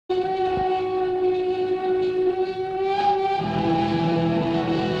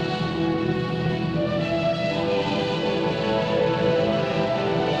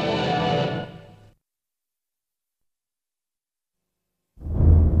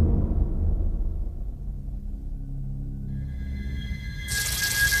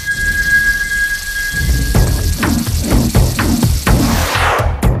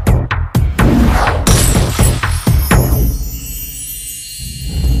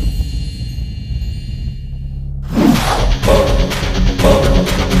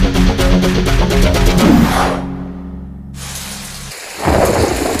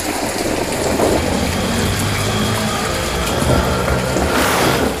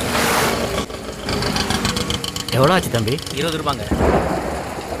எவ்வளோ ஆச்சு தம்பி? 20 ரூபாங்க.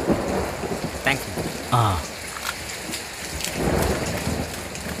 தேங்க்ஸ்.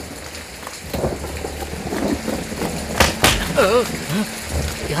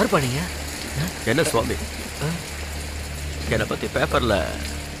 யார் பண்ணீங்க? என்ன சுவாமி, என்னை பத்தி பேப்பர்ல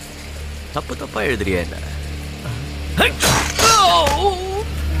தப்பு தப்பா எழுதுறியா என்ன?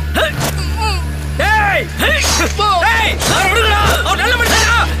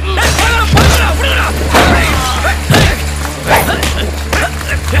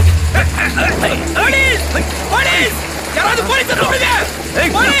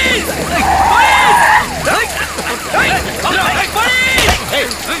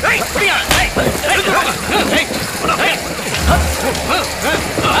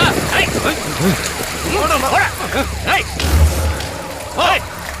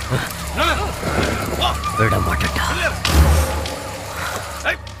 விட மாட்டா.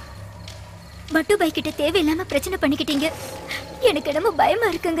 பட்டு பாய் கிட்ட தேவையில்லாம பிரச்சனை பண்ணிக்கிட்டீங்க. எனக்கு என்னமோ பயமா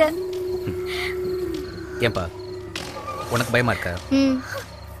இருக்குங்க. ஏன்பா உனக்கு பயமா இருக்கா?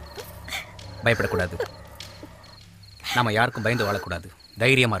 பயப்படக்கூடாது. நாம யாருக்கும் பயந்து வாழக்கூடாது.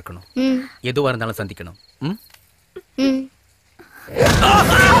 தைரியமா இருக்கணும். எதுவா இருந்தாலும் சந்திக்கணும்.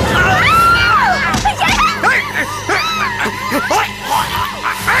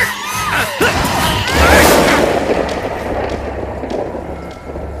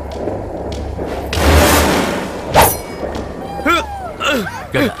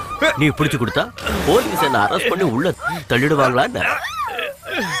 நீ பிடிச்சு கொடுத்தா போலீஸ் என்ன அரெஸ்ட் பண்ணி உள்ள தள்ளிடுவாங்களான்னு?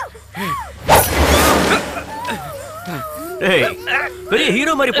 பெரிய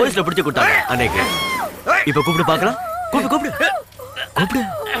ஹீரோ மாதிரி போலீஸ்ல பிடிச்சு கொடுத்தாங்க அன்னைக்கு. இப்ப கூப்பிட்டு பாக்கலாம். கூப்பிடு கூப்பிடு கூப்பிடு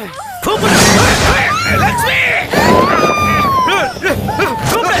கூப்பிடு. லட்சுமி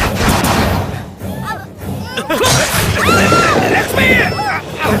லட்சுமி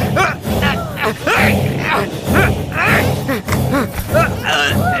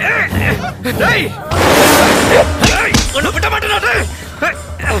ஒண்ணு விட மாட்டேன்.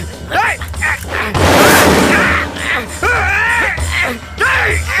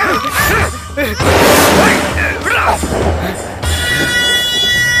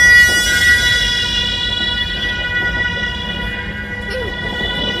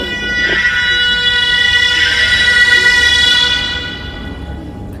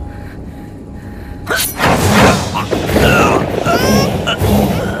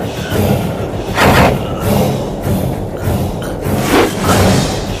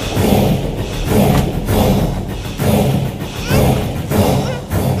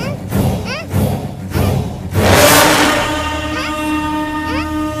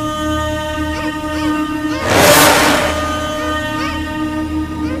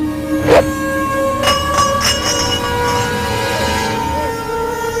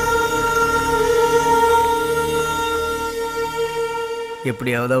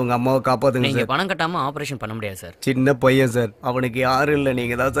 எப்படியாவது அவங்க அம்மாவை காப்பாத்துங்க. நீங்க பணம் கட்டாம ஆபரேஷன் பண்ண முடியாது சார். சின்ன பையன் சார், அவனுக்கு யாரும் இல்லை.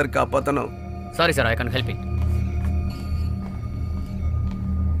 நீங்க தான் சார் காப்பாற்றணும். Sorry sir, I can help it.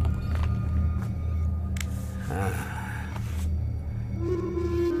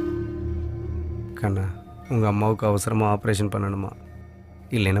 கண்ணா, உங்க அம்மாவுக்கு அவசரமா ஆபரேஷன் பண்ணணுமா?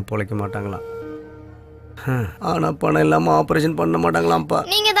 இல்லைன்னா பொழைக்க மாட்டாங்களாம். ஆனா பணம் இல்லாம ஆபரேஷன் பண்ண மாட்டாங்களாம்ப்பா.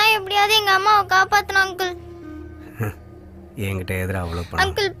 நீங்க தான் எப்படியாவது எங்க அம்மாவை காப்பாத்தணும் அங்கிள். என்கிட்ட எதிர அவ்வளவு பணம்.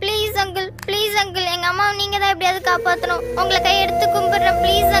 Uncle please uncle, please uncle, எங்க அம்மாவை நீங்க தான் எப்படியாவது காப்பாத்தணும். உங்களை கையெடுத்து கும்பிடுறேன்.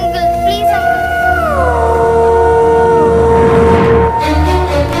 Please uncle, please uncle.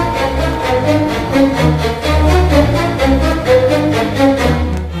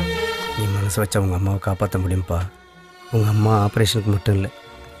 நீ மனசு வச்சா உங்க அம்மாவை காப்பாற்ற முடியும்ப்பா. உங்க அம்மா ஆப்ரேஷனுக்கு மட்டும் இல்லை,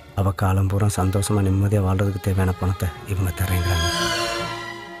 அவள் காலம் பூரா சந்தோஷமா நிம்மதியாக வாழ்றதுக்கு தேவையான பணத்தை இவங்க தரேங்கிறாங்க.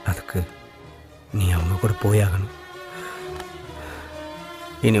 அதுக்கு நீ அவங்க கூட போயாகணும்.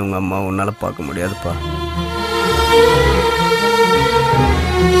 இனி உங்க அம்மா உன்னால பார்க்க முடியாதுப்பா.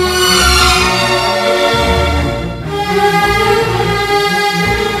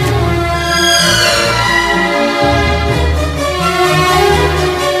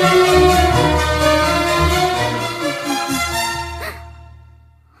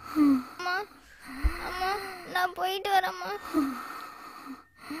 நான் போயிட்டு வரேம்மா.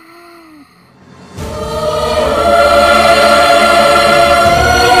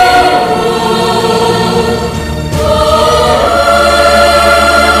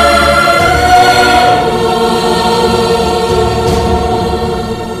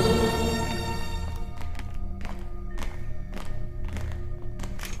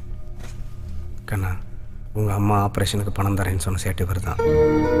 கண்ணா, உங்க அம்மா ஆப்ரேஷனுக்கு பணம் தரேன்னு சொன்ன சேட்டு தான்.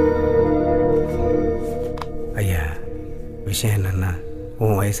 ஐயா, விஷயம் என்னன்னா,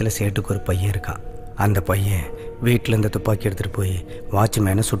 உன் வயசுல சேட்டுக்கு ஒரு பையன் இருக்கான். அந்த பையன் வீட்டில் இருந்து துப்பாக்கி எடுத்துகிட்டு போய்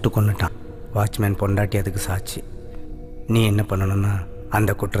வாட்ச்மேனை சுட்டு கொன்னுட்டான். வாட்ச்மேன் பொண்டாட்டி அதுக்கு சாட்சி. நீ என்ன பண்ணணும்னா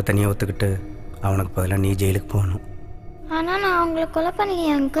அந்த குற்றத்தை நீ ஒத்துக்கிட்டு அவனுக்கு பதிலாக நீ ஜெயிலுக்கு போகணும். ஆனால் நான் அவங்கள கொலை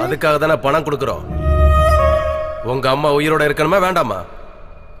பண்ணலையே அங்கிள். அதுக்காக தானே பணம் கொடுக்குறோம். உங்க அம்மா உயிரோட இருக்கணுமா வேண்டாமா?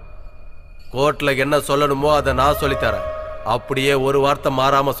 கோர்ட்ல என்ன சொல்லணுமோ அதை நான் சொல்லித்தரேன். அப்படியே ஒரு வார்த்தை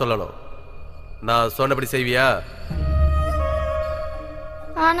மாறாம சொல்லணும். நான் சொன்னபடி செய்வியா?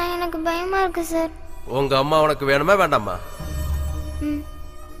 ஆனா எனக்கு பயமா இருக்கு சார். உங்க அம்மா உனக்கு வேணுமா வேண்டாமா?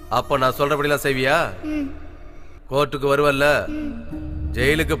 அப்ப நான் சொல்றபடிலாம் செய்வியா? கோர்ட்டுக்கு வருவல்ல,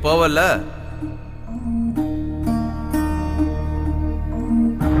 ஜெயிலுக்கு போவல்ல?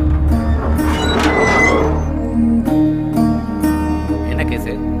 என்ன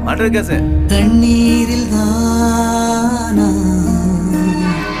கேஸ்? Murder case. கண்ணீரில் தானா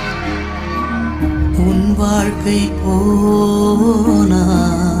உன் வாழ்க்கை போனா,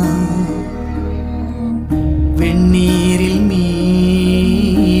 வெண்ணீரில்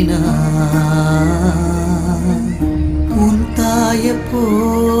மீனா உன் தாய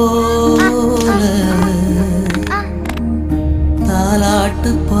போல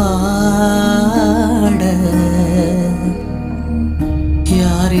தாலாட்டு பாட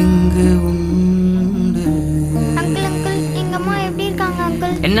யார் இங்கு உண்டு? அங்கிள் அங்கிள் எங்க அம்மா எப்படி இருக்காங்க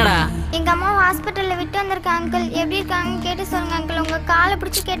அங்கிள்? என்னடா? எங்க அம்மா ஹாஸ்பிட்டல்ல விட்டு வந்திருக்காங்க அங்கிள். எப்படி இருக்காங்கன்னு கேட்டு சொல்லுங்க அங்கிள். உங்க காலை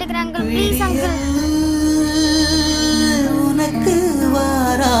பிடிச்சு கேட்டுக்கிறேன் அங்கிள். Please uncle. உனக்கு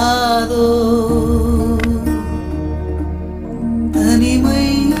வராதோ தனிமை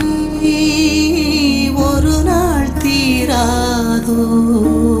ஒரு நாள் தீராதோ,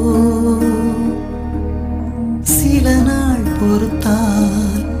 சில நாள்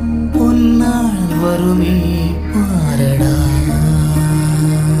பொறுத்தால் பொன்னாள் வருமே பாரடா.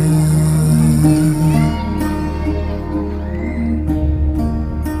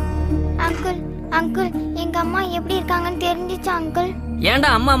 அங்கிள் அங்கிள் எங்க அம்மா எப்படி இருக்காங்கன்னு தெரிஞ்சிச்சா அங்கிள்? ஏன்டா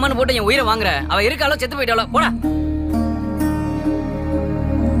அம்மா அம்மான்னு போட்டு என் உயிரை வாங்குற? அவ இருக்காளோ செத்து போயிட்டாளோ? போடா.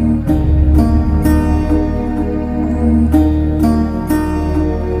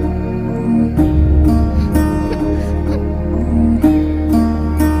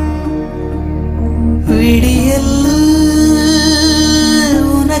 விடியல்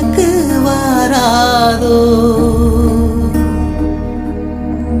உனக்கு வராதோ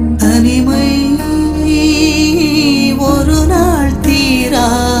தனிமை ஒரு நாள்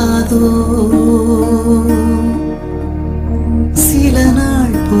தீராதோ, சில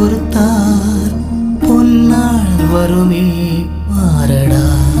நாள் பொறுத்தால் பொன்னாள் வருமே பாரடா.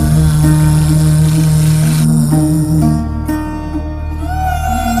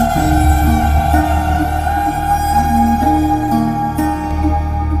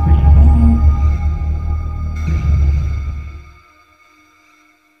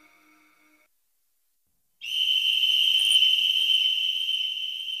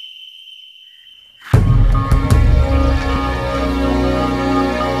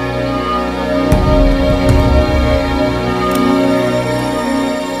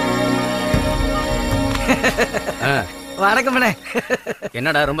 வணக்கம்.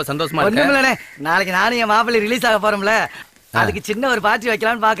 என்னடா ரொம்ப சந்தோஷமா இருக்கு? ஒண்ணுமில்லண்ணே, நாளைக்கு நானும் என் மாப்பிள்ளை ரிலீஸ் ஆக போறோம்ல, அதுக்கு சின்ன ஒரு பார்ட்டி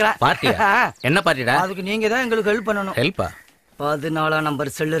வைக்கலாம்னு பாக்குறேன். பார்ட்டியா? என்ன பார்ட்டிடா? அதுக்கு நீங்க தான் எங்களுக்கு ஹெல்ப் பண்ணணும். ஹெல்ப்பா? 14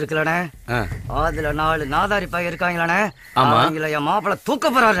 நம்பர் செல் இருக்குல்லண்ணே, அதுல 4 நாதாரி பையன் இருக்காங்களாண்ணே. ஆமா. அவங்கள என் மாப்பிள்ளை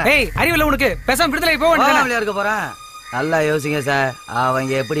தூக்க போறாரு. ஏய், அறிவில்லை உனக்கு? பேசாம விடுதலை போ. ஃபேமிலியா இருக்க போறேன். நல்லா யோசிங்க சார்,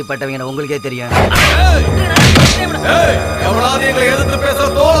 அவங்க எப்படிப்பட்டவங்க உங்களுக்கே தெரியும்.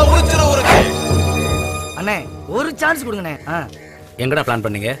 அண்ணே ஒரு சான்ஸ் கொடுங்கண்ணே. எங்கடா பிளான்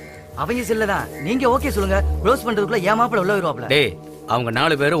பண்ணீங்க? அவங்க செல்லதான், நீங்க ஓகே சொல்லுங்க. க்ளோஸ் பண்றதுக்குள்ள ஏன் மாப்பிள்ளை உள்ள வருவாப்ல. டேய், அவங்க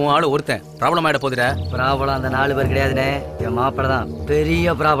 4 பேரும் உன் ஆளு ஒருத்தன். ப்ராப்ளம் ஆயிட போகுதுடா. ப்ராப்ளம் அந்த 4 பேர் கிடையாதுண்ணே, என் மாப்பிள்ளை தான்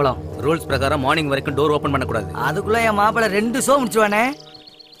பெரிய ப்ராப்ளம். ரூல்ஸ் பிரகாரம் மார்னிங் வரைக்கும் டோர் ஓபன் பண்ணக்கூடாது. அதுக்குள்ள என் மாப்பிள்ளை 2 ஷோ முடிச்சுவானே.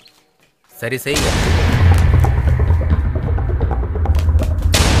 சரி செய்யுங்க.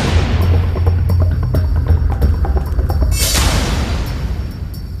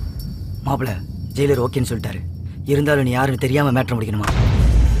 மாப்பிள்ளை ஜெயிலர் ஓகேன்னு சொல்லிட்டாரு. இருந்தாலும் நீ யாருன்னு தெரியாம matter முடிக்கணுமா?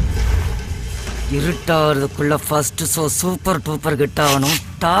 இருட்டாகிறதுக்குள்ள first show super duper கிட்ட ஆகணும்.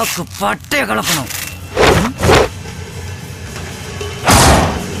 டாக்கு பட்டே கலப்பணும்.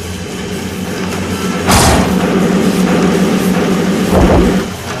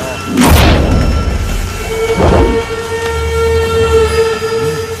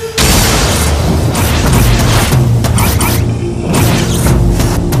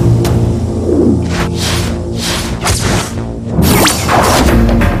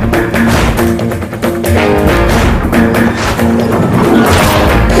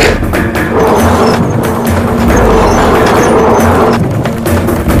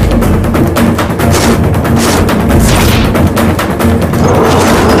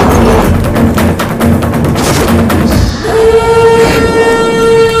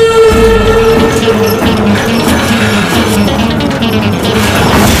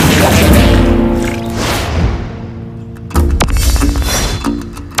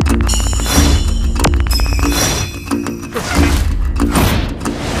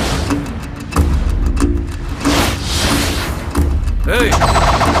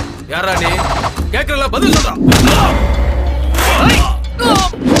 யாரா நீ? கேக்குறல பதில் சொல்றா.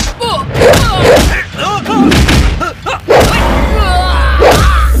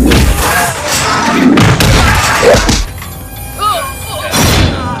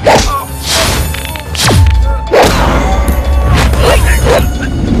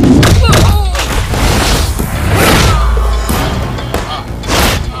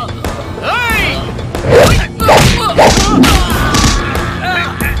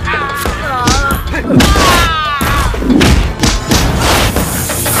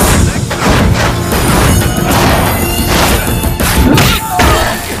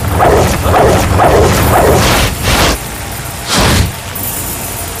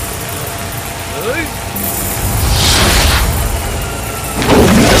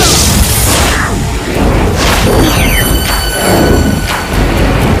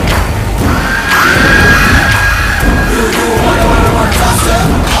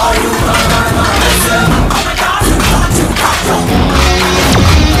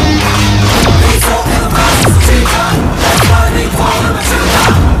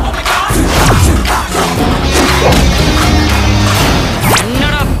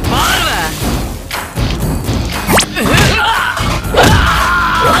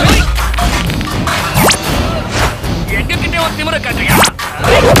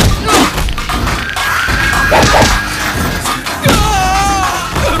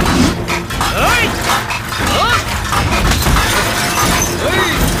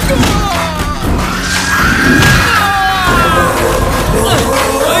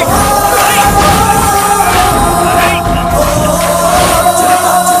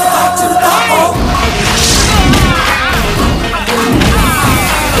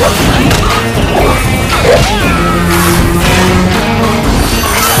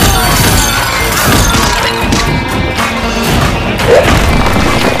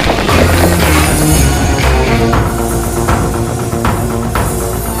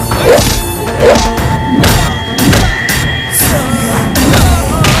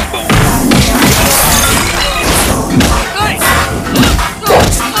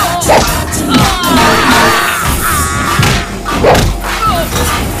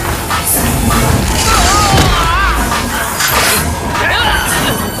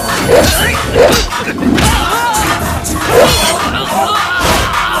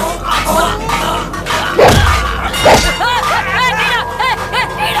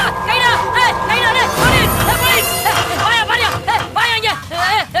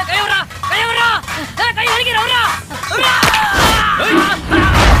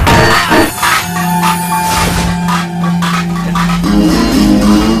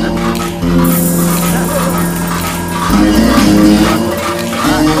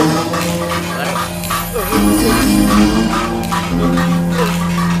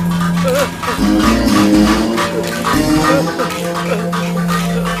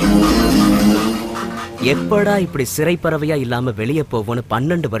 எப்படா இப்படி சிறைப்பறவையா இல்லாம வெளியே போவோன்னு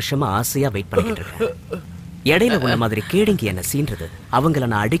 12 வருஷமா ஆசையா வெயிட் பண்ணிக்கிட்டு இருக்கேன். இடையில உன்ன மாதிரி கேடிங்க என்ன சீன்றது, அவங்கள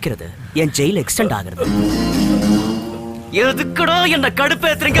நான் அடிக்கிறது, என் ஜெயில எக்ஸ்டெண்ட் ஆகுறது. எதுக்குடா என்ன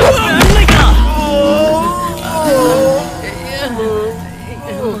கடுப்பேத்துறீங்க?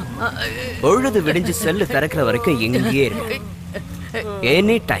 பொழுது விடிஞ்சு செல்லு திறக்கிற வரைக்கும் எங்கேயே இருக்கு.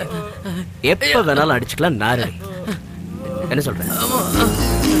 எனி டைம் எப்ப வேணாலும் அடிச்சுக்கலாம். நாரு என்ன சொல்றேன்?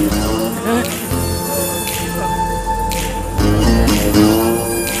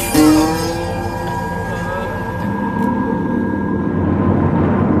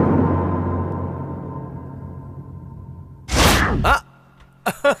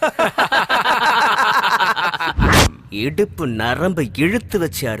 இடுப்பு நரம்பு இழுத்து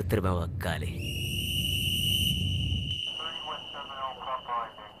வச்சு அறுத்துருவேன் வக்காலே.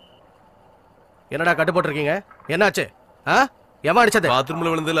 என்னடா கட்டு போட்டிருக்கீங்க? என்னாச்சு? எவன் அடிச்சது?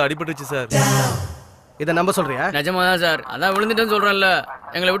 பாத்ரூம்ல விழுந்ததுல அடிபட்டுச்சு சார். இதை நம்ப சொல்றியா? நிஜமாதான் சார். அதான் விழுந்துட்டேன்னு சொல்றேன்ல,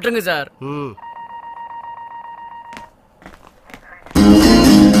 எங்களை விட்டுருங்க சார்.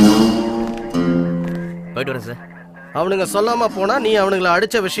 போயிட்டு வரேன் சார். அவனுங்க சொல்லாம போனா நீ அவனுங்களை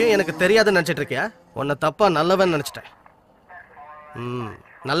அடிச்ச விஷயம் எனக்கு தெரியாதுன்னு நினைச்சிட்டு இருக்கியா? உன்னை தப்பா நல்லவன் நினைச்சிட்டேன்.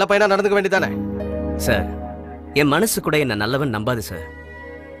 நல்ல பையனா நடந்துக்க வேண்டியதானே சார்? என் மனசு கூட என்ன நல்லவன் நம்பாது சார்.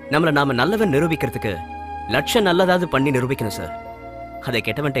 நம்மள நாம நல்லவன் நிரூபிக்கிறதுக்கு லட்சம் நல்லதாவது பண்ணி நிரூபிக்கணும் சார். அதை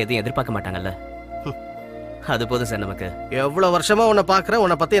கெட்டவன்ட்ட எதையும் எதிர்பார்க்க மாட்டாங்கல்ல. அது போதும் சார் நமக்கு. எவ்வளவு வருஷமா உன்னை பாக்குறேன்,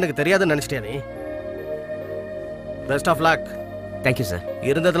 உன்னை பத்தி எனக்கு தெரியாதுன்னு நினைச்சிட்டியா நீ? Best of luck. Thank you sir.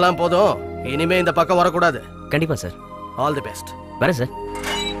 இருந்ததெல்லாம் போதும், இனிமே இந்த பக்கம் வரக்கூடாது. கண்டிப்பா சார். All the best. வரேன் சார்.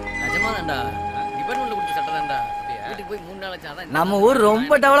 நிஜமாதான்டா, டிபார்ட்மெண்ட்ல கொடுத்த சட்டதான்டா. வீட்டுக்கு போய் 3 நாள் ஆச்சு. நம்ம ஊர்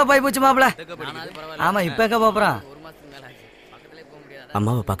ரொம்ப டெவலப் ஆகி போச்சு மாப்ள. ஆமா, இப்ப எங்க போறோம்? ஒரு மாசத்துக்கு மேல ஆச்சு. பக்கத்துலயே போக முடியாது.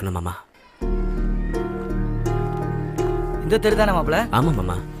 அம்மாவை பார்க்கணும் மாமா. இந்த தெரு தானே மாப்பிள? ஆமா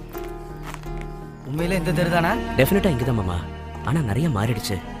மாமா. உண்மையிலே இந்த தெரு தானே? டெஃபினட்டா இங்கதான் மாமா. ஆனா நிறைய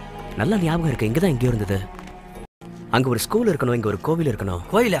மாறிடுச்சு. நல்லா ஞாபகம் இருக்கு, இங்கதான் எங்கேயோ இருந்தது. அங்க ஒரு ஸ்கூல் இருக்கணும், இங்க ஒரு கோவில் இருக்கணும்.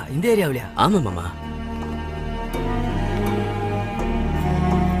 கோயிலா? இந்த ஏரியாவிலயா? ஆமா மாமா.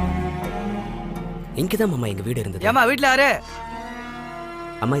 இங்கதான் மாமா எங்க வீடு இருந்தது. ஏமா வீட்டுல யாரு?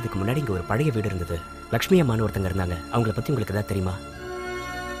 அம்மா இதுக்கு முன்னாடி இங்க ஒரு பழைய வீடு இருந்தது. லக்ஷ்மி அம்மான்னு ஒருத்தங்க இருந்தாங்க. அவங்கள பத்தி உங்களுக்கு ஏதாவது தெரியுமா?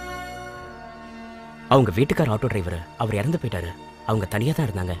 அவங்க வீட்டுக்கார ஆட்டோ டிரைவர். அவர் இறந்து போயிட்டாரு. அவங்க தனியா தான்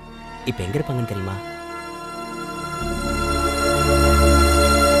இருந்தாங்க. இப்ப எங்க இருப்பாங்கன்னு தெரியுமா?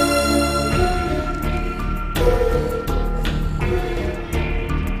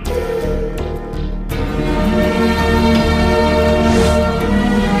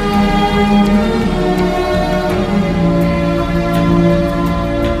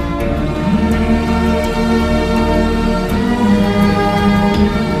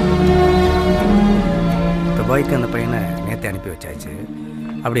 துபாய்க்கு அந்த பையனை நேற்று அனுப்பி வச்சாச்சு.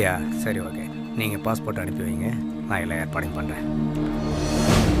 அப்படியா? சரி, ஓகே. நீங்கள் பாஸ்போர்ட் அனுப்பி வைங்க, நான் எல்லாம் ஏற்பாடையும் பண்ணுறேன்.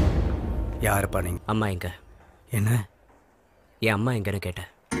 யாருப்பா நீங்கள்? அம்மா எங்க? என்ன? என் அம்மா எங்கன்னு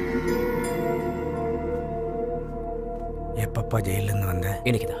கேட்டேன். எப்பப்பா ஜெயிலேருந்து வந்த?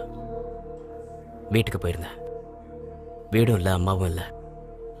 இன்னைக்குதான் வீட்டுக்கு போயிருந்தேன். வீடும் இல்லை, அம்மாவும் இல்லை.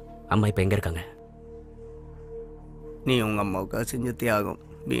 அம்மா இப்போ எங்கே இருக்காங்க? நீ உங்கள் அம்மாவுக்காக செஞ்ச தியாகம்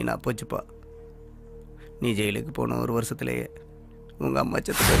வீணா போச்சுப்பா. நீ ஜெயிலுக்கு போன ஒரு வருஷத்துலேயே உங்கள் அம்மா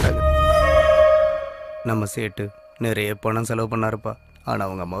செத்து போயிட்டாங்க. நம்ம சேட்டு நிறைய பணம் செலவு பண்ணாருப்பா. ஆனால்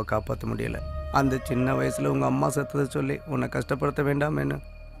அவங்க அம்மாவை காப்பாற்ற முடியலை. அந்த சின்ன வயசில் உங்கள் அம்மா செத்ததை சொல்லி உன்னை கஷ்டப்படுத்த வேண்டாமேன்னு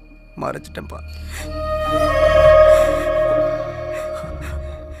மறைச்சிட்டேன்ப்பா.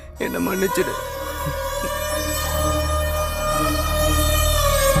 என்ன மன்னிச்சிடு.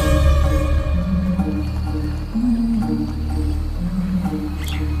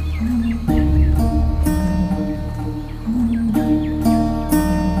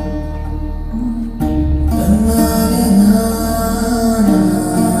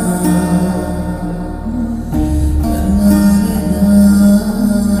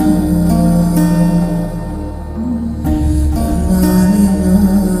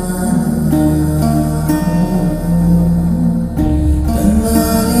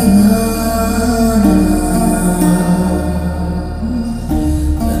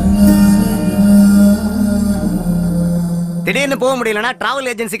 திடீர்னு போக முடியலன்னா டிராவல்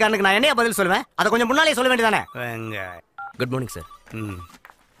ஏஜென்சிக்காரனுக்கு நான் என்ன பதில் சொல்லுவேன்? அதை கொஞ்சம் முன்னாலே சொல்ல வேண்டியதானே? Good morning sir.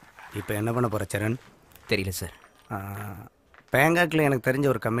 இப்போ என்ன பண்ண போகிற சரண்? தெரியல சார். பேங்காக்கில் எனக்கு தெரிஞ்ச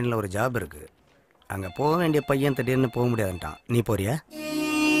ஒரு கம்பெனியில் ஒரு ஜாப் இருக்குது. அங்கே போக வேண்டிய பையன் திடீர்னு போக முடியாதுன்ட்டான். நீ போறியா?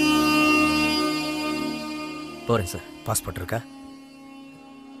 போகிறேன் சார். பாஸ்போர்ட் இருக்கா?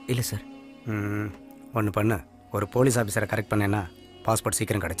 இல்லை சார். ஒன்று பண்ணு, ஒரு போலீஸ் ஆஃபீஸரை கரெக்ட் பண்ணேன்னா பாஸ்போர்ட்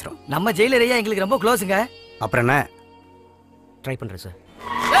சீக்கிரம் கிடச்சிரும். நம்ம ஜெயிலரையா எங்களுக்கு ரொம்ப க்ளோஸுங்க. அப்புறம் என்ன? ட்ரை பண்ணுறேன் சார்.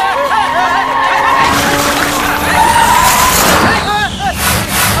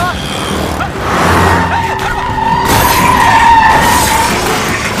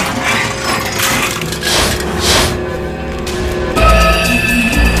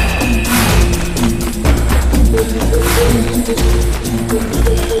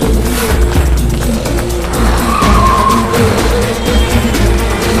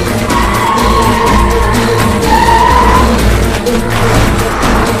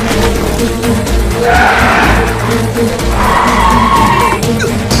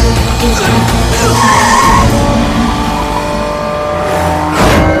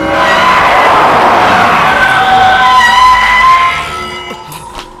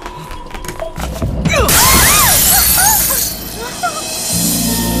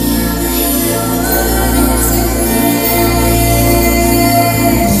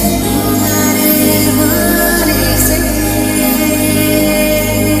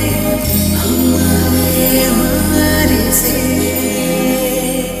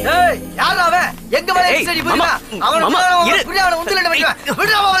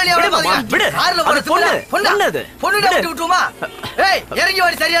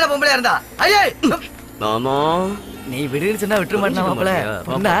 நீ விடுன்னு சொன்னா விட்டுற மாட்டா மாப்பிள.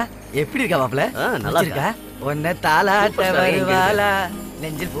 பொண்ணா எப்படி இருக்கா மாப்பிள? நல்லா இருக்கா? உன்னை தாலாட்ட வருவாளா,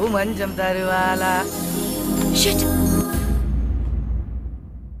 நெஞ்சில் பூ மஞ்சம் தருவாளா.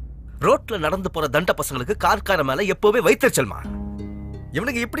 ரோட்ல நடந்து போற தண்ட பசங்களுக்கு கார்கார மேல எப்பவுமே வைத்தறிச்சல்மா.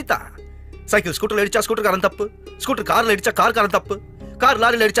 இவனுக்கு இப்படித்தான். சைக்கிள் ஸ்கூட்டர்ல அடிச்சா ஸ்கூட்டர்காரன் தப்பு, ஸ்கூட்டர் கார்ல அடிச்சா கார்காரன் தப்பு, கார்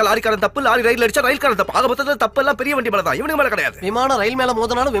லாரில அடிச்சா லாரிக்காரன் தப்பு, லாரி ரயில்ல அடிச்சா ரயில்காரன் தப்பு. ஆக மொத்தத்துல தப்பு எல்லாம் பெரிய வண்டி மேல தான், இவனுக்கு மேல கிடையாது. விமானம் ரயில் மேல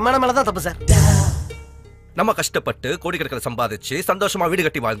மோதினாலும் விமானம் மேல தான் தப்பு சார். நம்ம கஷ்டப்பட்டு கோடிக்கணக்கில் சம்பாதிச்சு சந்தோஷமா வீடு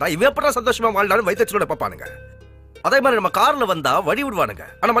கட்டி வாழ்ந்தா இவன் எப்படா சந்தோஷமா வாழ்ந்தாலும் வைத்தறிச்சலோட பாப்பானுங்க. அதே மாதிரி நம்ம கார்ல வந்தா வழி விடுவானுங்க,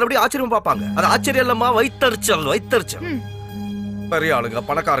 ஆனா மறுபடியும் ஆச்சரியம் பார்ப்பாங்க. அது ஆச்சரியம் இல்லம்மா, வைத்தறிச்சல். பெரிய ஆளுங்க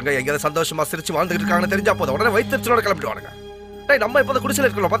பணக்காரங்க எங்கேயாவது சந்தோஷமா சிரிச்சு வாழ்ந்துட்டு இருக்காங்கன்னு தெரிஞ்சா போதும் உடனே வைத்தறிச்சலோட கிளம்பிடுவானுங்க. நம்ம எப்போது குடிசையில்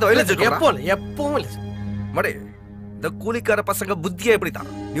இருக்கணும் பார்த்தா வயலேஜ் எப்பவும் இல்லை மடே. இந்த கூலிக்கார பசங்க புத்தியே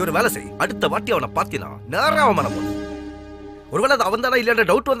எப்படித்தான், நீ ஒரு வேலை செய், அடுத்த வாட்டி அவனை பார்த்தீனா நேரம் அவன் மனம் போது. ஒருவேளை அது அவன் தானே இல்லைன்ற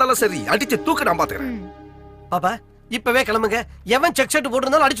டவுட் வந்தாலும் சரி, அடிச்சு தூக்க நான் பாத்துக்கிறேன். பாப்பா இப்பவே கிளம்புங்க, எவன் செக் ஷர்ட்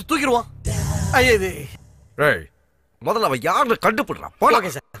போட்டிருந்தாலும் அடிச்சு தூக்கிடுவான். ஐயா இது முதல்ல அவன் யாருன்னு கண்டுபிடுறான்.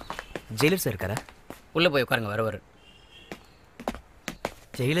 Okay sir. ஜெயிலர் சார் இருக்காரா? உள்ள போய் உட்காருங்க, வர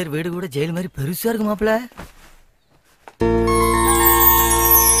ஜெயிலர் வீடு கூட ஜெயில் மாதிரி பெருசா இருக்கு மாப்பிள்ள.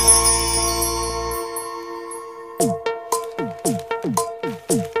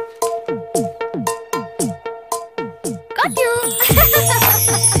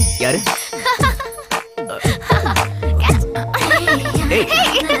 யாரு?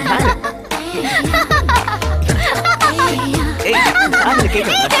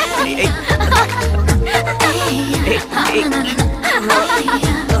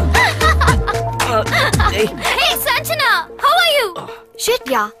 Hey Sanjana, how are you? Shit,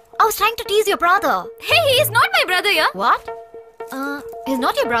 yeah. I was trying to tease your brother. Hey, he is not my brother, yeah. What? He's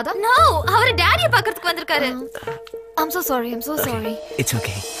not your brother? No, our daddy பார்க்கிறதுக்கு வந்திருக்காரு. I'm so sorry. It's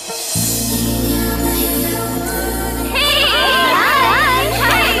okay.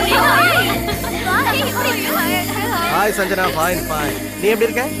 Hi Sanjana, fine. நீ எப்படி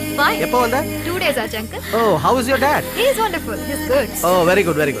இருக்க? எப்போ வந்த? 2 days ஆச்சு uncle. Oh, how is your dad? He is wonderful. He's good. Oh, very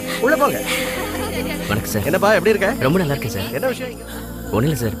good. உள்ள போங்க. வணக்கம் சார். என்னப்பா எப்படி இருக்க? ரொம்ப நல்லா இருக்கேன் சார். என்ன விஷயம்? ஒன்றும்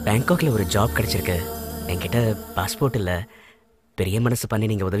இல்லை சார், பேங்காக்ல ஒரு ஜாப் கிடைச்சிருக்கு. என்கிட்ட பாஸ்போர்ட் இல்லை, பெரிய மனசு பண்ணி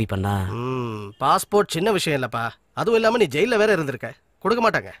நீங்க உதவி பண்ணா. பாஸ்போர்ட் சின்ன விஷயம் இல்லப்பா, அதுவும் இல்லாம நீ ஜெயில வேற இருந்திருக்க, கொடுக்க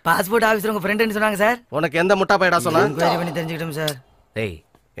மாட்டாங்க. பாஸ்போர்ட் ஆபீசர் உங்க ஃப்ரெண்ட்னு சொன்னாங்க சார். உனக்கு எந்த முட்டா பையடா சொன்னா? என்கொயரி பண்ணி தெரிஞ்சுக்கிட்டோம் சார். ஏய்,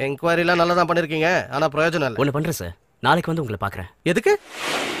 என்கொயரிலாம் நல்லா தான் பண்ணிருக்கீங்க, ஆனா பிரயோஜனம் இல்லை. ஒன்று பண்றேன் சார், நாளைக்கு வந்து உங்களை பார்க்குறேன். எதுக்கு?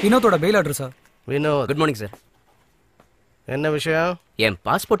 வினோத்தோட bail order sir. Vinod, good morning sir. என்ன விஷயம்? என்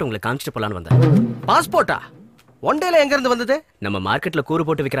பாஸ்போர்ட் உங்களுக்கு காமிச்சிட்டு போலான்னு வந்தேன். பாஸ்போர்ட்டா? ஒன் டேல எங்க இருந்து வந்தது? நம்ம மார்க்கெட்ல கூறு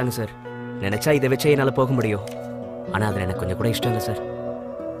போட்டு விற்கிறாங்க சார். நினைச்சா இதை வச்சே என்னால் போக முடியும், ஆனா அதில் எனக்கு கொஞ்சம் கூட இஷ்டம் இல்லை சார்.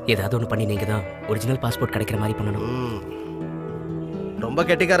 ஏதாவது ஒன்று பண்ணி நீங்க தான் ஒரிஜினல் பாஸ்போர்ட் கிடைக்கிற மாதிரி பண்ணணும். ரொம்ப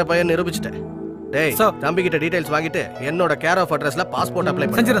கெட்டிக்கார பையன் நிரூபிச்சிட்டேன். டேய், தம்பி கிட்ட டீடைல்ஸ் வாங்கிட்டு என்னோட care of அட்ரஸ்ல passport apply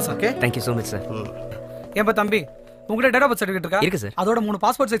செஞ்சிரேன் sir. Okay, thank you so much sir. ஏன்பா தம்பி, உங்ககிட்ட டேட் ஆஃப் பர்த் சர்டிஃபிகேட் இருக்கா? இருக்கு சார். அதோட 3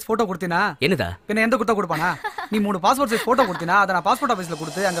 பாஸ்போர்ட் சைஸ் போட்டோ கொடுத்தினா? என்னதா? பின்ன எந்த குட்டா கொடுப்பானா? நீ 3 பாஸ்போர்ட் சைஸ் போட்டோ கொடுத்தினா அதை நான் பாஸ்போர்ட் ஆபீஸ்ல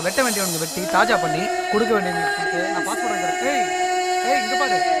கொடுத்து அங்க வெட்ட வேண்டியவனுக்கு வெட்டி தாஜா பண்ணி கொடுக்க வேண்டியவனுக்கு கொடுத்து நான் பாஸ்போர்ட் வாங்குறேன். ஏய் இங்க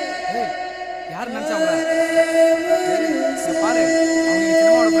பாரு, யாரு நினைச்சாங்க? இங்க பாரு, அவங்க என்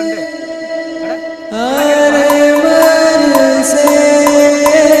சினிமாவோட ஃப்ரெண்டு.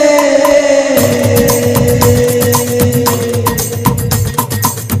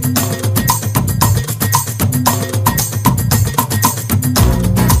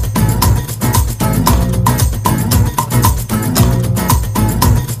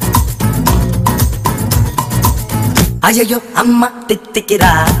 ஐயோ அம்மா தித்திக்கிறா,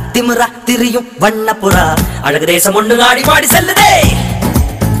 திமுறா திரியும் வண்ணப்புறா, அழகு தேசம் ஒண்ணு ஆடி பாடி செல்லுதே.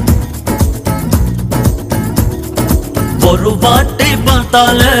 ஒரு வாட்டை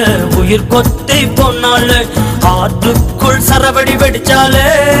பார்த்தாலே உயிர் கொத்தி போனாலே, ஆற்றுக்குள் சரவடி வெடிச்சாலே.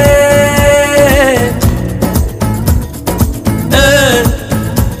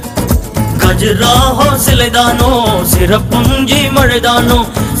 கஜராஹோ சிலைதானோ, சிறப்புஞ்சி மழைதானோ,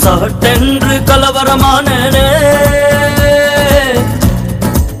 சட்டென்று கலவரமானே.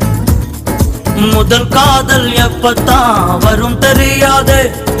 முதல் காதல் எப்பத்தான் வரும் தெரியாதே,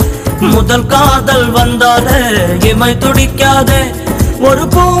 முதல் காதல் வந்தாலே இமை துடிக்காதே. ஒரு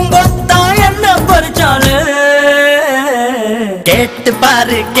பூங்கொத்தா என்ன பறிச்சாலே. கேட்டு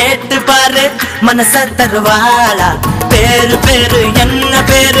பாரு மனச தருவாளா, பேரு என்ன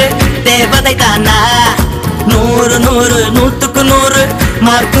பேரு, தேவதை தானா? 100 100க்கு 100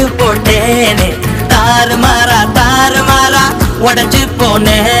 மார்க்கு போட்டேனே, தாறு மாறா உடஞ்சு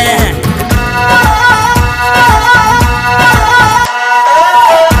போனேன்.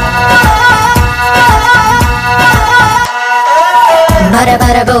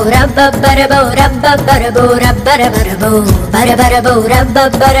 Barabbarabo rabbarabo rabbarabo rabbarabo barabbarabo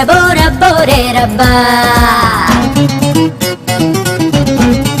rabbarabo rabbo re rabba.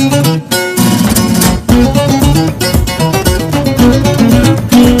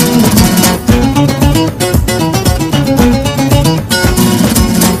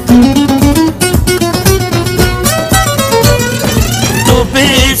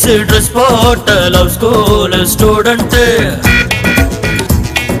 Two-piece dress போட்ட love school student,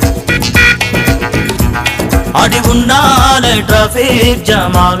 அடி உன்னால டிராபிக்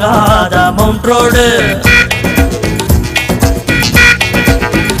ஜாம் ஆகாத மவுண்ட் ரோடு.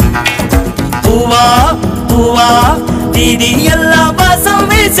 மீதி எல்லாம் வாசம்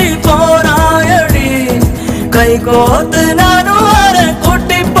வீசி போறாயடி கை கோத்து நானும் வர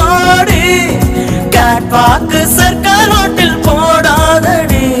குட்டி பாடி கேட்வாக்கு சர்க்கார் ரோட்டில்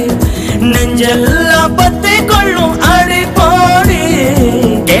போடாதடி நெஞ்செல்லாம் பத்தி கொள்ளும் அடி போடி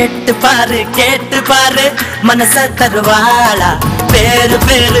கேட்டு பாரு மனச தருவாளா பேரு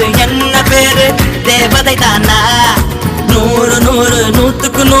பேரு என்ன பேரு தேவதை தானா 100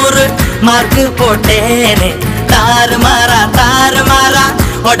 100 100 மார்க்கு போட்டேனே தாறு மாறா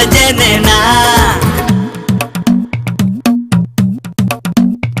உடஞ்சேனே நான்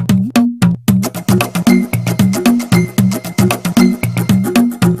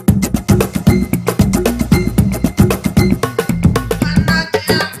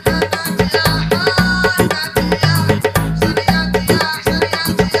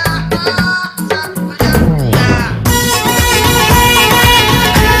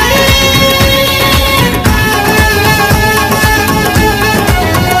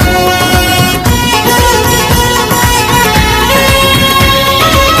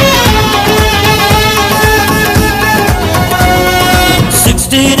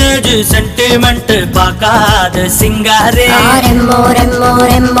சென்டிமெண்ட் பாக்காத சிங்காரே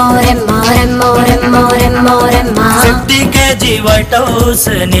 50 kg ஒயிட் ஹவுஸ்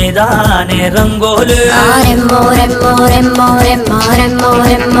நீதானே ரங்கோலு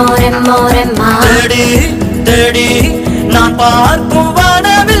தேடி நான் பார்க்கும்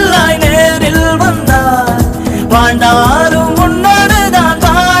வானவில்லாய் நேரில் வந்தார் வாழ்ந்தாலும் உன்னோடுதான்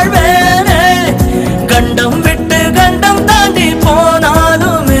வாழ்வேனே கண்டம் விட்டு கண்டம் தாண்டி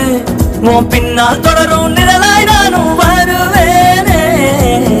போனாலுமே உன் பின்னால் தொடரும் நிழலாய் நானும் வருவேனே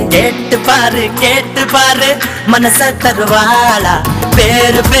கேட்டு பாரு மனச தருவாளா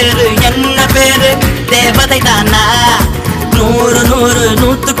பேரு பேரு என்ன பேரு தேவதை தானா 100 100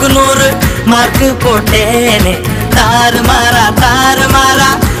 100 மார்க்கு போட்டேனே தாறு மாறா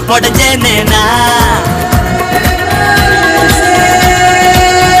உடஞ்சேனே நான்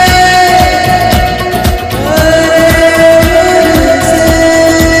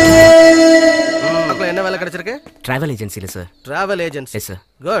என்ன வேலை கிடைச்சிருக்கு? Travel ஏஜென்சில sir. Travel agency. Yes sir.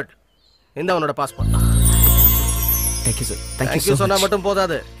 Good. இந்த உன்னோட passport. Thank you sir. Thank you சொன்னா மட்டும்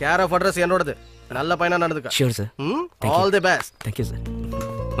போதாது. கேர் ஆஃப் அட்ரஸ் என்னோடது. நல்ல பையனா நடந்துக்க. Sure sir. All the best. Thank you sir.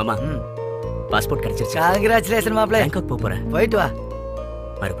 மாமா பாஸ்போர்ட் கிடைச்சிருச்சு. காங்கிராச்சுலேஷன் மாப்ள. பேங்காக் போறேன். போயிட்டு வா.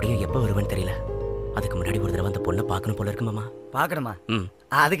 மறுபடியும் எப்போ வருவேன்னு தெரியல. அதுக்கு முன்னாடி ஒரு தடவை அந்த பொண்ணை பார்க்கணும் போல இருக்கு மாமா. பார்க்கணுமா?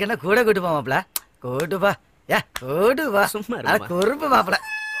 அதுக்கு என்ன கூட கூட்டு போ மாப்ள. கூட்டு பா. கூட்டு வா. சும்மா குறுப்பு மாப்ள.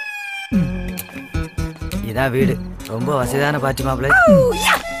 இதான் வீடு. ரொம்ப வசதியான பாட்டி மாப்ள.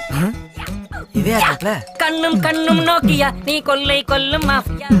 இதே மாப்ள. கண்ணும் கண்ணும் நோக்கியா நீ கொல்லை கொல்லும்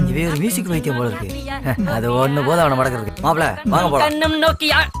மாஃபியா. இவே ஒரு மியூசிக் வைக்க போல இருக்கு. அது ஒண்ணு போத அவன மடக்குறதுக்கு. மாப்ள வாங்க போலாம். கண்ணும்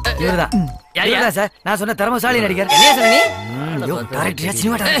நோக்கியா. இவர்தான். யாரியா சார்? நான் சொன்ன திறமசாலி நடிகர். என்ன சொன்ன நீ? ஐயோ டைரக்டர்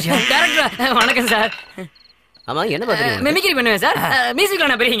சினிமா டைரக்டர். டைரக்டர் வணக்கம் சார். ஆமா என்ன பாக்குறீங்க? மிமிக்ரி பண்ணுவேன் சார். மியூசிக்ல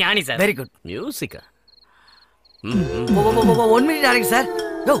நான் பெரிய ஞானி sir. Very good. மியூசிக்கா? 1 minute director sir.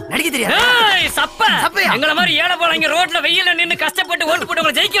 யோ நடிக்க தெரியாது. ஏய் சப்ப. எங்கள மாதிரி ஏழை போறவங்க ரோட்ல வெயில்ல நின்னு கஷ்டப்பட்டு ஓட்டு போட்டு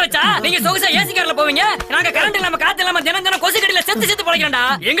உங்களை ஜெயிக்க வச்சா நீங்க சொகுசா ஏசி கார்ல போவீங்க. நாங்க கரண்ட் இல்லாம காத்து இல்லாம தினம் கொசு கடியில செத்து பொழைக்கிறோம்டா.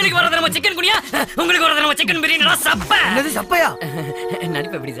 எங்களுக்கு வரது நம்ம சிக்கன் குனியா, உங்களுக்கு வரது நம்ம சிக்கன் பிரியாணிடா சப்ப. என்னது சப்பையா?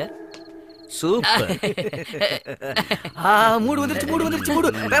 நடிப்பு எப்படி சார்? சூப்பர். மூடு வந்துருச்சு மூடு.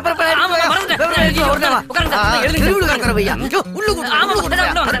 Paper paper. ஆமா மறந்துட்டேன். உட்காருங்க சார். எழுதுங்க. திருவிழா காரற பையா. உள்ள கூடு. ஆமா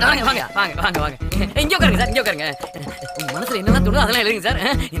வாங்க. இங்க உட்காருங்க சார். இங்க உட்காருங்க. உங்க மனசுல என்னலாம் தோணுதோ அதெல்லாம் எழுதுங்க சார்.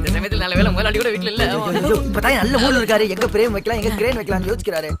 இந்த சமயத்துல நல்ல வேளை முதலாளி கூட வீட்ல இல்ல. இப்பதான் நல்ல மூடு இருக்காரு. எங்க பிரேம் வைக்கலாம், எங்க கிரேன் வைக்கலாம்னு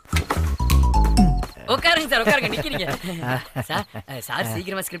யோசிக்கிறாரு. உட்காருங்க சார். உட்காருங்க. நிக்கிறீங்க சார்.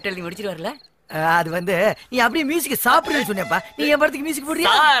 சீக்கிரமா ஸ்கிரிப்ட் எழுதி முடிச்சிட்டு வரல. அது வந்து நீ அப்படியே மியூசிக் சாப்பிடுன்னு சொன்னேப்பா. நீ என் படத்துக்கு மியூசிக்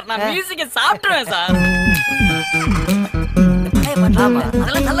போடுறியா? சார் நான் மியூசிக்க சாப்பிடுவேன் சார். ஆமா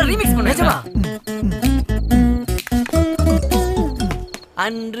அதெல்லாம் நல்லா ரீமிக்ஸ் பண்ணுவேன்.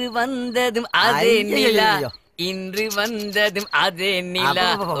 அன்று வந்ததும் அதே நிலா, இன்று வந்ததும் அதே நிலா.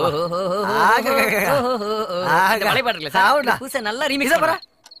 வளைபாடுல சார் புதுசா நல்லா ரீமிக்ஸ் பண்ணுறேன்.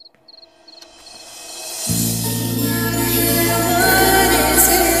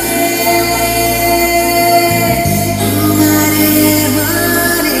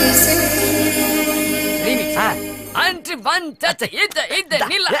 அன்று வந்தது இந்த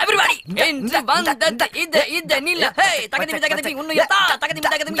நிலா. எவரிபடி என்று வந்தது இந்த நிலா. ஹே தகதிமி உன்னு யதா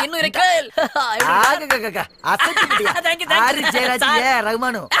தகதிமி இன்னும் இருக்கேல். ஆககக அசத்திட்டியா. Thank you. Aari Jayaraj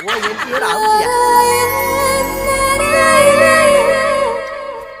Rahman. O NTR ஆவுதியா.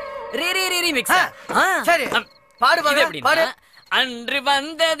 Remix. சரி பாடு பாடு. அன்று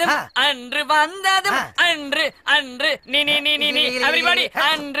வந்ததும் அன்று நீ எவரிபடி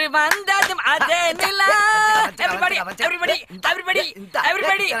அன்று வந்ததும் அதே நிலா. everybody, everybody, everybody,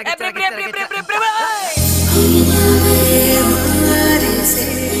 everybody, everybody.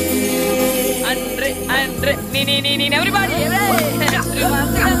 Andre, நீ everybody.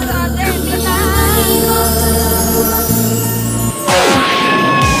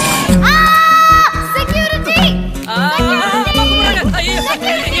 Security!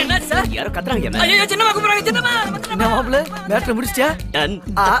 என்ன சார்? யாரோ கத்துறாங்க. ஐயோ சின்னமா கூப்பிடுறாங்க சின்னமா. என்ன மாப்ள மேட்டர் முடிச்சியா?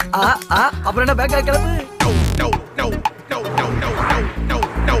 அப்புறம் என்ன பேங்க் கிளம்பு.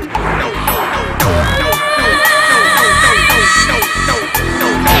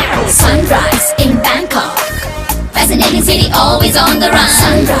 Sunrise in Bangkok, fascinating city, always on the run.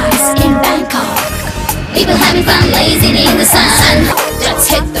 Sunrise in Bangkok, people having fun, lazing in the sun. Let's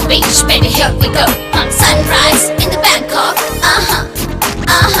hit the beach, baby, here we go. Sunrise in the Bangkok,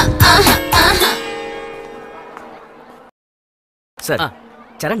 Sir,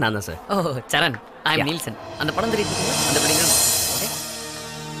 Charan nana sir. Oh, Charan, I am Nielsen. அந்த படம் தெரியுது? அந்த படம். Okay.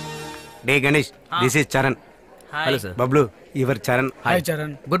 Hey Ganesh, this is Charan. Hello sir. Bablu, ivar Charan. Hi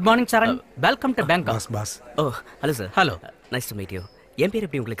Charan. Good morning Charan. Welcome to Bangkok. Boss. Oh, hello sir. Hello. Nice to meet you. என் பேர்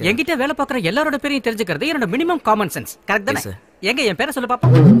எப்படி உங்களுக்கு? என்கிட்ட வேலை பார்க்குற எல்லாரோட பேரையும் தெரிஞ்சுக்கிறது என்னோட மினிமம் காமன் சென்ஸ். கரெக்ட் தானே? எங்க என் பேரை சொல்லு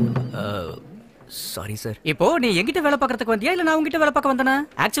பாப்போம். Sorry sir. இப்போ நீ என்கிட்ட வேலை பார்க்கறதுக்கு வந்தியா இல்ல நான் உன்கிட்ட வேலை பார்க்க வந்தனா?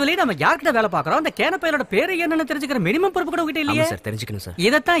 ஆக்சுவலி நம்ம யார்கிட்ட வேலை பார்க்கறோம் அந்த கேனப்பையோட பேரு என்னன்னு தெரிஞ்சுக்கிற மினிமம் பொறுப்பு கூட உன்கிட்ட இல்லையே. ஆமா சார், தெரிஞ்சுக்கணும் சார்.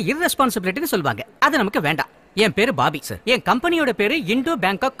 இதத்தான் irresponsibilityன்னு சொல்வாங்க. அது நமக்கு வேண்டாம். என் பேரு பாபி சார். என் கம்பெனியோட பேரு இண்டோ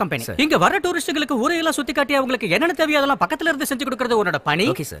பேங்காக் கம்பெனி. இங்க வர டூரிஸ்டுகளுக்கு ஊரையெல்லாம் சுத்தி காட்டி அவங்களுக்கு என்னென்ன தேவையோ அதெல்லாம் பக்கத்துல இருந்து செஞ்சு கொடுக்கிறது உன்னோட பணி,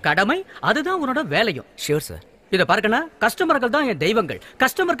 கடமை, அதுதான் உன்னோட வேலையும். Sure sir. இத பாருங்கனா கஸ்டமர்கள் தான் என் தெய்வங்கள்.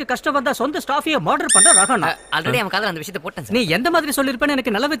 கஸ்டமருக்கு கஷ்டம் வந்தா சொந்த ஸ்டாஃபிய மாடர் பண்ற ரகம். ஆல்ரெடி அவன் காதுல அந்த விஷயத்தை போட்டேன் சார். நீ எந்த மாதிரி சொல்லிருப்பேன்னு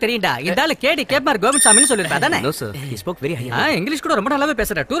எனக்கு நல்லாவே தெரியும்டா. இதால கேடி கேப்மார் கோவிந்தசாமின்னு சொல்லிருப்பா தானே? No sir, he spoke very high. English கூட ரொம்ப நல்லாவே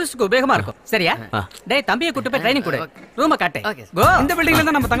பேசுற. டூரிஸ்ட்க்கு உபயோகமா இருக்கும். சரியா? டேய் தம்பியை கூட்டி போய் ட்ரைனிங் கொடு. ரூம காட்டு. கோ. இந்த பில்டிங்ல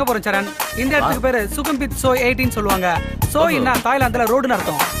தான் நம்ம தங்க போறோம் சரண். இந்த இடத்துக்கு பேரு சுகம்பித் சோ 18 சொல்லுவாங்க. சோ என்ன தாய்லாந்துல ரோடுன்னு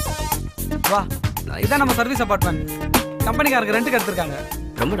அர்த்தம். வா. இதான் நம்ம சர்வீஸ் அபார்ட்மெண்ட். கம்பெனிக்காரங்க ரெண்டுக்கு எடுத்துருக்காங்க.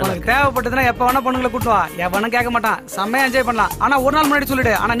 உனக்கு தேவைப்பட்டதுன்னா எப்ப வேணா பொண்ணுங்களை கூட்டு வா. எவனும் கேட்க மாட்டான். செம்மையா என்ஜாய் பண்ணலாம். ஆனா ஒரு நாள் முன்னாடி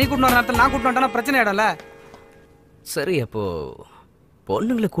சொல்லிடு. ஆனா நீ கூட்டு வர நேரத்துல நான் கூட்டு வந்தா பிரச்சனை ஆயிடும்ல. சரி, அப்போ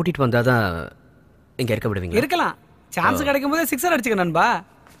பொண்ணுங்களை கூட்டிட்டு வந்தாதான் இங்க இருக்க விடுவீங்க? இருக்கலாம். சான்ஸ் கிடைக்கும் போதே சிக்ஸர் அடிச்சுக்க நண்பா.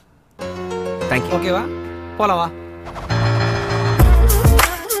 Thank you. ஓகேவா? போலாம் வா.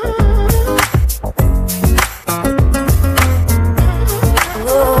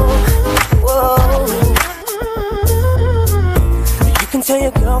 Tell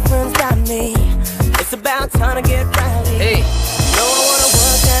your girlfriends got me. It's about time to get ready. Hey. No, I wanna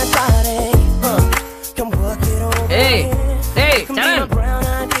work that body. Come work it on. Hey, Charan.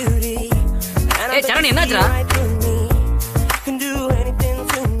 Hey, Charan, என்னாச்சுடா? Can do anything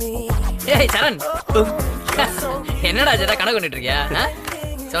to me. Hey, Charan. என்னடா ஜெடா கணக்கு பண்ணிட்டு இருக்கியா?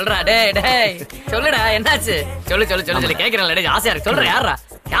 சொல்றா டேய் சொல்லுடா என்னாச்சு? சொல்லு கேக்குறேன்ல டேய் ஆசையா இருக்கு. சொல்றா யாரா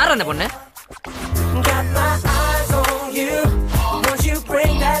அந்த பொண்ணு? Got my eyes on you. Won't you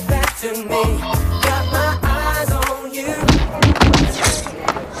bring that back to me? Got my eyes on you.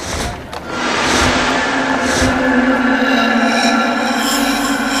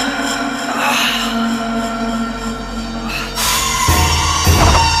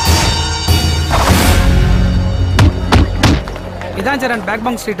 இதான் சரண் பேக்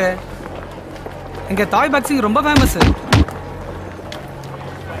பாங் ஸ்ட்ரீட். இங்க தாய் பாக்ஸிங் ரொம்ப ஃபேமஸ்.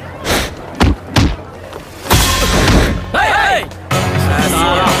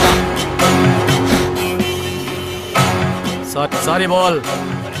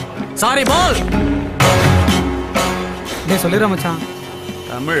 சாரி பால். டேய் சொல்லிர மச்சான்.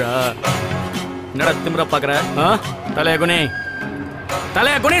 தமிழா? என்னடா திமிரா பாக்குற? தலைய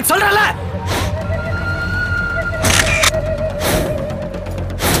குனி சொல்றல.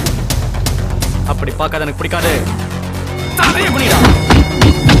 அப்படி பார்க்காத எனக்கு பிடிக்காது. தலைய குனிடா.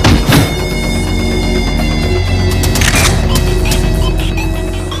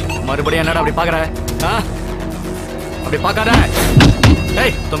 மறுபடியும் என்னடா அப்படி பாக்குற? அப்படி பார்க்காத.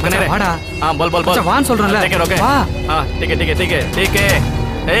 ஏய் तुम कने रे? வாடா. बोल மச்சான் வான்னு சொல்றேன்ல. ठीक है ओके. வா. ठीक है.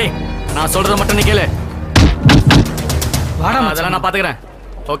 ஏய் நான் சொல்றத மட்டும் நீ கேளு. வாடா மச்சான். அதெல்லாம் நான் பாத்துக்கறேன்.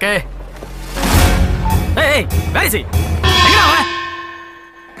 ஓகே. ஏய் வேர் இஸ் ஹி? எங்கடா அவன்?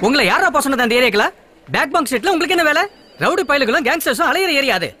 உங்களை யாரா போசனது அந்த ஏரியாக்குல? பேக் பாங்க் ஸ்ட்ரீட்ல உங்களுக்கு என்ன வேலை? ரவுடி பயலுகளும் கேங்ஸ்டர்ஸும் அலையிற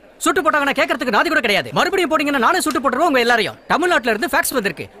ஏரியா அது. சுட்டு போட்டாங்கன்னா கேட்கறதுக்கு நாதி கூட கிடையாது. மறுபடியும் போட்டீங்கன்னா நானே சுட்டு போட்டுருவோம் உங்க எல்லாரையும். தமிழ்நாட்டுல இருந்து ஃபேக்ஸ்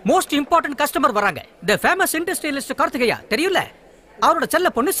வந்திருக்கு. மோஸ்ட் இம்பார்ட்டன்ட் கஸ்டமர் வராங்க. தி ஃபேமஸ் இண்டஸ்ட்ரியலிஸ்ட் கார்த்திகேயா தெரியும்ல? அவரோட செல்ல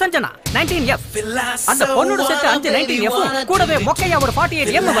பொண்ணு சஞ்சனா 19F. அந்த பொண்ணோட செட் 5 19F கூடவே மொக்கையா ஒரு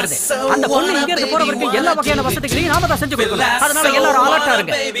 48M வருது. அந்த பொண்ணு இங்க இருந்து போறவருக்கு எல்லா வகையான வசதிகளையும் நாம தான் செஞ்சு கொடுக்கணும். அதனால எல்லாரும் அலர்ட்டா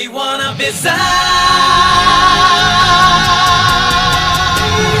இருங்க.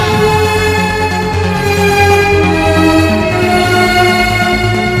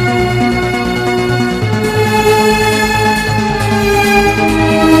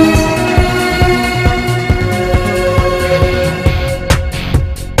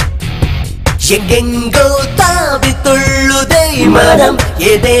 எங்கெங்கோ தாவி துள்ளுதே மனம்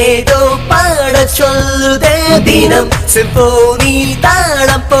ஏதேதோ பாட சொல்லுதே தினம் சிம்போனி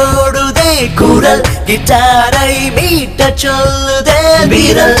தாளம் போடுதே குரல் கிட்டாரை மீட்ட சொல்லுதே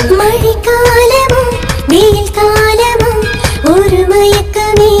விரல் மழைக்காலமும் வெயில் காலமும் ஒரு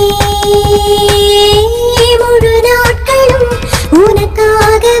மயக்கமே முழு நாட்களும்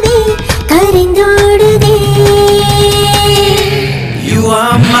உனக்காகவே கரைந்தோடுதே. You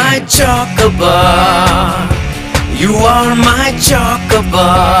are my chocobar. You are my chocobar.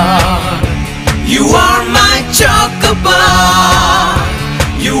 You are my chocobar.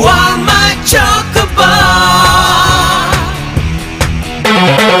 You are my chocobar.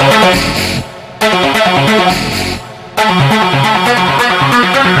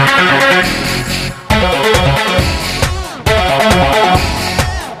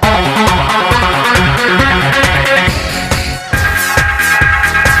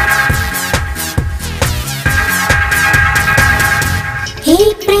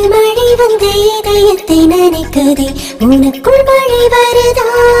 April மழை வந்த இதயத்தை நினைக்கதே உனக்குள் மழை வருதா?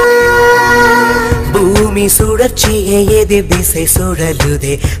 பூமி சுழற்சியை எதிர் திசை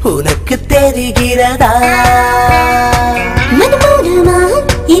சுழலுதே உனக்கு தெரிகிறதா? மனமௌனமாய்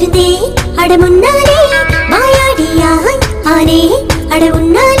இருந்தே அட முன்னாலே மாயாடியாய் ஆனே அட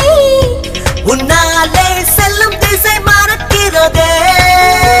உன்னாலே உன்னாலே செல்லும் திசை மறக்கிறதே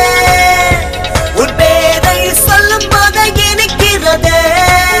உன் பேரை சொல்லும் போது இனிக்கிறதே.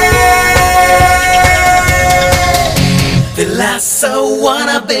 Feel I so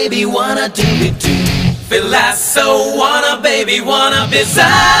wanna, baby, wanna do it too. Feel I so wanna, baby, wanna be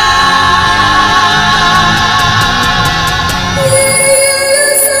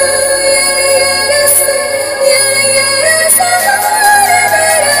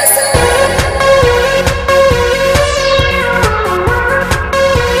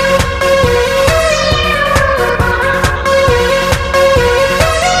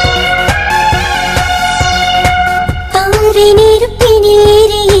தாரை நெருப்பினில்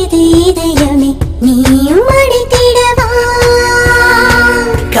எரியுது இதயமே நீயும் அடைத்திடவா?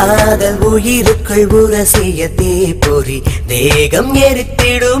 காதல் உயிருக்குள் உரசிய தீப்பொறி தேகம்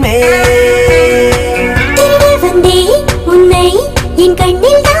எரித்திடுமே. திருடி வந்தேன் உன்னை என்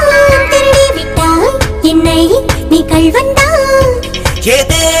கண்ணில் தான் திருடி விட்டாய் என்னை நீ கள்வன்தான்.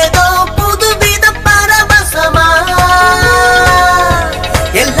 ஏதேதோ புதுவித பரவசமா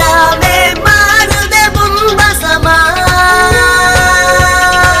எல்லாமே மாறுதே உன்வசமா.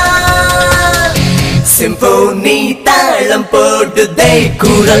 சிம்போனி தாளம் போடுதே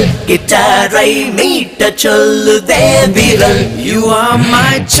குரல் கிட்டாரை மீட்ட சொல்லுதே விரல். You are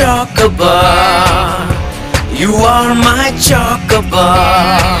my chocobar. You are my chocobar.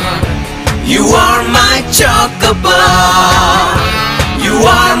 You are my chocobar. You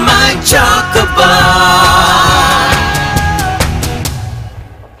are my chocobar.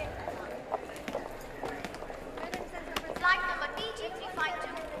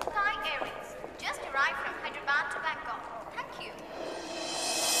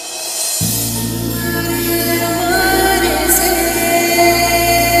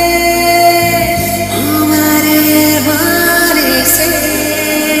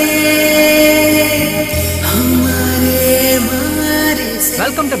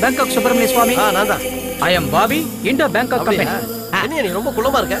 Welcome to Bangkok Subramaniya சுவாமி. நான் தான். ஐ அம் பாபி இண்டோ பேங்காக் கம்பெனி. என்ன நீ ரொம்ப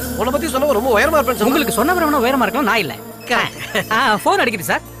குள்ளமா இருக்க? உன்னை பத்தி சொன்னா ரொம்ப உயரமா இருப்பேன்னு உங்களுக்கு சொன்னவரவன உயரமா இருக்கலாம், நான் இல்ல. ஃபோன் அடிக்குது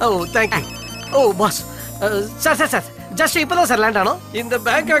sir. O thank you. O pass sir just இப்பதான் சார் லேண்ட் ஆனோம். இந்த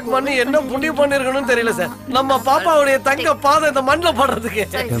பேங்காக் மண்ணு என்ன புண்ணியம் பண்ணிருக்கணும்னு தெரியல சார். நம்ம பாப்பாவுடைய தங்க பாதை இந்த மண்ணில் போடுறதுக்கு.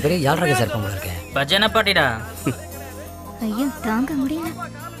 பெரிய யாழ்ராக சார் போல இருக்கு. பஜனை பாட்டிடா. ஐயோ தாங்க முடியல.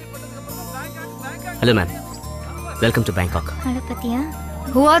 Hello ma'am, welcome to Bangkok. Hello பத்தியா?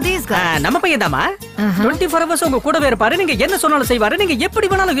 Who are these guys? நம்ம பையன் தாமா. 24 hours உங்க கூடவே இருப்பாரு. நீங்க என்ன சொன்னாலும் செய்வாரு. நீங்க எப்படி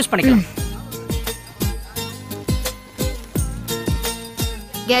வேணாலும் யூஸ் பண்ணிக்கலாம்.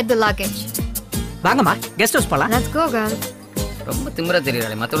 Get the luggage. வாங்கம்மா, கெஸ்ட் ஹவுஸ் போலாம். Let's go girl. ரொம்ப திமிரா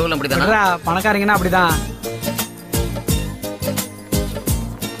தெரியறாளே. மத்தவங்களும் அப்படிதானா? பணக்காரங்கன்னா அப்படிதான்.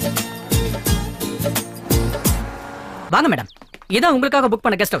 வாங்க மேடம், இதான் உங்களுக்காக புக்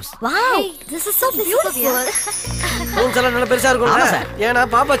பண்ண guest house. Wow, this is so beautiful. Rooms எல்லாம் நல்ல பெருசா இருக்கும்ல? ஏன்னா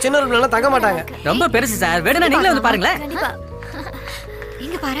பாப்பா சின்ன ரூம்ல எல்லாம் தங்க மாட்டாங்க. ரொம்ப பெருசு சார். வேணும்னா நீங்களே வந்து பாருங்களேன்.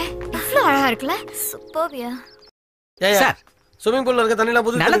 இங்க பாரு, இவ்ளோ அழகா இருக்குல. சூப்பர்யா. சார், ஸ்விமிங் பூல்ல இருக்க தண்ணிலாம்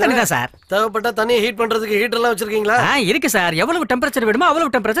புது நல்ல தண்ணி தான் சார். தேவைப்பட்ட தண்ணியை ஹீட் பண்றதுக்கு ஹீட்டர் எல்லாம் வச்சிருக்கீங்களா? இருக்கு சார். எவ்வளவு டெம்பரேச்சர் வேணுமோ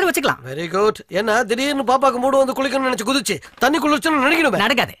அவ்வளவு டெம்பரேச்சர் வச்சுக்கலாம். Very good. ஏன்னா திடீர்னு பாப்பாக்கு மூடு வந்து குளிக்கணும்னு நினைச்சு குதிச்சு தண்ணி குளிச்சுன்னு நினைக்கணும்.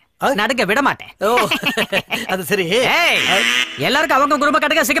 நடக்காது, நடக்க விட மாட்டேன். ஓ அது சரி. எல்லாருக்கும் அவங்க குடும்ப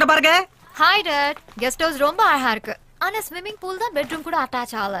கட்டுங்க, சீக்கிரம் பாருங்க. ஹாய் டாட், கெஸ்ட் ஹவுஸ் ரொம்ப அழகா இருக்கு. ஆனா ஸ்விமிங் பூல் தான் பெட்ரூம் கூட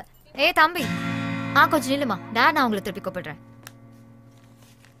அட்டாச் ஆகல. ஏய் தம்பி, கொஞ்சம் நில்லுமா. டாட் நான் உங்களை திருப்பி கூப்பிடுறேன்.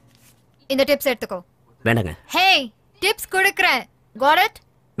 இந்த டிப்ஸ் எடுத்துக்கோ. வேண்டாங்க. ஹே, டிப்ஸ் கொடுக்கறேன். Got it?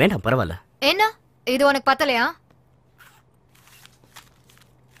 வேண்டாம் பரவாயில்ல. என்ன இது உனக்கு பத்தலையா?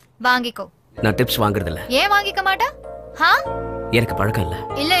 வாங்கிக்கோ. நான் டிப்ஸ் வாங்குறது இல்ல. ஏன் வாங்கிக்க மாட்டே? ஹா? எனக்கு பழக்கம் இல்ல.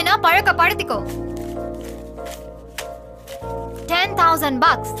 இல்லைனா பழக்கப்படுத்திக்கோ.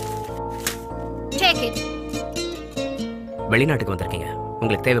 $10,000. Take it. வெளிநாட்டுக்கு வந்திருக்கீங்க.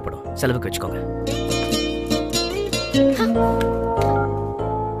 உங்களுக்கு தேவைப்படும். செலவுக்கு வச்சுக்கோங்க.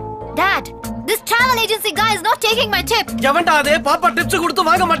 Dad, this travel agency guy is not taking my tip. எவன்டா அதே பாப்பா டிப்ஸ் கொடுத்து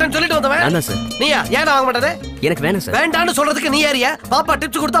வாங்க மாட்டேன்னு சொல்லிட்டு வந்தவன்? நானா சார்? நீயா? ஏன்டா வாங்க மாட்டே? எனக்கு வேணும் சார். வேண்டான்னு சொல்றதுக்கு நீ யாரியா? பாப்பா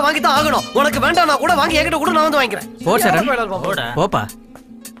டிப்ஸ் கொடுத்தா வாங்கி தான் ஆகணும். உனக்கு வேண்டாம்னா கூட வாங்கி என்கிட்ட கூட நான் வந்து வாங்கிக்கிறேன். போ சரண். போப்பா.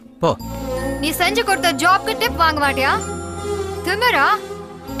 போ. நீ செஞ்சு கொடுத்த ஜாப்க்கு டிப் வாங்க மாட்டியா? திமிரா?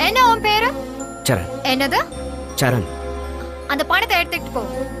 என்ன உன் பேரு? சரண். என்னது? சரண். அந்த பணத்தை எடுத்துட்டு போ.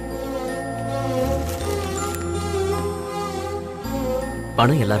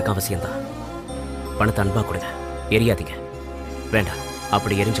 பணம் எல்லாருக்கும் அவசியம் தான். பணத்தை அன்பா கொடுங்க. எரியாதீங்க. வேண்டாம்.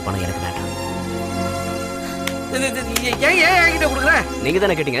 அப்படி எரிஞ்ச பணம் எனக்கு வேண்டாம். நீங்க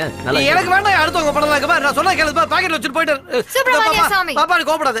தானே கேட்டீங்க. எனக்கு வேண்டாம். அடுத்தவங்க பணம் தான். நான் சொன்ன கேளு. பாக்கெட்ல வச்சுட்டு போயிட்டு. சுப்ரமணிய சாமி. பாப்பா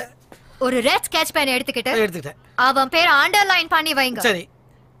கோபப்படாத. ஒரு ரெட் ஸ்கெட்ச் பேன் எடுத்துக்கிட்டு அவன் பேரை அண்டர்லைன் பண்ணி வைங்க. சரி.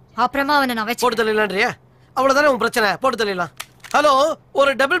 அப்புறமா அவனை நான் வெச்சு போட்டு தள்ளிடலான்றியா? அவ்வளவுதானே உன் பிரச்சனை. போட்டு தள்ளிடலாம். ஹலோ,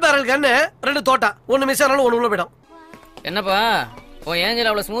 ஒரு டபுள் பேரல் கன்னு, 2 தோட்டா. ஒன்னு மிஸ் ஆனாலும் ஒன்னு உள்ள போய்டும். என்னப்பா ஓ ஏஞ்சல்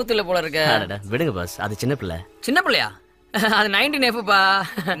அவ்வளவு ஸ்மூத் இல்ல போல இருக்க. விடுங்க பாஸ். அது சின்ன பிள்ளை. சின்ன பிள்ளையா? அது 19F பா.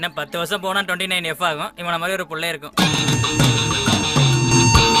 இன்னும் 10 வருஷம் போனா 29F ஆகும். இவன மாதிரி ஒரு புள்ளை இருக்கும்.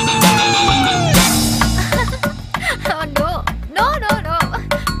 No, no, no, no.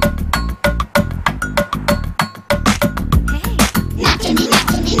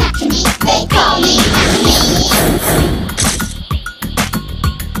 They call me.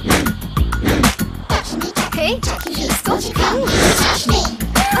 Hey, you're so cool. Touch me.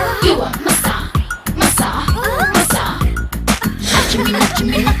 You are my star, my star, my star. Touch me, touch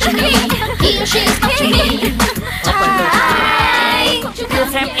me, touch me. He or she is touching me. Hi. You're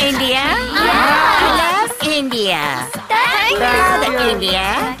from India? Yeah. I love India. Brother India.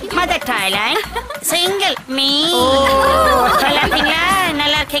 Mother Thailand. Single me. நல்லா இருக்கீங்களா?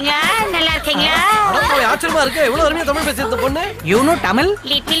 நல்லா இருக்கீங்களா? நல்லா இருக்கீங்களா? ஆச்சரியமா இருக்கு. எவ்வளவு அருமையா தமிழ் பேசுறது பொண்ணு. You know Tamil?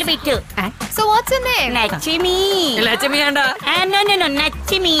 Little bit. So what's your name? Nachimi. லட்சுமியாண்டா. No,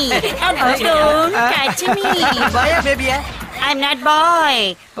 Nachimi. Don't touch me. Boy or baby? I'm not boy.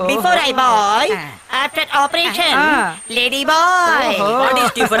 Before I boy, after operation, lady boy. What is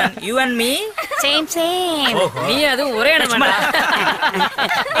different? You and me? Same. நீ அது ஒரே இடமா?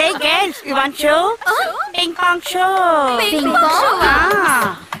 Hey girls, you want show? Ping pong show. Ping pong?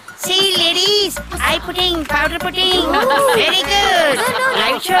 See ladies, eye putting, powder putting. Very good.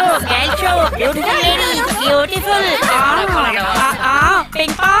 Live show, girl show, beautiful ladies, beautiful.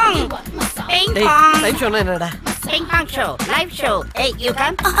 Ping pong. Ping pong. Live ஷோனா என்னடா? Ping pong show, live show. Hey, you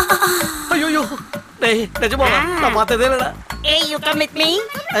come. ஐயோ. டேய், நிஜமா நான் பார்த்ததே இல்லடா. Hey, you come with me.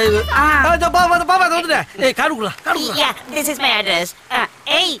 பாப்பா வந்துடா. ஏய் காடுக்குள்ள. Yeah, this is my address.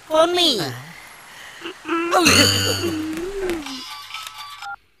 Hey, phone me.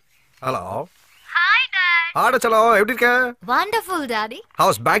 Hello. Hi dad. ஆட चलो எப்படி இருக்க? Wonderful daddy.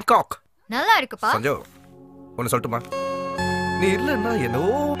 House Bangkok? நல்லா இருக்குப்பா. சஞ்சோ. ஒன்னு சொல்லட்டுமா? நீ இல்லன்னா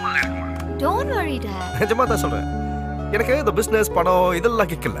என்னவோ Don't worry dad. நிஜமா தான் சொல்றேன். எனக்கு இந்த பிசினஸ் பணம் இதெல்லாம்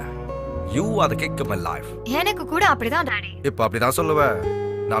கேட்கல. You are the kick of my life. எனக்கு கூட அப்படிதான் டாடி. இப்ப அப்படிதான் சொல்லுவேன்.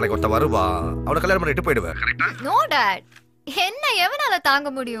 நாளைக்கு ஒருத்த வருவா. அவளை கல்யாணம் பண்ணிட்டு போயிடுவேன். கரெக்ட்டா? No dad. என்ன எவனால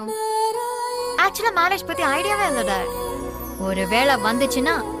தாங்க முடியும்? ஆக்சுவலா மேரேஜ் பத்தி ஐடியாவே இல்ல டாட். ஒருவேளை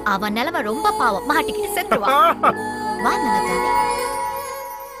வந்துச்சுன்னா அவன் நிலைமை ரொம்ப பாவம். மாட்டிக்கிட்டு செத்துருவான். வா நல்லதா.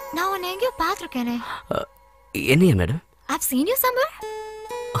 நான் உன்னை எங்கேயோ பார்த்திருக்கேனே. என்னையா madam? I've seen you somewhere.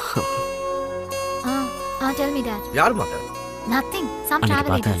 Tell me that. யார் மாட்டேன்? Nothing. Some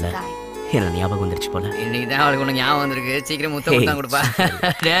travel agency guy. என்ன ஞாபகம் வந்துருச்சு போல. இன்னைக்கு தான் அவளுக்கு ஒண்ணு ஞாபகம் வந்திருக்கு. சீக்கிரம் முத்த கொடுத்தா கொடுப்பா.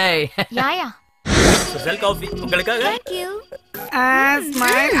 டேய். யாயா. ஸ்பெஷல் காபி உங்களுக்காக. Thank you.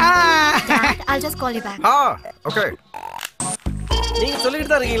 Smile. Dad, I'll just call you back. Okay. நீங்க சொல்லிட்டு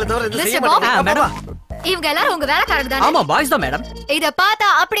தான் இருக்கீங்களே தவிர இது செய்ய Mr. Bob. மாட்டீங்க. மேடம். இவங்க எல்லாரும் உங்க வேலைக்காரங்க தானே? ஆமா பாய்ஸ் தான் மேடம். இத பார்த்தா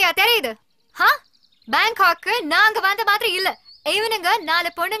அப்படியே தெரியுது. பேங்காக்கு நாங்க வந்த மாதிரி இல்ல. இவனுங்க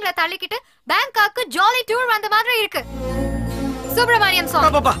 4 பொண்ணுங்களை தள்ளிக்கிட்டு பேங்காக்கு ஜாலி டூர் வந்த மாதிரி இருக்கு. சுப்ரமணியம்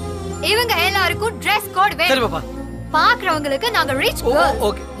சாமி. பாப்பா. இவங்க எல்லாருக்கும் Dress code வேணும். சரி பாப்பா. பாக்குறவங்களுக்கு நாங்க ரிச் girls.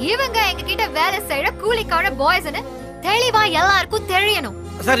 ஓகே. இவங்க எங்க கிட்ட வேலை செய்யற கூலிக்கார பாய்ஸ்னு தெளிவா எல்லாருக்கும் தெரியணும்.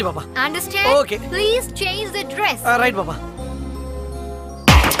 சரி பாப்பா. Understand? Okay. Please change the dress. Right பாப்பா.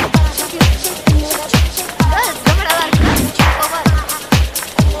 Girls, ரொம்ப நல்லா இருக்கு.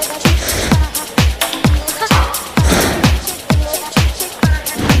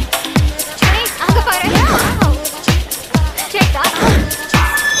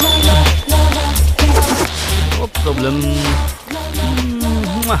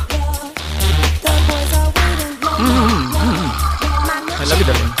 I love you,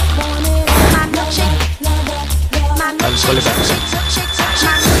 darling. I'll call you back.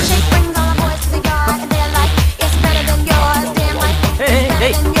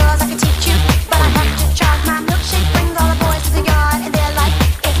 Hey.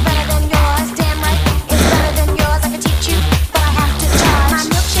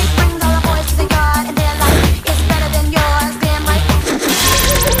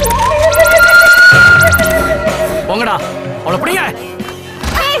 போங்கடா அவளை பிடிங்க.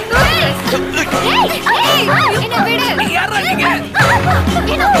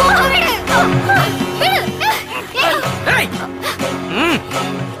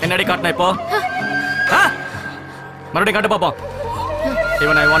 என்னடி காட்டின இப்போ? மறுபடியும் காட்டு பாப்போம்.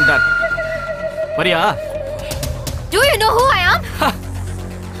 Even I want that. Maria? Do you know who I am?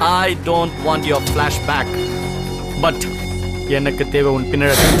 I don't want your flashback. But எனக்கு தேவை உன்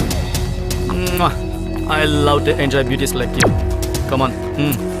பின்னழகு. I love to enjoy beauties like you. Come on.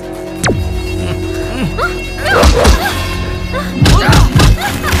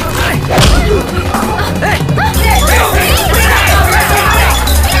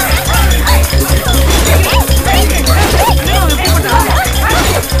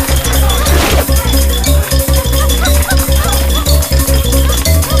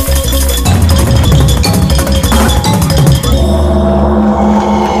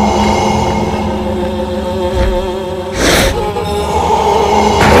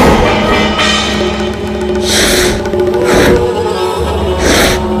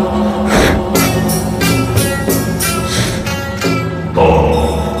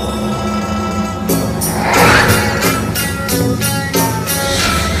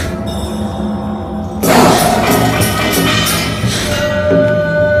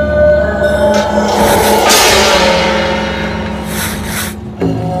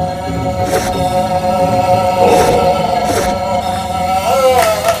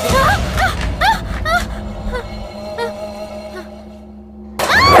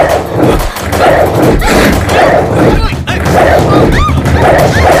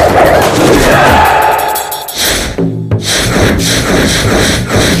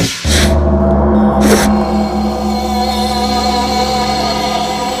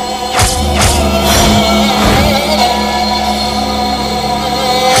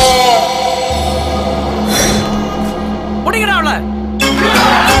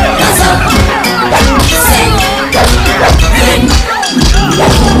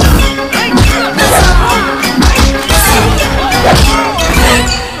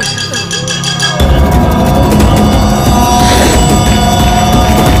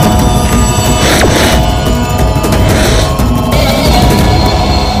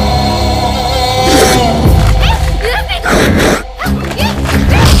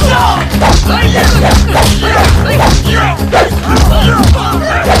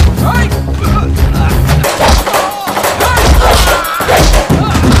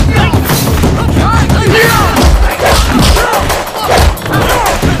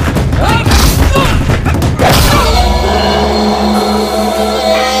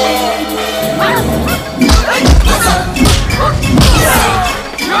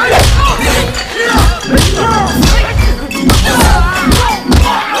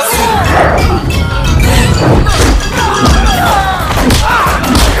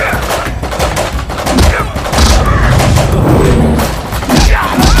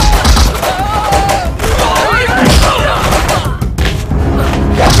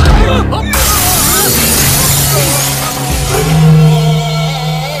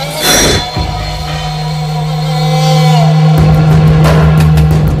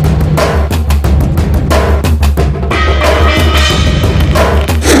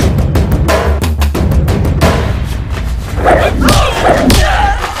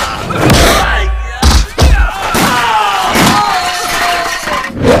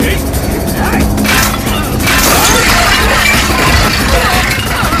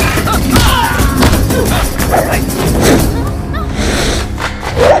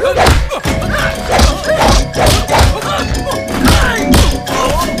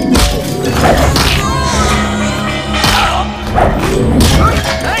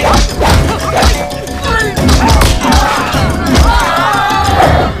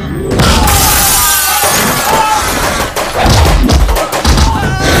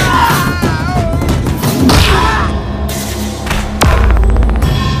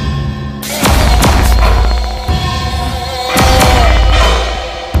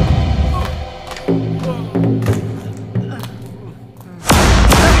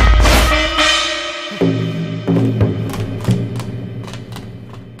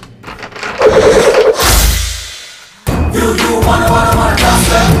 wanna trust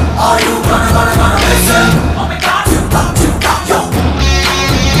them? Are you gonna listen? Oh my God, you got yo.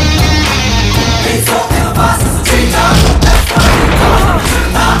 It's all in the past, it's a cheetah. That's why you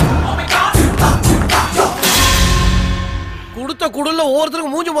oh my God, you got yo. குடுத்த குடுல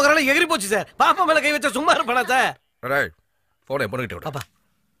ஒவ்வொருத்தருக்கும் மூஞ்சி முகரால எகிரி போச்சு sir. பாப்பா மேல கை வச்சா சும்மா இருப்பானா சார்? ரைட். போனை பொண்ணுகிட்ட விடு. பாப்பா.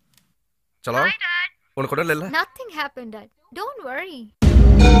 चलो. உனக்கு குடல் இல்ல? Nothing happened, Dad. Don't worry.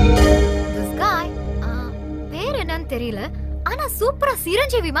 This guy, பேர் என்னன்னு தெரியல. ஆனா சூப்பரா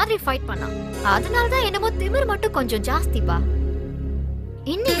சிரஞ்சீவி மாதிரி ஃபைட் பண்ணான். அதனால தான் என்னமோ திமிர் மட்டும் கொஞ்சம் ஜாஸ்திப்பா.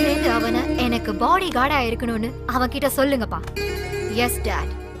 இன்னில இருந்து அவனை எனக்கு பாடி கார்டா இருக்கணும்னு அவன் கிட்ட சொல்லுங்கப்பா. Yes, Dad.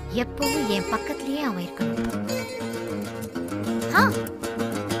 எப்பவும் என் பக்கத்துலயே அவன் இருக்கணும்.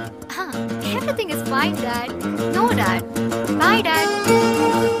 Everything is fine, Dad. No, Dad. Bye, Dad.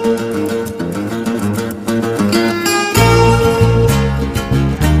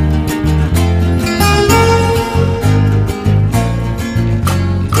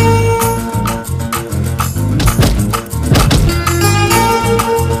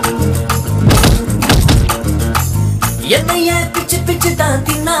 என்னைய பிச்சு பிச்சு தான்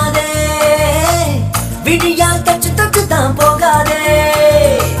தின்னாதே, விழியால் தச்சு தச்சு தான் போகாதே,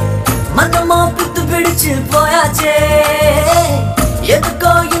 மனமா புத்து பிடிச்சு போயாச்சே,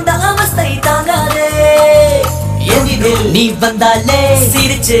 எதுக்கோ இந்த அவஸ்தை தாங்காதே. எதிரில் நீ வந்தாலே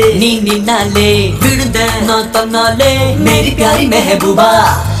சிரிச்சு நீ நின்னாலே விழுந்த நான் தன்னாலே மேரி பியாரி மெஹபூபா.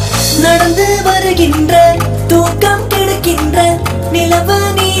 நடந்து வருகின்ற தூக்கம் கெடுக்கின்ற நிலவு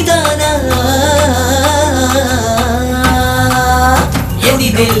நீதானா,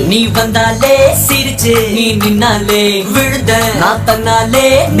 எதிரில் நீ வந்தாலே சிரிச்சு நீ நின்னாலே விழுந்த நான் தன்னாலே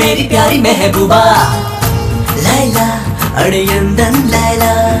மேரி பியாரி மெஹபூபா. லைலா அடையந்தன்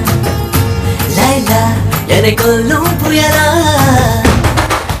லைலா, லைலா என்னை கொல்லும் புயலா.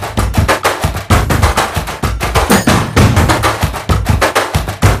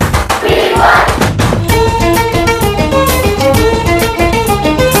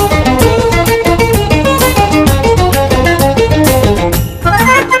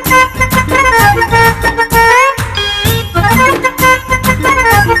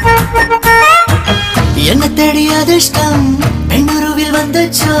 என்ன தேடி அதிர்ஷ்டம் பெண்ணுருவில்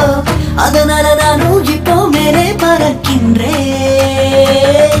வந்துச்சோ, அதனால நானும் இப்போ மேலே பறக்கின்றேன்.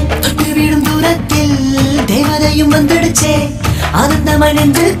 தொட்டு விடும் தூரத்தில் தேவதையும் வந்துடுச்சே, ஆனந்தமாய்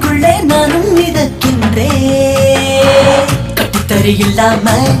நெஞ்சுக்குள்ளே நானும் மிதக்கின்றேன். கட்டுத்தறி இல்லாம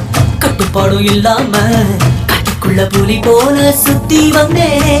கட்டுப்பாடும் இல்லாம காட்டுக்குள்ள புலி போல சுத்தி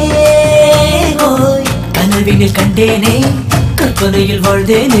வந்தேன். ஓய் கனவினில் கண்டேனே, கற்பனையில்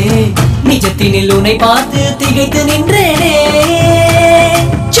வாழ்ந்தேனே, நிஜத்தினில் உன்னை பார்த்து திகைத்து நின்றேனே.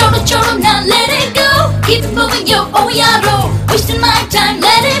 Choro choro now let it go, keep it moving yo oh yaro, wasting my time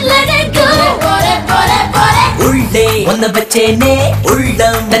let it go. உள்ளே ஒன்ன வச்சேனே,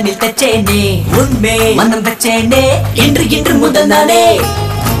 உள்ளம் தன்னில் தச்சேனே, உண்மை மனம் வச்சேனே, இன்று இன்று முதல் நானே.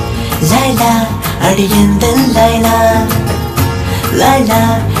 லைலா அடியந்தன் லைலா, லைலா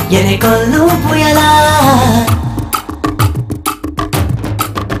என்னை கொல்லும் புயலா.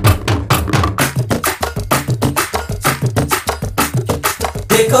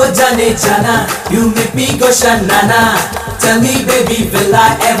 Dekho jane jana, you make me go shanana. Tell me baby, will I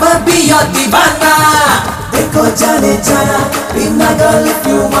ever be your divana? Dekho jane jana, be my girl if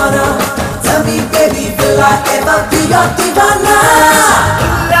you wanna. Tell me baby, will I ever be your divana?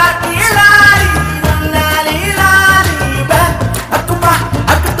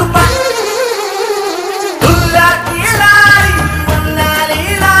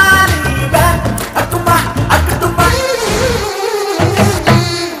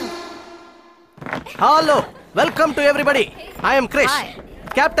 Hello, welcome to everybody. I am Krish.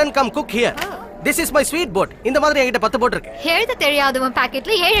 Captain come cook here. This is my sweet boat. இந்த மாதிரி என்கிட்ட 10 boat இருக்கு. எழுத தெரியாதவன்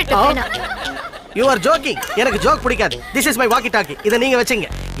பாக்கெட்ல 7-8 பேனா. You are joking. எனக்கு joke பிடிக்காது. This is my walkie talkie. இத நீங்க வெச்சீங்க.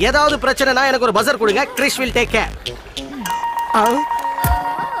 ஏதாவது பிரச்சனைனா எனக்கு ஒரு பஸர் கொடுங்க. Krish will take care.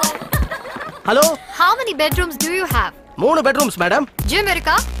 Hello? How many bedrooms do you have? 3 bedrooms, madam. Gym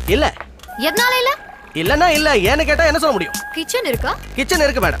இருக்கா? இல்ல. எதனால இல்ல? இல்லனா இல்ல. ஏன்னு கேட்டா என்ன சொல்ல முடியும்? கிச்சன் இருக்கா? கிச்சன்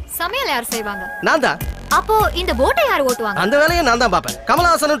இருக்கு மேடம். சமையல் யார் செய்வாங்க? நான் தான். அப்போ இந்த போட்டை யார் ஓட்டுவாங்க? அந்த வேலையை நான் தான் பாப்பேன்.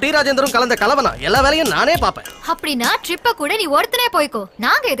 கமலஹாசனும் டி ராஜேந்தரும் கலந்த கலவனா எல்லா வேலையும் நானே பாப்பேன். அப்படினா ட்ரிப்ப கூட நீ ஒருத்தனே போய்க்கோ.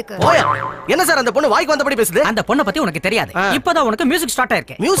 நாங்க எதுக்கு? ஓயா. என்ன சார் அந்த பொண்ணு வாய்க்கு வந்தபடி பேசுது? அந்த பொண்ணை பத்தி உனக்கு தெரியாது. இப்போதான் உனக்கு மியூசிக் ஸ்டார்ட்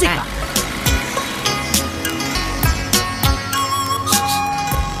ஆயிருக்கு. மியூசிக்கா?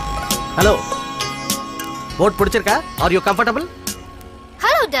 ஹலோ. போட் பிடிச்சிருக்கா? Are you comfortable?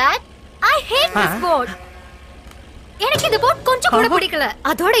 Hello dot. I hate this boat. எனக்கு இந்த போட் கொஞ்சம் கூட பிடிக்கல.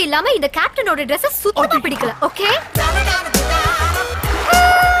 அதோட இல்லாம இந்த கேப்டனோட Dress சுத்தமா பிடிக்கல. Okay?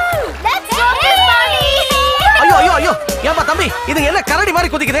 Let's go this party. ஐயோ ஐயோ ஐயோ. ஏமா தம்பி இது என்ன கரடி மாதிரி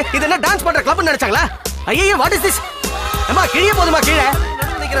குதிக்குது? இது என்ன டான்ஸ் பண்ற கிளப்னு நினைச்சாங்களா? ஐயோ வாட் இஸ் திஸ்? அம்மா கிழிய போதுமா கீழே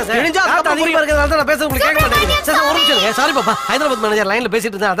நிக்கிறேன் சார். கிழிஞ்சா அப்புறம் அதிகமா இருக்கிறதால நான் பேச உங்களுக்கு கேட்க மாட்டேங்குது. சார் ஒரு நிமிஷம். சாரி பாப்பா. ஹைதராபாத் மேனேஜர் லைன்ல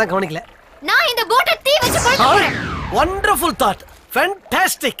பேசிட்டு இருந்தா அதான் கவனிக்கல. நான் இந்த போட்டை தீ வச்சு கொளுத்துறேன். Wonderful thought.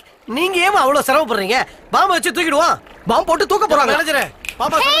 ஃபேன்டாஸ்டிக். நீங்க ஏன் அவ்வளவு சிரமப்படுறீங்க? பாம்பை வச்சு தூக்கிடுவோம். பாம்பு போட்டு தூக்க போறாங்க. மேனேஜரே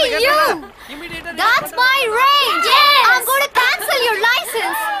பாப்பா சொல்றது கேட்டீங்களா? That's my range. Yes. I'm going to cancel your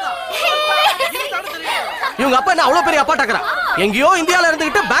license. இவங்க அப்பா என்ன அவ்வளவு பெரிய அப்பா டக்கறா? எங்கயோ இந்தியால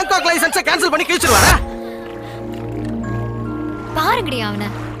இருந்துகிட்டு பேங்காக் லைசென்ஸை கேன்சல் பண்ணி கிழிச்சிருவாரா? பாருங்கடி அவனை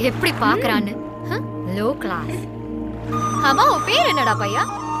எப்படி பாக்குறான்னு. Low class. அம்மா உன் பேர் என்னடா பையா?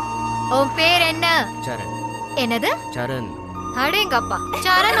 உன் பேர் என்ன? சரண். என்னது? சரண். அடேங்கப்பா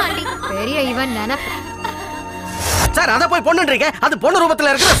சரண் ஆண்டி. பெரிய இவன் நினைப்பு. சார் அத போய் பொண்ணுன்றீங்க. அது பொண்ணு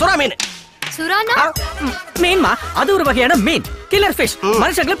ரூபத்துல இருக்கிற சுறா மீன். சுறானா? மீன்மா, அது ஒரு வகையான மீன். Killer fish.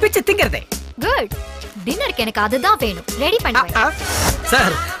 மனுஷங்களை பிச்சு திங்கறதே. குட். டின்னருக்கு எனக்கு அதுதான் வேணும். ரெடி பண்ணு.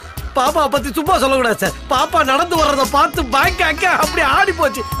 சார் பாப்பா பத்தி சும்மா சொல்லக்கூடாது சார். பாப்பா நடந்து வர்றத பார்த்து பேங்காக் அப்படி ஆடி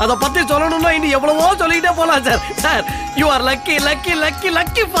போச்சு. அத பத்தி சொல்லணும்னா இனி எவ்வளவோ சொல்லிட்டே போலாம் sir. Sir you are lucky lucky lucky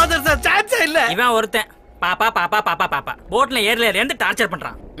lucky father sir. Chance இல்ல. இவன் ஒருத்தன் பாப்பா பாப்பா பாப்பா பாப்பா போட்ல ஏர்ல இருந்து டார்ச்சர்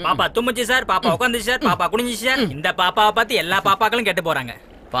பண்றான். பாப்பா தும்முச்சு சார், பாப்பா உட்காந்துச்சு சார், பாப்பா குனிஞ்சிச்சு சார். இந்த பாப்பாவை பார்த்து எல்லா பாப்பாக்களும் கெட்டு போறாங்க.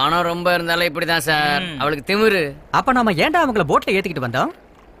 பணம் ரொம்ப இருந்தாலும் இப்படிதான் சார். அவளுக்கு திமிரு. அப்ப நாம ஏன்டா அவங்கள போட்ல ஏத்திக்கிட்டு வந்தோம்?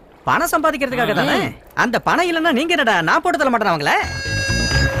 பணம் சம்பாதிக்கிறதுக்காக தானே. அந்த பணம் இல்லன்னா நீங்க என்னடா நான் போட்டு தர மாட்டேன் அவங்கள.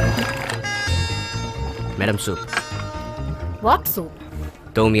 Madam soup. What soup?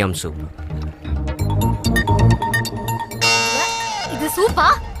 Dome am soup. இது சூப்பா?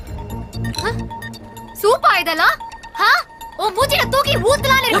 சூப்பா இதெல்லாம்? ஓ மூஞ்சில தூக்கி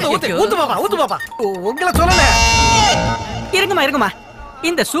ஊத்தலாம்னு இருக்கு. ஊத்து பாப்பா ஊத்து பாப்பா. உங்களை சொல்லல. இருங்கம்மா.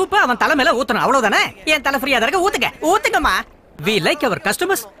 இந்த சூப்பை அவன் தலை மேல ஊத்தணும் அவ்வளவுதானே. என் தலை ஃப்ரீயா இருக்க ஊத்துங்க ஊத்துங்கம்மா. We like our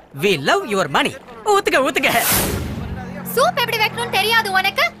customers. We love your money. ஊத்துங்க. சூப் எப்படி வைக்கணும்னு தெரியாது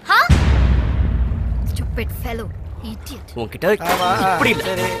உனக்கு? Stupid fellow. Idiot. உன்கிட்ட இப்படி இல்ல.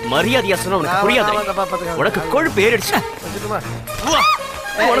 மரியாதையா சொன்னா உனக்கு புரியாது. உனக்கு கொழுப்பு ஏறிடுச்சு.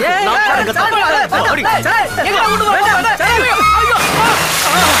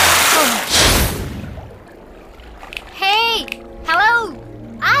 Hey, hello.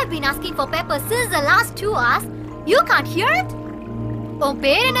 I've been asking for pepper since the last 2 hours. You can't hear it? உன்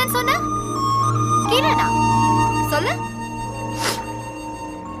பேர் என்னன்னு சொன்ன? கிரணா. சொல்லு.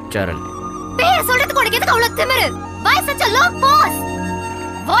 சரண். பேர் சொல்றதுக்கு உனக்கு எதுக்கு அவ்வளவு திமிரு? Why such a long pause?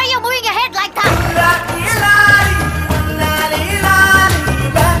 Why are you moving your head like that?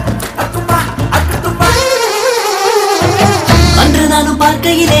 அன்று நானும்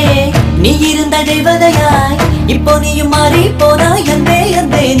பார்க்கையிலே நீ இருந்த தேவதையாய், இப்போ நீயும் மாறி போனாய்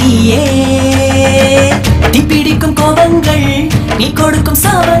அன்பே நீயே. தீப்பிடிக்கும் கோபங்கள் நீ கொடுக்கும்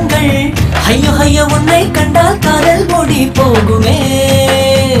சாபங்கள், ஐயோ உன்னை கண்டால் காதல் ஓடி போகுமே.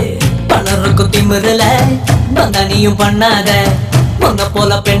 பலருக்கும் திமிரல வந்தா நீயும் பண்ணாத, உன்ன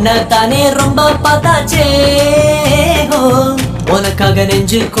போல பெண்ண தானே ரொம்ப பார்த்தாச்சே. உனக்காக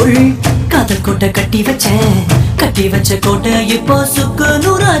நெஞ்சுக்குள் காதல் கோட்டை கட்டி வச்ச கோட்டை இப்போ சுக்கு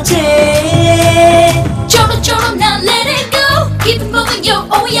நூறாச்சே. Choro, now let it go. Keep it moving, yo,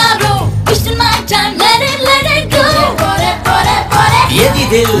 oh yaro. It's the night time, let it go. Bore.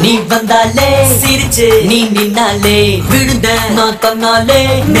 எதிரில் நீ வந்தாலே சிரிச்சு நீ நின்னாலே விழுந்த நான் தன்னாலே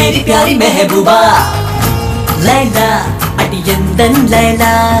மேரி பியாரி மெஹபூபா. லைலா அடி எந்தன்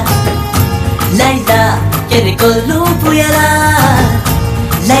லைலா, லைலா என்னை கொல்லும் புயலா.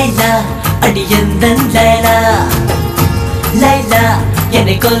 லைலா அடி எந்தன் லைலா, லைலா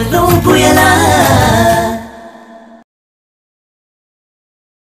என்னை கொல்லும் புயலா.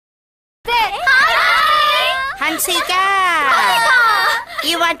 Hansika,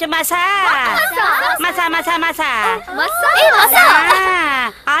 you want massage? Masa.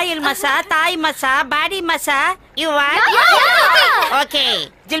 Oil massage, Thai massage, body massage. You want? Yeah. Okay.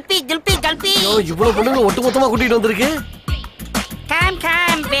 Julpi. இவ்வளவு பொண்ணுங்க ஒட்டுமொத்தமா கூட்டிட்டு வந்திருக்கு.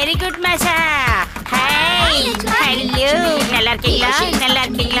 Come. Very good massage. Hey, hello. நல்லா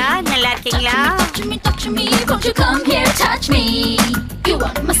இருக்கீங்களா? Touch me, won't you come here, touch me? You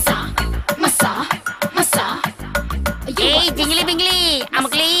want massage. Hey, jingly bingly,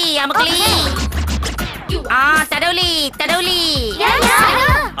 amukli. தடவுலி.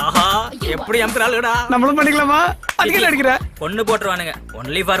 ஆஹா, எப்படி அம்கறாளுடா. நம்மளும் பண்ணிக்கலாமா? அதுக்கு அடிக்குற. பொண்ணு போட்றவானுங்க.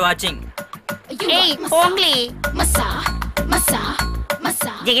 Only for watching. Hey, only. Massage.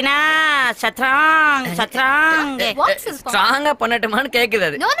 ஜிகினா சத்ராங் ஸ்ட்ராங்கா பண்ணட்டுமான்னு கேக்குது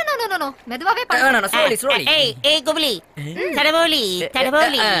அது. நோ நோ நோ நோ மெதுவாவே பண்ணு. ஸ்லோலி. ஏய் குபலி தடபோலி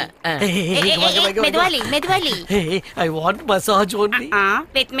மெதுவாலி I want massage only.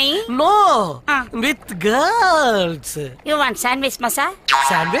 With me? No. With girls. You want sandwich massage?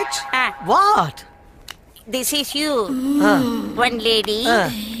 Sandwich? What? This is you. One lady,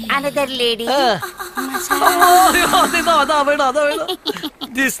 another lady.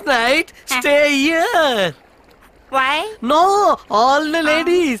 This night, stay here. Why? No, all the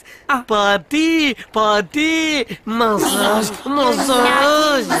ladies. Party, massage.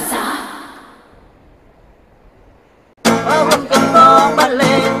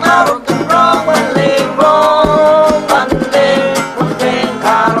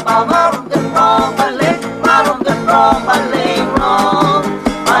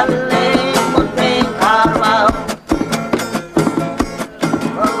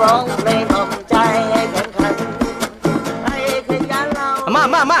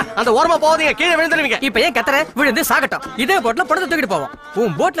 அந்த ஓரமா போவீங்க, கீழே விழுந்துருவீங்க. இப்ப ஏன் கத்துற? விழுந்து சாகட்டும். இதே போட்ல பணத்தை தூக்கிட்டு போவோம்.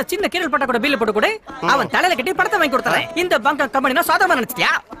 உன் போட்ல சின்ன கீரல் பட்ட கூட பில் போட்டு கூட அவன் தலையில கட்டி பணத்தை வாங்கி கொடுத்தறேன். இந்த பங்க கம்பெனினா சாதாரணமா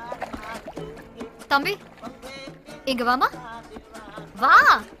நினைச்சியா? தம்பி இங்க வாமா. வா.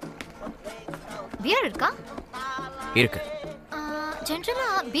 பியர் இருக்கா? இருக்கு. ஜெனரலா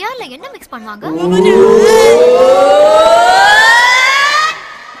பியர்ல என்ன மிக்ஸ் பண்ணுவாங்க?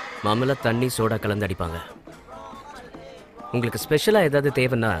 மாமலா தண்ணி சோடா கலந்து அடிப்பாங்க. உங்களுக்கு ஸ்பெஷலா ஏதாவது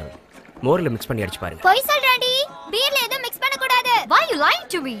தேவைன்னா மோர்ல மிக்ஸ் பண்ணி அடிச்சு பாருங்க. போய் சொல்றடி. பீர்ல எதை மிக்ஸ் பண்ண கூடாது. Why you lying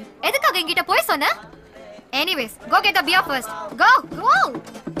to me? எதுக்காக என்கிட்ட போய் சொன்ன? Anyways, go get the beer first. Go.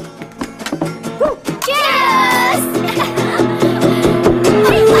 Cheers.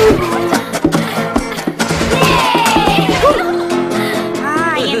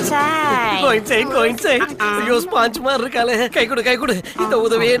 Go inside. ஐயோ ஸ்பாஞ்ச் மாதிரி இருக்காளே. கை கொடு. இந்த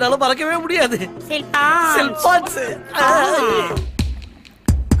உதவியை என்னால மறக்கவே முடியாது. செல்பான்ஸ்.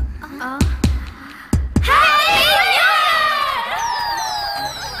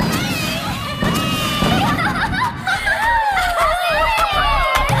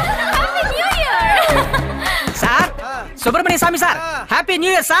 சார், சுப்பிரமணிய சாமி sir, happy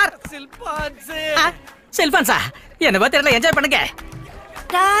new year sir. செல்பான்ஸா? என்ன தெரியல, என்ஜாய் பண்ணுங்க.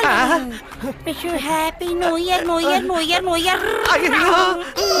 Wish you happy New Year.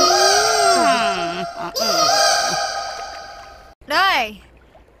 டேய்,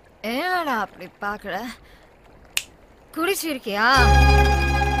 என்னடா அப்படி பாக்குற? குடிச்சிருக்கியா?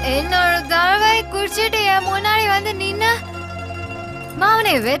 என்னோட தடவை குடிச்சிட்டு என் முன்னாடி வந்து நின்ன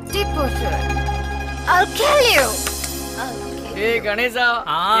மாவனை வெட்டி போட்டு I'll kill you. டேய் கணேசா,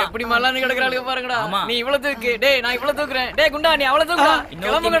 எப்படி மல்லான்னு கிடக்குறாளுங்க பாருங்கடா. நீ இவ்வளவு தூக்கு. டேய் நான் இவ்வளவு தூக்குறேன். டேய் குண்டா நீ அவ்வளவு தூக்குடா.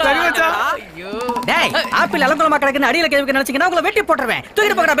 கிளம்புங்கடா. ஐயோ. டேய் ஆப்பிள் அலங்கோலமா கிடக்குன்னு அடியில கேவுக்கு நினைச்சீங்கன்னா உங்களை வெட்டி போட்டுருவேன்.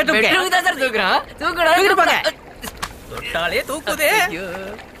 தூக்கிட்டு போங்கடா பெட்ரூம்க்கு. பெட்ரூம்க்கு தான் சார் தூக்குறான். தூக்குடா. தூக்கிட்டு போங்க. தொட்டாலே தூக்குதே. ஐயோ.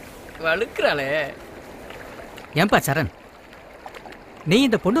 வழுக்குறாளே. ஏன்பா சரண், நீ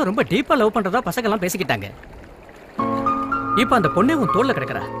இந்த பொண்ணு ரொம்ப டீப்பா லவ் பண்றதா பசங்க எல்லாம் பேசிக்கிட்டாங்க. இப்ப அந்த பொண்ணே உன் தோல்ல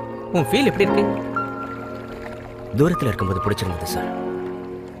கிடக்குறா. உன் ஃபீல் எப்படி இருக்கு? தூரத்தில் இருக்கும்போது பிடிச்சிருந்தது சார்.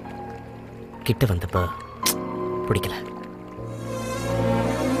 கிட்ட வந்தப்ப பிடிக்கல.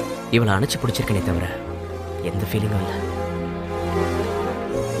 இவளை அணைச்சு பிடிச்சிருக்கனே தவிர எந்த ஃபீலிங்கும் இல்லை.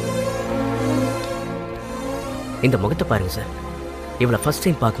 இந்த முகத்தை பாருங்க சார். இவளை ஃபர்ஸ்ட்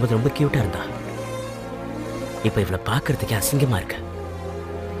டைம் பார்க்கும்போது ரொம்ப கியூட்டா இருந்தா. இப்ப இவளை பார்க்கறதுக்கே அசிங்கமா இருக்கு.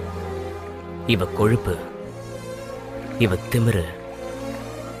 இவ கொழுப்பு, இவ திமிரு,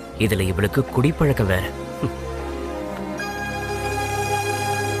 இதுல இவளுக்கு குடிப்பழக்கம் வேற.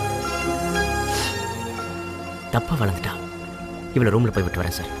 தப்பா வளர்ந்துட்டா. இவளை ரூம்ல போய் விட்டு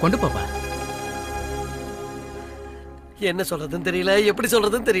வரேன் சார். கொண்டு போப்பா. என்ன சொல்றதுன்னு தெரியல, எப்படி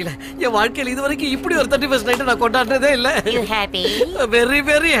சொல்றதுன்னு தெரியல. என் வாழ்க்கையில் இது வரைக்கும் இப்படி ஒரு 31st நைட் நான் கொண்டாடினதே இல்ல. You happy?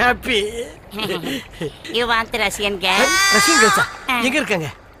 Very happy. You want Russian girls? Russian girls எங்க இருக்காங்க?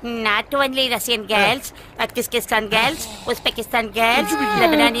 Not only Russian girls, but Kyrgyzstan girls, Uzbekistan girls,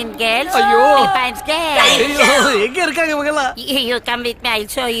 Lebanonian girls, Philippines girls. ஐயோ எங்க இருக்காங்க இவங்கலாம்? You come with me, I'll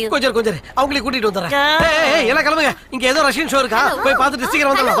show you. கொஞ்சம் அவங்களே கூட்டிட்டு வந்துறேன். ஏய் எல்லாம் கிளம்புங்க. இங்க ஏதோ ரஷ்யன் ஷோ இருக்கா? போய் பார்த்துட்டு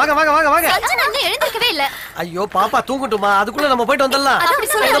சீக்கிரம் வந்துடலாம். வாங்க. சஞ்சனா இன்னும் எழுந்திருக்கவே இல்ல. ஐயோ பாப்பா தூங்கட்டுமா? அதுக்குள்ள நம்ம போயிட்டு வந்துடலாம்.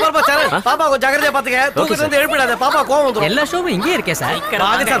 இந்த பாப்பா சரண், பாப்பா கொஞ்சம் ஜாக்கிரதையா பாத்துக்க. தூக்கத்துல இருந்து எழுப்பிடாத. பாப்பா கோவம் வந்துரும். எல்லா ஷோவும் இங்கே இருக்கே சார்.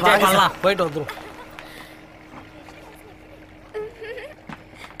 வாங்க சார். போயிட்டு வந்துரும்.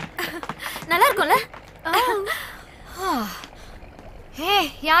 நல்லா இருக்கும்ல? ஹே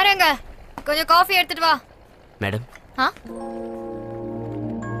யாரங்க? கொஞ்சம் காஃபி எடுத்துட்டு வா. மேடம்.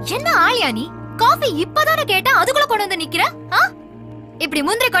 என்ன ஆளியா நீ? காஃபி இப்பதானே கேட்டா அதுக்குள்ள கொண்டு வந்து நிக்கிற? இப்படி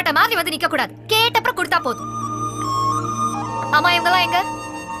முந்திரி கோட்டை மாதிரி வந்து நிக்க கூடாது. கேட்டப்புறம் கொடுத்தா போதும். அம்மா இவங்கலாம் எங்க?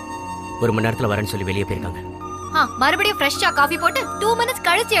 1 மணி நேரத்துல வரேன்னு சொல்லி வெளியே போயிருக்காங்க. மறுபடியும் ஃப்ரெஷ்ஷா காஃபி போட்டு 2 மினிட்ஸ்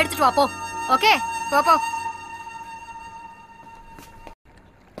கழிச்சு எடுத்துட்டு வா போ. ஓகே போ.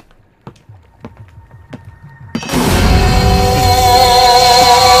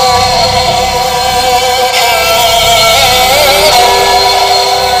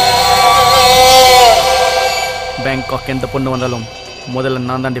 பேங்காக் எந்த பொண்ணு வந்தாலும் முதல்ல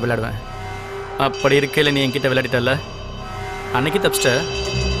நான் தாண்டி விளையாடுவேன். அப்படி இருக்கையில் நீ என்கிட்ட விளையாடிட்டல, அன்னைக்கு தப்பிச்சிட்ட.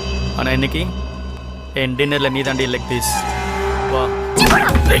 ஆனால் இன்னைக்கு என் டின்னரில் நீ தாண்டி லெக் பீஸ். வா.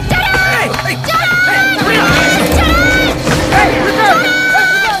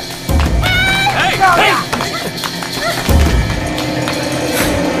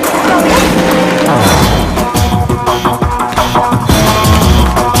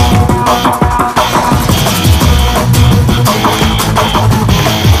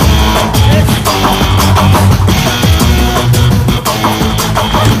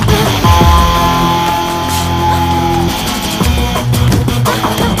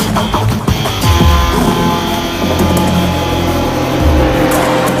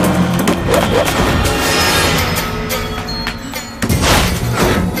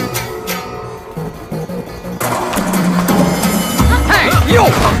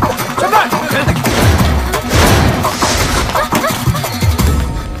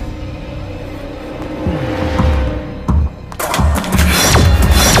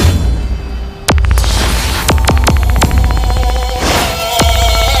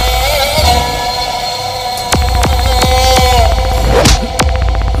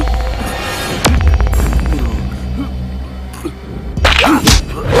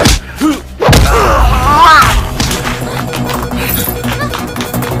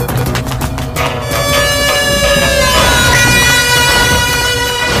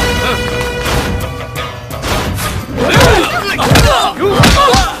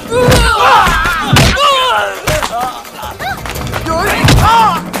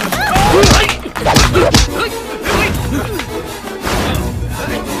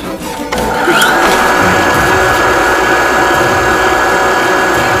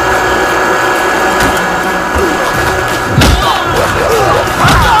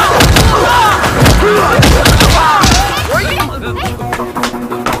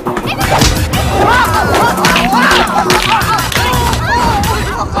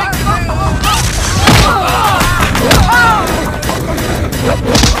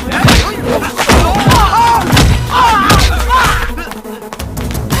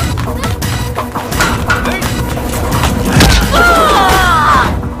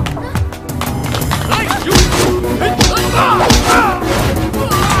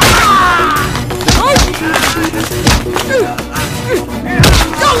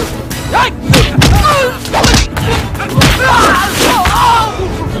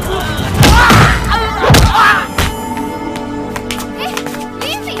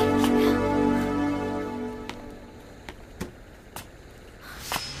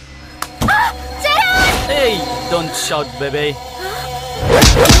 Don't shout, baby.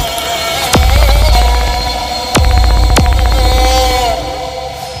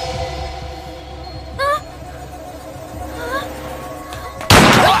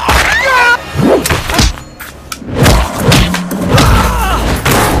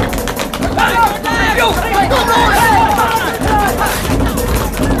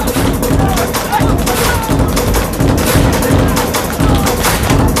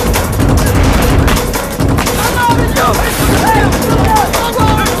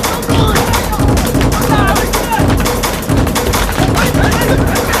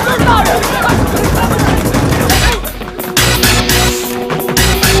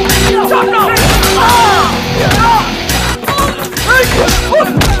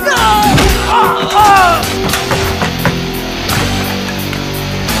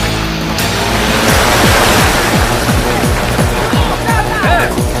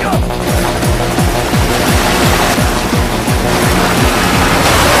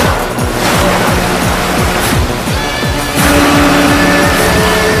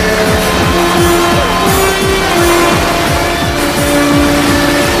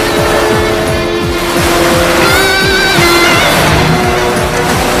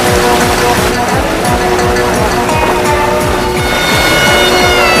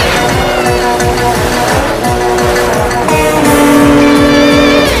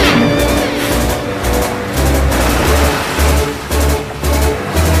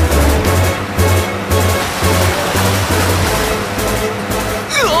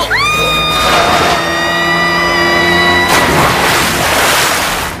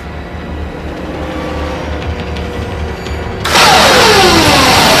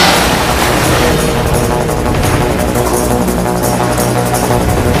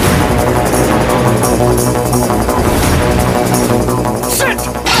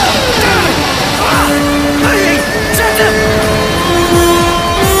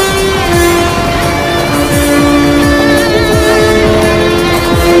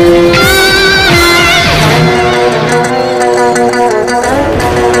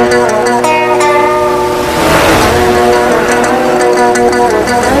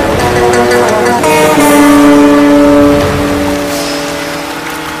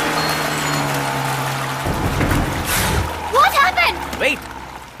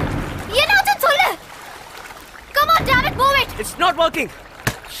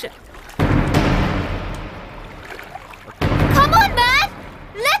 Come on, man.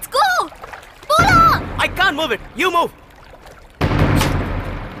 Let's go. போலாம். I can't move it. You move.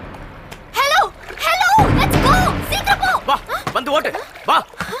 Hello. Let's go. சீக்கிரம் போ. வா, வந்து ஓட்டு. வா,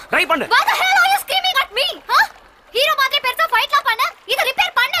 ட்ரை பண்ணு. What the hell are you screaming at me? Huh? Hero மாதிரி பெருசா ஃபைட்லாம் பண்ணு. இத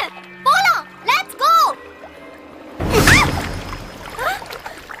ரிப்பேர் பண்ணு. போலாம். Let's go.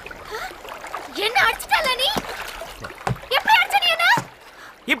 என்ன அடிச்சிட்டல நீ? எப்படி அடிச்ச நீ என்ன?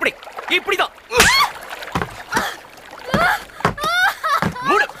 இப்படிதான்.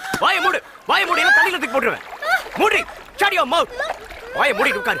 மூடு. வாயை மூடு இல்ல தண்ணில தூக்கி போட்டுருவேன். மூடி. Shut your mouth. வாயை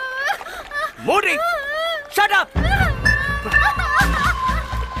மூடி உட்காரு. மூடி. Shut up.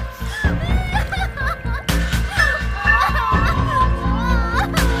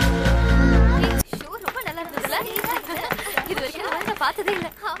 ஷோ ரொம்ப நல்லா இருந்ததுல. இது வரைக்கும் நான் பார்த்ததே இல்ல.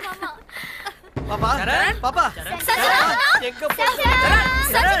 ஆமாமா. பாப்பா பாப்பா எங்க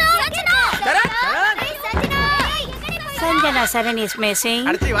Sanjana Charan is missing.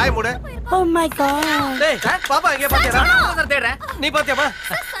 அடிச்சி வாய் மூடு. Oh my god. டேய் பாப்பா எங்க பாத்தியா? சார் தேடுறேன். நீ பாத்தியாப்பா?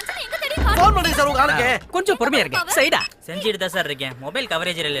 ஃபோன் பண்ணுங்க சார் உங்க ஆளுக்கு. கொஞ்சம் பொறுமையா இருங்க. சைடா. செஞ்சிட்டு தான் சார் இருக்கேன். மொபைல்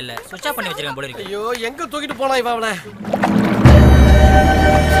கவரேஜ் இல்ல. சுவிட்ச் ஆஃப் பண்ணி வச்சிருக்கேன் போல இருக்கு. ஐயோ எங்க தூக்கிட்டு போலாம் இவ அவளை?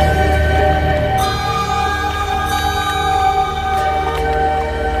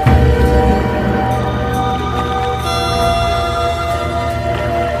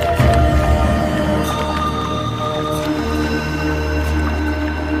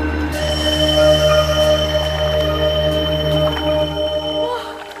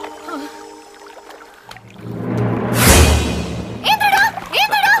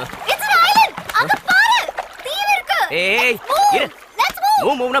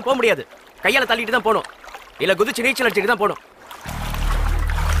 மூவ்னா போக முடியாது. கையால தள்ளிட்டு தான் போணும். இல்ல குதிச்சு நீச்சல் அடிச்சிட்டு தான் போணும்.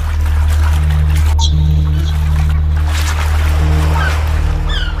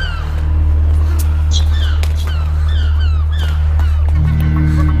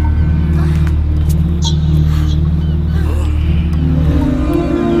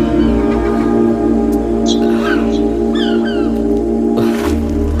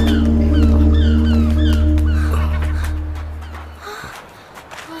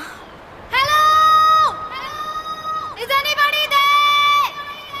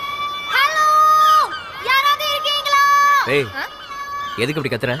 ஏய் எதுக்கு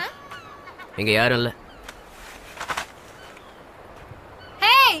இப்படி கத்துற? இங்க யாரும் இல்ல.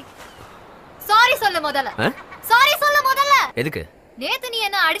 ஹேய் சாரி சொல்ல முதல்ல. சாரி சொல்ல முதல்ல. எதுக்கு? நேத்து நீ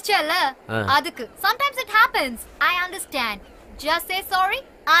என்ன அடிச்சல அதுக்கு. Sometimes it happens. I understand. Just say sorry.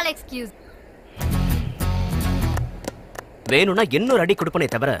 I'll excuse. வேணும்னா இன்னொரு அடி கொடுப்பனே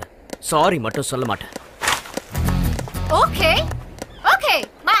தவிர சாரி மட்டும் சொல்ல மாட்டேன். Okay.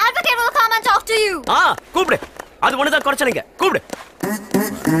 My advocate will come and talk to you. கூப்பிடு. அது ஒண்ணுதான் குறைச்சலைங்க. கூப்பிடு.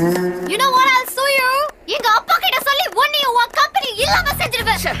 You know what? I'll sue you. எங்க அப்பா கிட்ட சொல்லி ஒன்னையும் உன் கம்பெனி இல்லாம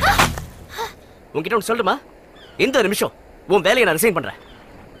செஞ்சிருவேன். உன்கிட்ட ஒன்று சொல்லுமா? இந்த நிமிஷம் உன் வேலையை நான் ரிசைன் பண்றேன்.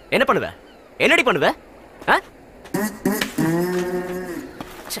 என்ன பண்ணுவ? என்னடி பண்ணுவ?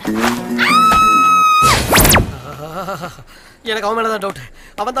 எனக்கு அவன் மேலதான் டவுட்.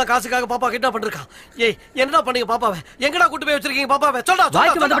 அவன் தான் காசுக்காக பாப்பா கிட்ட பண்ணிருக்கான். ஏய் என்னடா பண்ணீங்க பாப்பாவை? எங்கடா கூட்டி போய் வச்சிருக்கீங்க பாப்பாவை? சொல்டா.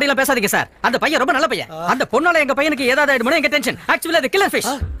 வாய்க்கு வந்தபடி எல்லாம் பேசாதீங்க சார். அந்த பையன் ரொம்ப நல்ல பையன். அந்த பொண்ணால எங்க பையனுக்கு ஏதாவது ஆயிடுமோ எங்க டென்ஷன். ஆக்சுவலி அது கில்லர்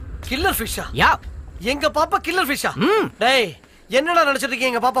ஃபிஷ். கில்லர் ஃபிஷ்ஷா? யா. எங்க பாப்பா கில்லர் ஃபிஷ்ஷா? டேய் என்னடா நினைச்சிட்டு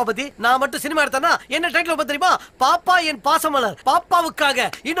இருக்கீங்க எங்க பாப்பா பத்தி? நான் மட்டும் சினிமா எடுத்தேன்னா என்ன டைட்டில் பத்தி தெரியுமா? பாப்பா என் பாசமலர். பாப்பாவுக்காக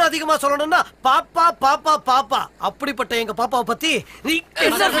இன்னும் அதிகமா சொல்லணும்னா பாப்பா பாப்பா பாப்பா. அப்படிப்பட்ட எங்க பாப்பாவை பத்தி நீ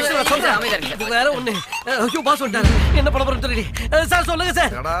கில்லர் ஃபிஷ் சொல்ற? இது வேற ஒண்ணு. ஐயோ பாஸ் வந்தாரு. என்ன பண்ண போறேன்னு தெரியல. சார் சொல்லுங்க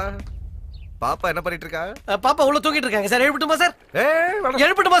சார். பாப்பா என்ன பண்ணிட்டு இருக்கா? பாப்பா உள்ள தூங்கிட்டு இருக்காங்க சார். எழுப்பட்டுமா சார்?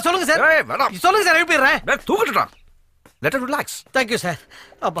 எழுப்பட்டுமா? சொல்லுங்க சார். சொல்லுங்க sir. எழுப்பிடுறேன். தூக்கிட்டுடா. Let her relax. Thank you sir.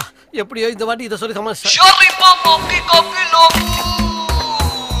 அப்பா எப்படியோ இந்த வாட்டி இத சொல்லி சமாளிச்சேன். Shorty papa ki copy lo.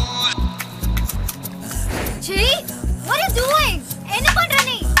 Chi, what are you doing? என்ன பண்ற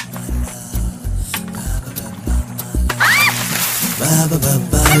நீ?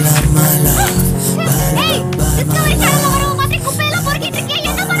 Hey, Discovery Channel வர மாதிரி குப்பையெல்லாம் பொறுக்கிட்டு இருக்கீங்க.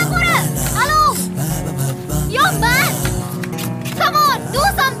 என்ன பண்ண போற? Hello. Yo man. Come on, do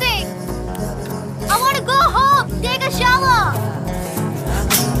something. I want to go home. Take a shower.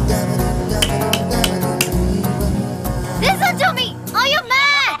 Listen to me. Are you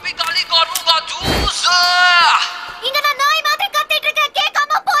mad? Abhi gali karunga juice. இங்க நான் நாய் மாதிரி கத்திட்டு இருக்கேன்.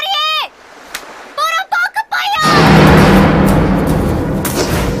 கேட்காம போறியே. போற பாக்க பையா.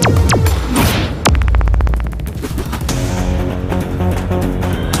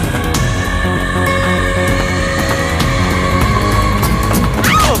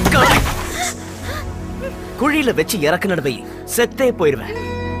 குழியில வச்சு இறக்குனது வை. செத்தே போயிருவேன்.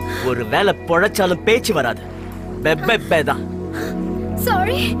 ஒரு வேலை பொழைச்சாலும் பேச்சு வராது. பெப்பெப்பேதான்.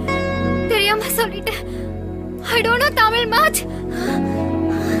 சாரி, தெரியாம சொல்லிட்டேன். I don't know Tamil much.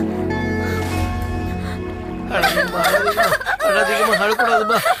 அழாதீங்கம்மா,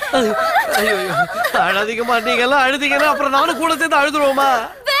 அழக்கூடாதுமா. ஐயோ, அழாதீங்கம்மா. நீங்க எல்லாம் அழுதீங்கன்னா அப்புறம் நானும் கூட சேர்ந்து அழுதுருவோமா?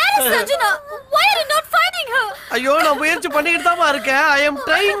 Why are you not fighting her? ஐயோ, நான் முயற்சி பண்ணிக்கிட்டு தான் இருக்கேன். I am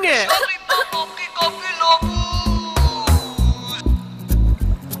trying.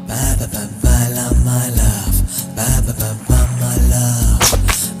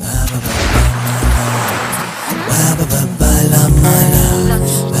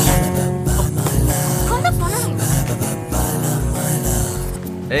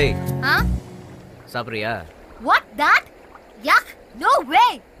 ஏய், சாப்பிடுறியா? What that? Yuck! No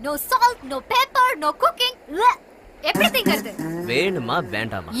way! No salt, no pepper, no cooking. Everything வருது. வேணுமா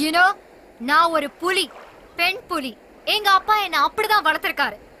வேண்டாமா? You know, நான் ஒரு புலி, பெண் புலி. எங்க அப்பா என்ன அப்படிதான்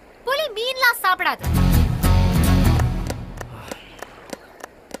வளர்த்திருக்காரு. புலி மீன்லாம் சாப்பிடாது.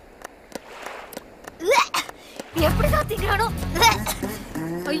 எப்படிதான் திங்கறானோ?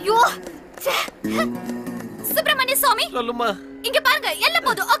 ஐயோ! சுப்ரமணிய சுவாமி, சொல்லுமா. இங்க பாருங்க, எல்லாம்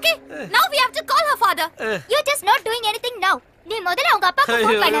போடு. Okay, now we have to call her father. You just not doing anything now. நீ முதல்ல உங்க அப்பாக்கு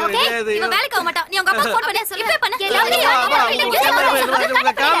ஃபோன் பண்ணு. ஓகே, இவன் வேலைக்கு வர மாட்டான். நீ உங்க அப்பாக்கு ஃபோன் பண்ணு. இப்பவே பண்ணு.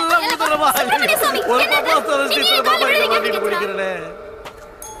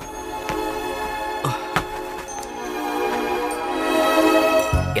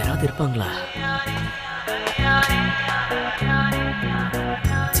 யாராவது இருப்பாங்களா?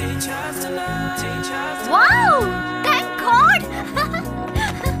 Wow! Thank God!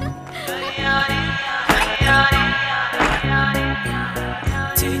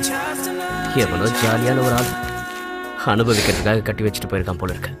 எவ்வளோ ஜாலியான ஒரு ஆள். அனுபவிக்கிறதுக்காக கட்டி வச்சுட்டு போயிருக்கான்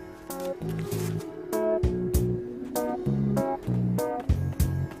போல இருக்கு.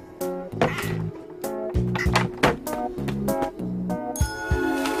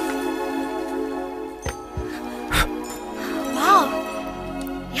 Wow!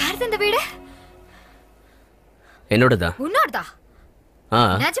 யார் இந்த வீடு? என்னோடதா? உன்னோடதா?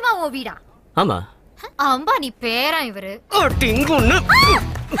 நிஜமா உன் வீடா? ஆமா. அம்பானி பேரா இவரு. டிங்குன்னு.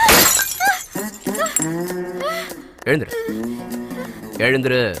 எழுந்துரு,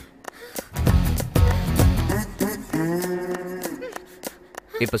 எழுந்துரு.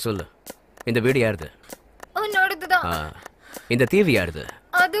 இப்ப சொல்லு, இந்த வீடு யாருது? உன்னோடதுதான். இந்த தீவு யாருது?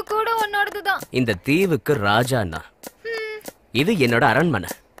 அது கூட உன்னோடதுதான். இந்த தீவுக்கு ராஜாண்ணா. இது என்னோட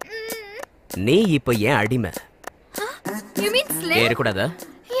அரண்மனை. நீ இப்ப ஏன் அடிமை? You mean slave? ஏறக்கூடாதா?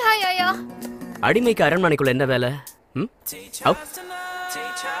 Yeah. அடிமைக்கு அரண்மனைக்குள்ள என்ன வேலை?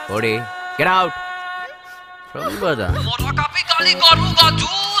 ஓடி, get out. ரொம்பதான்.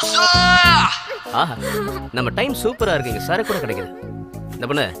 ஆஹா, நம்ம டைம் சூப்பரா இருக்கு. இங்க சரக்கு கூட கிடைக்குது. இந்த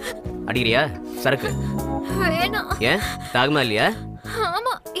பொண்ணு அடிக்கிறியா சரக்கு? வேணாம். ஏன், தாகமா இல்லையா?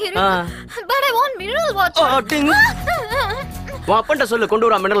 ஆமா இருக்கு. But I want mineral water. உன் அப்பன்ட்ட சொல்லு, கொண்டு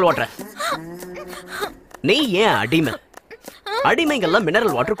வர மினரல் வாட்டர். நீ ஏன் அடிமை? அடிமைங்கெல்லாம்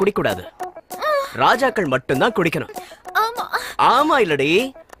மினரல் வாட்டர் குடிக்க கூடாது. ராஜாக்கள் மட்டும்தான் குடிக்கணும். ஆமா. ஆமா இல்லடி?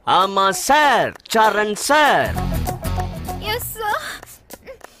 ஆமா சார். சரண் சார். Yes sir.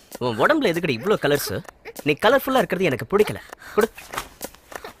 உன் உடம்புல எதுக்கடி இவ்ளோ கலர்ஸ்? நீ கலர்ஃபுல்லா இருக்கிறது எனக்கு பிடிக்கல. குடு.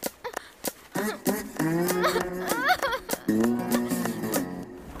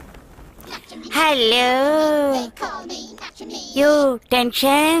 ஹலோ. You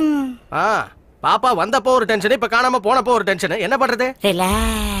tension. பாப்பா வந்தப்போ ஒரு டென்ஷன், இப்ப காணாம போனப்போ ஒரு டென்ஷன். என்ன பண்றது?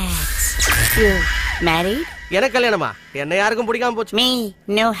 ரிலாக்ஸ். You married? எனக்கு கல்யாணமா? என்ன யாருக்கும் பிடிக்காம போச்சு. Me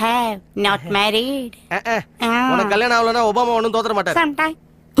no have not married. உனக்கு கல்யாணம் ஆகலனா ஒபாமா ஒண்ணும் தோத்தற மாட்டார். Sometimes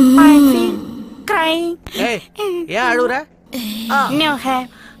I feel crying. ஏய், ஏன் அழுற? No have.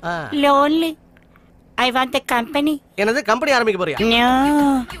 Lonely. I want the company. என்னது கம்பெனி ஆரம்பிக்க போறியா? No.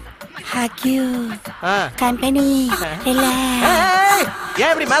 Hug you. Company. Relax.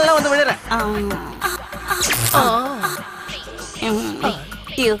 ஏன் இப்படி மேல வந்து விழுற?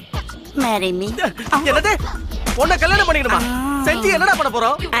 You marry me. என்னது? உன்னை கல்யாணம் பண்ணிக்கணுமா? செஞ்சு என்னடா பண்ண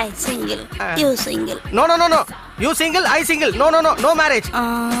போறோம்? I single. You single. No. You single, I single. No. No marriage.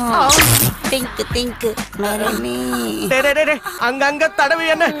 Think. Marry me. டேய். அங்கங்க தடவி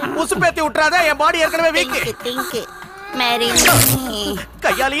என்ன உசுப்பேத்தி விட்டுறாத. என் பாடி ஏற்கனவே வீக். Think. Marry me.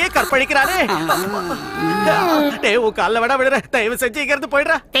 கையாலேயே கற்பழிக்கிறானே. டேய், உன் கால்ல வேடா விடுற. தயவு செஞ்சு இங்க இருந்து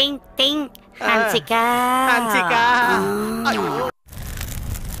போயிடுறா. Think. Hansika. ஐயோ.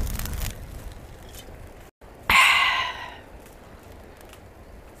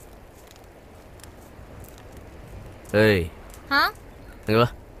 ஏய். இங்க வா.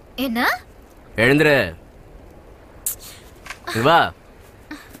 என்ன? எழுந்துரு. இங்க வா.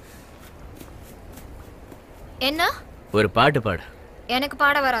 என்ன? ஒரு பாட்டு பாடு. எனக்கு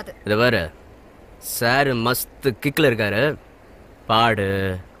பாட வராது. இத பாரு, சார் மஸ்த் கிக்ல இருக்காரு. பாடு,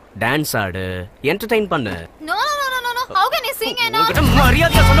 டான்ஸ் ஆடு, என்டர்டெயின் பண்ணு. No no no no no. How can you sing and உன்கிட்ட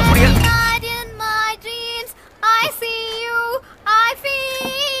மரியாதையா சொல்ல முடியாது. In my dreams I see you, I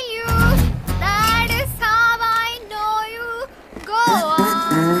feel you. That is how I know you. Go on.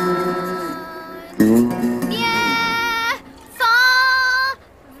 Yeah, far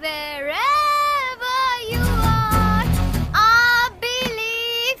wherever you are. I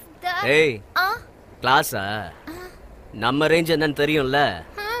believe that. Hey. கிளாஸா? நம்ம range என்னன்னு தெரியும்ல?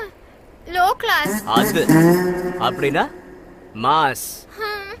 Low class. அது அப்படினா மாஸ்.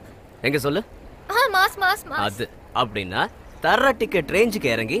 எங்க சொல்லு? Mass mass mass. அது அப்படினா தர டிக்கெட் ரேஞ்சுக்கு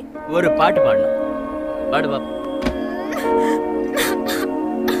இறங்கி ஒரு பாட்டு பாடணும். பாடு பாப்.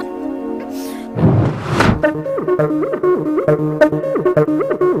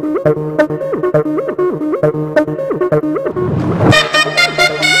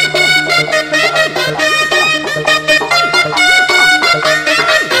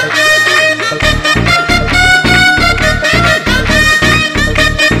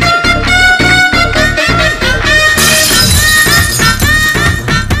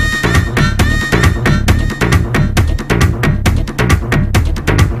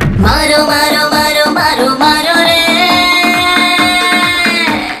 मारो मारो मारो मारो मारो रे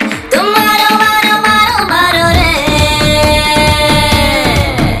तुम मारो मारो मारो मारो रे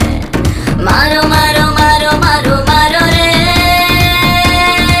मारो मारो मारो मारो मारो रे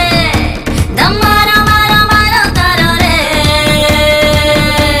दम मारो मारो मारो करो रे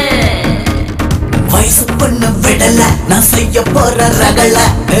வயசு பொண்ணு விடல நான் செய்ய போற ரகள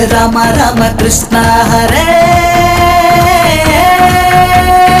ராம ராம கிருஷ்ணா ஹரே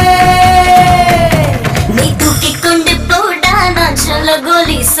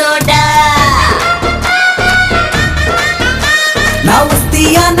गोली सोडा நான்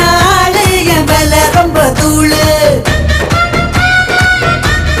உஸ்தியான ஆளு என் வேலை ரொம்ப தூளு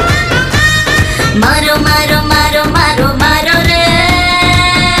मारो मारो मारो मारो मारो रे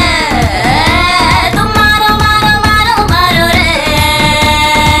तुम मारो मारो मारो मारो रे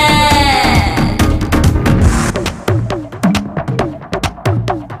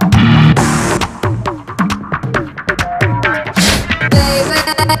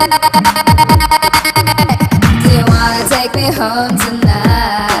Do you wanna take me home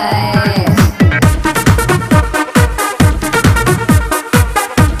tonight?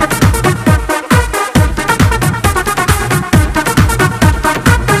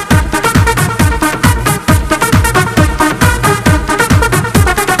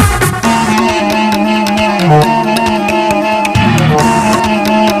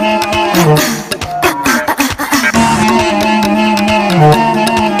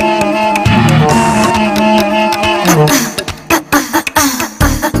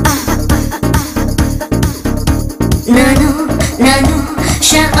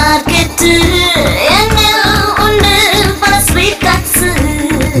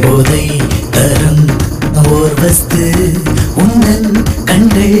 போதை தரும் ஓர் வஸ்து உன்னன்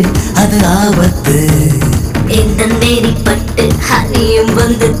கண்கள் அது ஆபத்து இந்த நேரிப்பட்டு ஹனியும்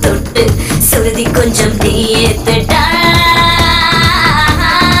வந்து தொட்டு சுருதி கொஞ்சம் தீயேத்துட்டா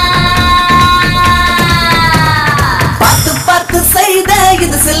பார்த்து பார்த்து செய்த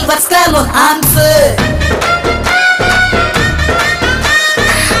இது சில்வர் ஸ்டாலோன் ஆன்சர்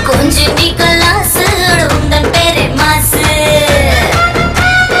கொஞ்சம் நிக்கலாசு உந்தன் பேரே மாசு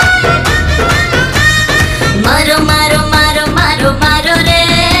मारो मारो मारो मारो मारो रे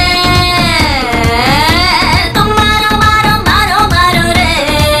तुम मारो मारो मारो मारो रे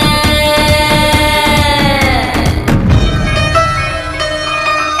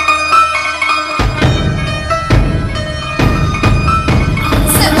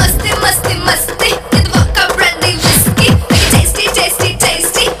Say masti masti masti, get the vodka brandy whiskey, make it tasty tasty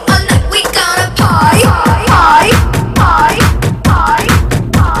tasty. All night we gonna party, party, party, party,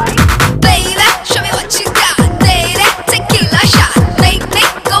 party. Baby, show me what you got. Lady, tequila shot, make me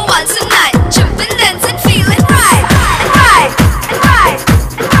go on tonight. Jump and dance and feeling right, and right, and right,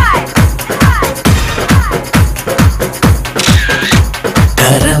 and right, and right.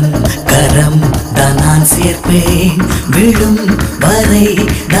 கரம் கரம் தான் நான் சேர்ப்பேன் விழும் வரை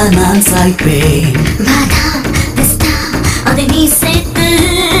தான் நான் சாய்ப்பேன் அதை நீ சேர்த்து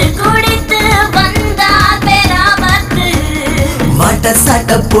குடித்து வந்தா பெறாமத்து வாட்டர்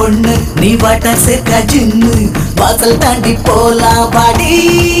சாட்ட பொண்ணு நீ வாட்டர் சேர்க்க ஜின்னு வாசல் தாண்டி போலாம் வாடி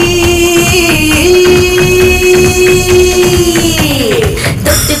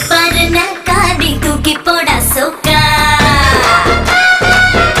தொட்டு பாரு நான் காடி தூக்கி போடா சோக்கா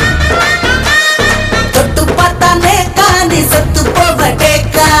தொட்டு பார்த்து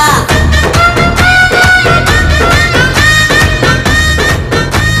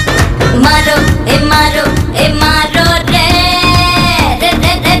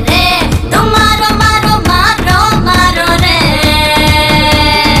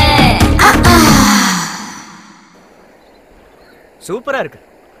சூப்பரா இருக்கு.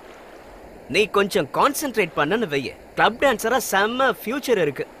 நீ கொஞ்சம் கான்சென்ட்ரேட் பண்ணன்னு வைய, கிளப் டான்சரா செம்ம ஃபியூச்சர்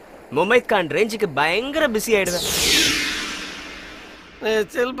இருக்கு. முமைத் கான் ரேஞ்சுக்கு பயங்கர பிஸி ஆயிடுவேன்.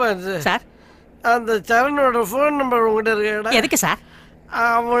 செல்பான் சார், அந்த சரணோட ஃபோன் நம்பர் உங்ககிட்ட இருக்கா? எதுக்கு சார்?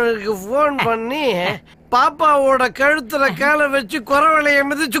 அவனுக்கு ஃபோன் பண்ணி பாப்பாவோட கழுத்துல கால வச்சு குறவளைய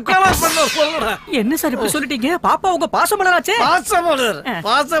மிதிச்சு கொலை பண்ண சொல்றேன். என்ன சார் இப்படி சொல்லிட்டீங்க? பாப்பா உங்க பாசமலராச்சே.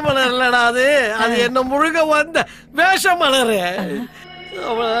 பாசமலர் இல்லடா அது என்ன முழுக வந்த வேஷமலர்.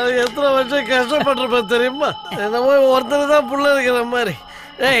 அவன் எத்தனை வருஷம் கஷ்டப்பட்டிருப்பேன் தெரியுமா? என்னமோ ஒருத்தர் தான் புள்ள இருக்கிற மாதிரி.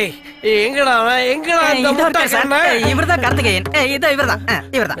 ஏய் எங்கடா எங்கடா இந்த முட்டை கண்ணா? இவர்தான் கார்த்திகேயன். இவர்தான்.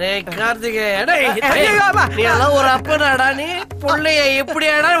 ஏய் கார்த்திகேயன், நீ எல்லாம் ஒரு அப்பனாடா? நீ புள்ளைய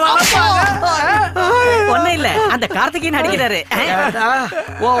இப்படியாடா வளர்ப்பாங்க? ஒண்ணும் இல்ல, அந்த கார்த்திகேயன் அடிக்கிறாரு.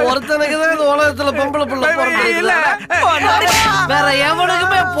 ஒருத்தனுக்கு தான் இந்த உலகத்துல பொம்பளை புள்ள பிறந்திருக்குல்ல, வேற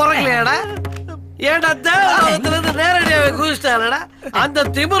எவனுக்குமே பிறக்கலையாடா? ஏடா தேவலோகத்துல இருந்து நேரடியாவே குதிச்சிட்டானடா அந்த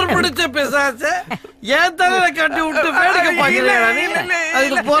திமிர் பிடிச்ச பிசாசு. ஏன் தலையில கட்டி விட்டு வேடிக்கை பாக்கிறேடா நீ?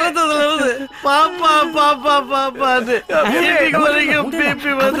 அதுக்கு பிறந்ததுல இருந்து பாப்பா பாப்பா பாப்பான்னு இன்னைக்கு வரைக்கும்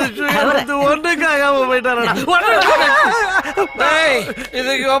பிபி வந்து சுகர் வந்து ஒண்ணுக்காகாம போயிட்டானடா.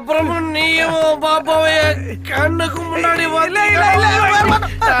 இதுக்கு அப்புறமும் நீயும் பாப்பாவைய கண்ணுக்கு முன்னாடி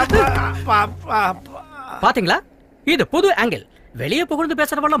பாத்தீங்களா? இது புது ஆங்கிள். வெளியே புகழ்ந்து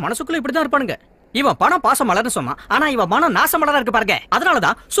பேசுறவங்க மனசுக்குள்ள இப்படிதான் இருப்பானுங்க. இவன் பணம் பாசம் மலர்னு சொன்னான், ஆனா இவன் மனம் நாசம் மலரா இருக்கு பாருங்க.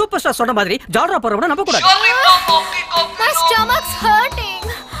 அதனாலதான் சூப்பர் ஸ்டார் சொன்ன மாதிரி ஜால்ரா போறவன நம்ப கூடாது. My stomach's hurting.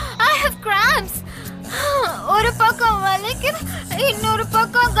 I have cramps. ஒரு பக்கம் வலிக்குது, இன்னொரு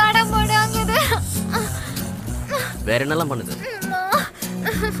பக்கம் கடமுடாங்குது. வேற என்னலாம் பண்ணுது?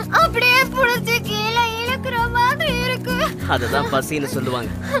 அப்படியே புடிச்சு கீழே இழுக்கிற மாதிரி இருக்கு. அதுதான் பசின்னு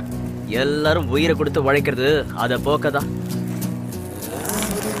சொல்லுவாங்க. எல்லாரும் உயிரை கொடுத்து உழைக்கிறது அத போக்கதான்.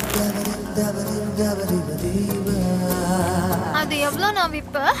 அது எவ்வளவு நான்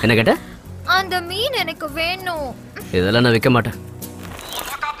விப்ப? என்ன கேட்ட? அந்த மீன் எனக்கு வேணும். இதெல்லாம் நான் விற்க மாட்டேன்.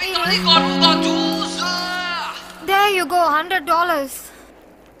 There you go, $100.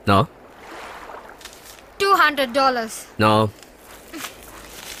 No. $200. No.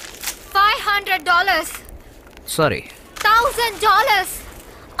 $500. Sorry. $1,000.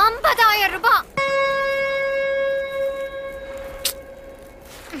 50,000 ரூபாய்.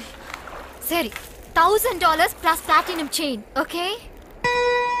 சரி, $1,000 plus platinum chain, okay?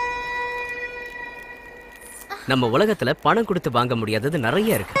 நம்ம உலகத்துல பணம் கொடுத்து வாங்க முடியாதது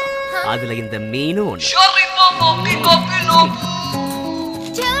நிறைய இருக்கு. அதுல இந்த மீனும் ஒண்ணு.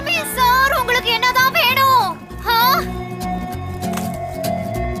 Tell me sir, உங்களுக்கு என்னதான் வேணும்?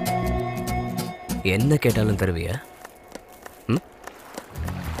 என்ன கேட்டாலும் தருவியா?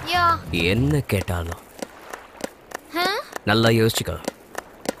 Yeah. என்ன கேட்டாலும். நல்லா யோசிச்சுக்கோ.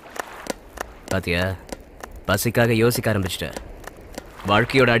 பாத்தியா, பசிக்காக யோசிக்க ஆரம்பிச்சிட்ட.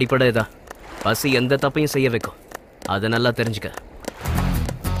 வாழ்க்கையோட அடிப்படை தான். பசி எந்த தப்பையும் செய்ய வைக்கும். அதை நல்லா தெரிஞ்சுக்க.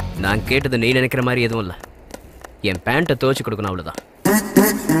 நான் கேட்டது நீ நினைக்கிற மாதிரி எதுவும் இல்லை. என் பேண்ட்டை துவைச்சு கொடுக்கணும், அவ்வளோதான்.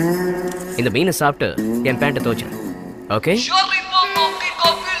 இந்த மீனை சாப்பிட்டு என் பேண்ட்டை துவைச்சிரு. ஓகே,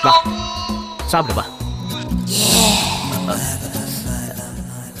 வா சாப்பிடு வா.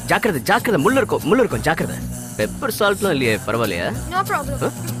 ஜாக்கிரதை ஜாக்கிரதை, முள்ளு இருக்கும் ஜாக்கிரதை. பெப்பர் சால்ட்லாம் இல்லையே, பரவாயில்லையா? No problem.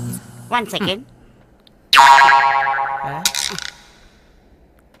 One second.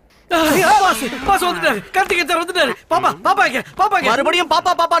 Pass வந்துட்டாரு, கார்த்திகேயன் சார் வந்துட்டாரு. பாப்பா மறுபடியும்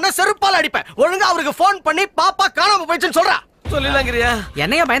பாப்பா பாப்பான்னா செருப்பால அடிப்பேன். ஒழுங்கா அவருக்கு ஃபோன் பண்ணி பாப்பா காணாம போயிடுச்சுன்னு சொல்றா. சொல்லிலாங்கறியா?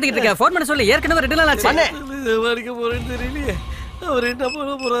 என்னையா பயந்துகிட்டு இருக்க? ஃபோன் பண்ண சொல்லி ஏற்கனவே 2 நாள் ஆச்சு. இது வரைக்கும் போறேன்னு தெரியலையே. அவர் என்ன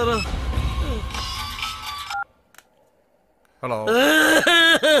பண்ண போறாரோ? ஹலோ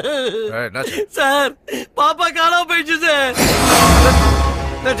சார், பாப்பா காணாம போயிடுச்சு சார்.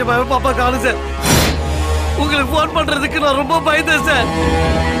 நிஜமாவே பாப்பா காணும் சார். உங்களுக்கு போன் பண்றதுக்கு நான் ரொம்ப பயந்தேன் சார்.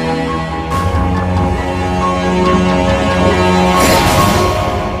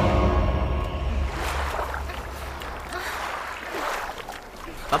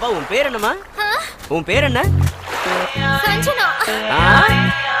 பாப்பா, உன் பேர் என்னம்மா? உன் பேர் என்ன? Sanjana.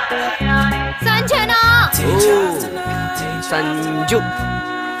 Sanjana. Sanju.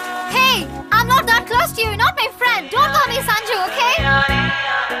 Hey, I'm not that close to you. You're not my friend. Don't call me Sanju, okay?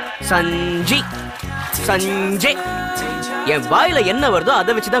 சஞ்சி. சஞ்சே. என் வாயில என்ன வருதோ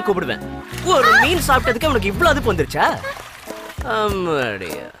அதை வச்சு தான் கூப்பிடுவேன். ஒரு மீன் சாப்பிட்டதுக்கு உனக்கு இவ்வளவு அதுப்பு வந்துருச்சா?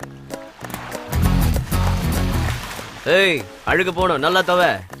 அம்மாடியா. ஏய், அழுகு போணும், நல்லா தவ.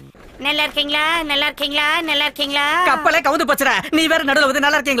 நல்லா இருக்கீங்களா? நல்லா இருக்கீங்களா? நல்லா இருக்கீங்களா? கப்பலே கவுந்து போச்சுடா. நீ வேற நடுவுல வந்து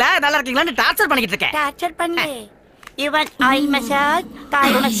நல்லா இருக்கீங்களா? நல்லா இருக்கீங்களான்னு டார்ச்சர் பண்ணிட்டு இருக்க. டார்ச்சர் பண்ணு. Even eye massage,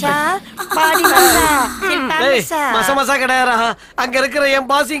 thigh massage, body massage, silpa massage. மச மசா கிடையாரா? அங்க இருக்கிற என்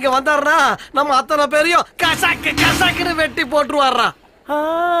பாஸ் இங்க வந்தாருனா நம்ம அத்தனை பேரையும் கசாக்குன்னு வெட்டி போட்டுருவாரா.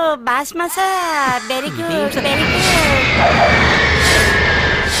 Oh, bass massage. Very good, very good.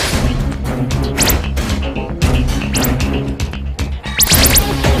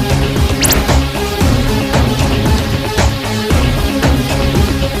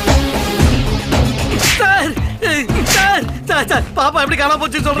 பாப்பா எப்படி காணாம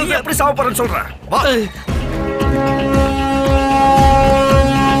போச்சு சொல்றது? எப்படி சாவ போறேன்னு சொல்றேன். வா.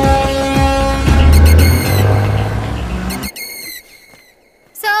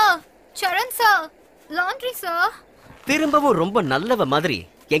 சார், சரண் சார், லாண்ட்ரி சார். திரும்பவும் ரொம்ப நல்லவ மாதிரி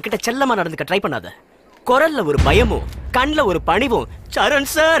என்கிட்ட செல்லமா நடந்துக்க ட்ரை பண்ணாத. குரல்ல ஒரு பயமும் கண்ணுல ஒரு பணிவும்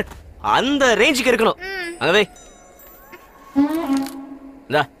சரண் சார் அந்த ரேஞ்சுக்கு இருக்கணும். அங்கவே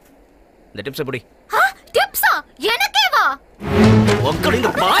இந்த டிப்ஸ் எப்படி? டிப்ஸா? எனக்கே வா. உங்க இந்த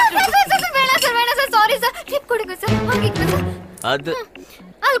பாட்டு வேணாம் சார், சாரி சார். டிப் கொடுங்க சார். வாங்கிக்கங்க சார். அது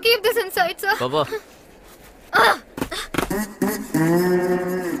I'll keep this inside sir. Baba.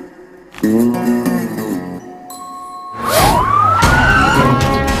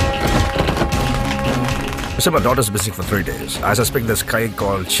 So my daughter's missing for 3 days. I suspect this guy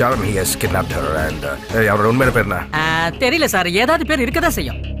called Charan, he has kidnapped her and அவரோட உண்மையான பேர் என்ன? தெரியல சார். ஏதாவது பேர் இருக்கதா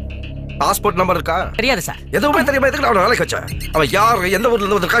செய்யும். பாஸ்போர்ட் நம்பர் இருக்கா? தெரியாது சார். எதுவுமே தெரியாம எதுக்கு அவன வேலைக்கு வச்ச? அவன் யார், எந்த ஊர்ல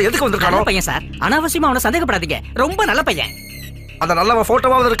இருந்து வந்திருக்கா, எதுக்கு வந்திருக்கானோ? நல்ல பையன் சார். அனாவசியமா அவனை சந்தேகப்படாதீங்க. ரொம்ப நல்ல பையன். அந்த நல்லவன்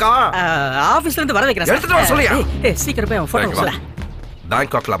போட்டோவா இருக்கா? ஆபீஸ்ல இருந்து வர வைக்கிறேன் சார். எடுத்துட்டு வர சொல்லியா? சீக்கிரம் போய் அவன் போட்டோ சொல்ல.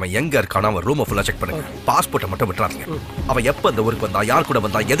 பேங்காக்ல அவன் எங்க இருக்கானோ அவன் ரூமை ஃபுல்லா செக் பண்ணுங்க. பாஸ்போர்ட்டை மட்டும் விட்டுறாதீங்க. அவன் எப்ப இந்த ஊருக்கு வந்தா, யார் கூட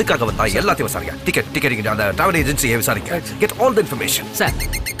வந்தா, எதுக்காக வந்தா எல்லாத்தையும் விசாரிங்க. டிக்கெட் அந்த டிராவல் ஏஜென்சியை விசாரிங்க. Get all the information. Sir,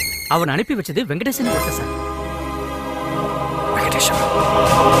 அவன் அனுப்பி வச்சது வெங்கடேசன் ஒருத்தர் சார். வெங்கடேசன்.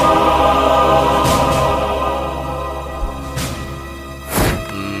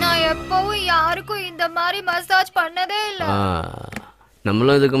 நான் எப்பவும் யாருக்கும் இந்த மாதிரி மசாஜ் பண்ணதே இல்ல.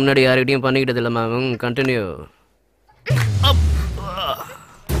 நம்மளும் இதுக்கு முன்னாடி யார்கிட்டயும் பண்ணிக்கிட்டது இல்ல மேம். கண்டினியூ.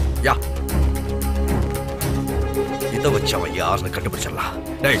 யா இத வச்சு அவன் யாருன்னு கண்டுபிடிச்சிடலாம்.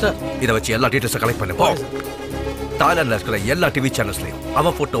 இதை வச்சு எல்லா டீட்டெயில்ஸை கலெக்ட் பண்ணு. போ. தாய்லாந்துல இருக்கிற எல்லா டிவி சேனல்ஸ்லயும்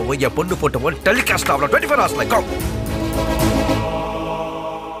அவன் போட்டோவோ என் பொண்ணு போட்டோவோ டெலிகாஸ்ட் ஆகலாம் 24 hours. Go.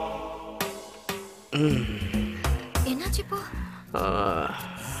 என்னாச்சு இப்போ?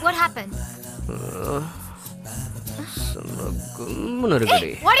 What happened? கும்முன்னு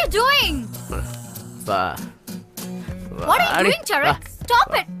இருக்குடி. What are you doing? வா. What are you doing, Charan?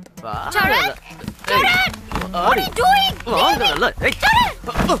 Stop it. Charan? Charan! What are you doing? Charan!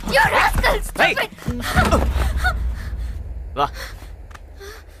 You rascal! Stop it. வா.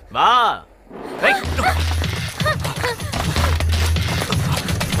 வா. Hey.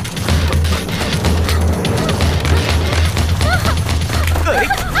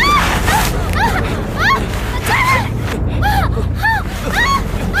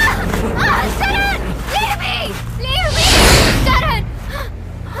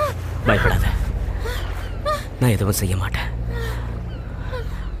 பயப்படாத. நான் எதுவும் செய்ய மாட்டேன்.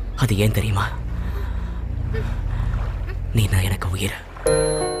 அது ஏன் தெரியுமா? நீ நான் எனக்கு உயிர்.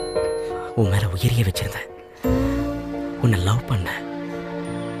 உன் மேல உயிரியே வச்சிருந்த. உன்னை லவ் பண்ண.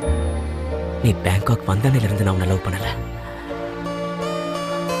 நீ பேங்காக் வந்தனையில இருந்து நான் உன்னை லவ் பண்ணல.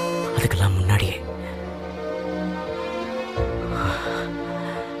 அதுக்கெல்லாம் முன்னாடியே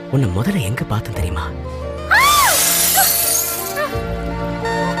உன்னை முதல்ல எங்க பார்த்தேன் தெரியுமா?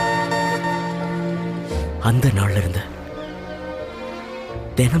 அந்த நாள்ல இருந்து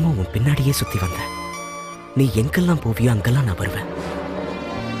தினமும் உன் பின்னாடியே சுத்தி வந்த. நீ எங்கெல்லாம் போவியோ அங்கெல்லாம் நான் வருவேன்.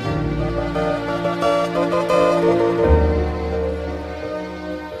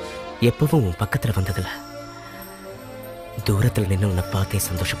 எப்பவும் உன் பக்கத்துல வந்ததுல தூரத்துல நின்று உன்னை பார்த்தே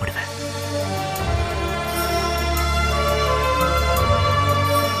சந்தோஷப்படுவேன்.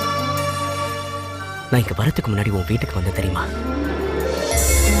 நான் இங்க வரதுக்கு முன்னாடி உன் வீட்டுக்கு வந்த தெரியுமா?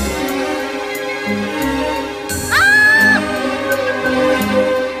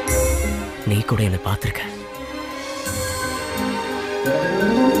 நீ கூட என்ன பார்த்திருக்க.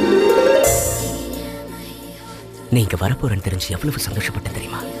 நீ இங்க வரப்போறேன்னு தெரிஞ்சு எவ்வளவு சந்தோஷப்பட்டேன்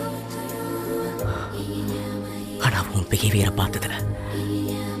தெரியுமா? ஆனா உன் பிஹேவியரை பார்த்ததுல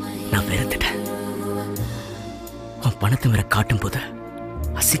நான் வெறுத்துட்டேன். உன் பணத்தை மேல காட்டும் போது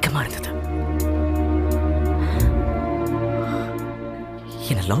அசிங்கமா இருந்தது.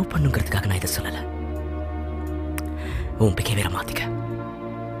 என்ன லவ் பண்ணுங்கிறதுக்காக நான் இதை சொல்லல. உன் பிஹேவியரை மாத்திக்க.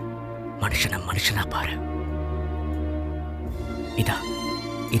 மனுஷனை மனுஷனா பாரு. இதா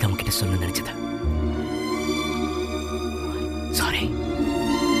உன்கிட்ட சொல்ல நினைச்சது. சாரி.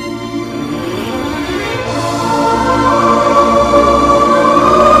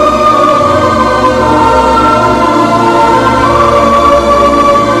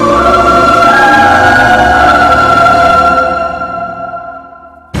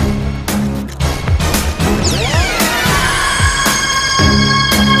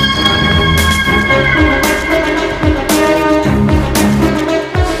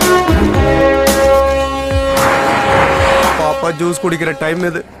 ஜூஸ் குடிக்கிற டைம்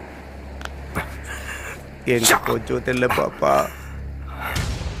இது. எங்க போச்சோ தெரியல பாப்பா.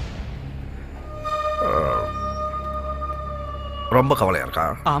 ரொம்ப கவலையா இருக்கா?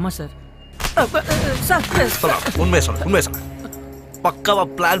 ஆமா சார். சார் உண்மையை சொல்லு. பக்காவா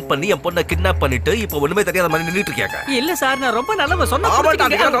பிளான் பண்ணி என் பொண்ணை கிட்னாப் பண்ணிட்டு இப்போ ஒண்ணுமே தெரியாத மாதிரி நின்னுட்டு இருக்கியாங்க. இல்ல சார், நான் ரொம்ப நல்லவ சொன்னா.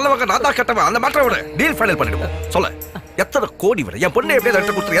 நல்லவங்க நான் தான் கட்டவன். அந்த மேட்டரை விட டீல் ஃபைனல் பண்ணிடுவோம். சொல்ல எத்தனை கோடி வர என் பொண்ணை எப்படியே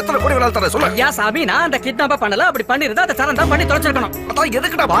ரெட்ட கொடுத்து எத்தனை கோடி வேணாலும் தர சொல்ல. ஐயா சாமி, நான் அந்த கிட்னாப்ப பண்ணல. அப்படி பண்ணிருந்தா அந்த சரண் தான் பண்ணி தொலைச்சிருக்கணும். அதான்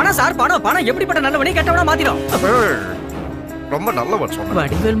எதுக்குடா பணம் சார், பணம் எப்படிப்பட்ட நல்லவனே கெட்டவனா மாத்திடும். ரொம்ப நல்லவன் சொன்ன.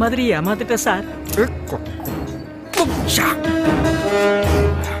 வடிவேல் மாதிரி ஏமாத்திட்ட சார்.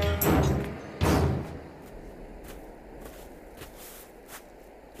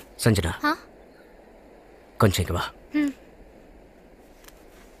 சஞ்சனா, கொஞ்சம் இங்க வா.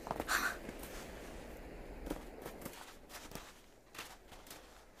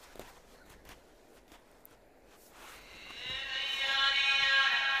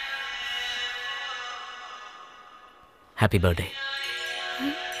 Happy birthday.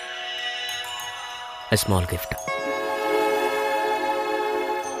 A small gift.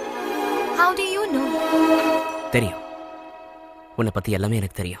 How do you know? தெரியும். உன்னை பத்தி எல்லாமே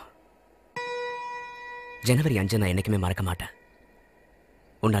எனக்கு தெரியும். ஜனவரி 5 நான் என்னைக்குமே மறக்க மாட்டேன்.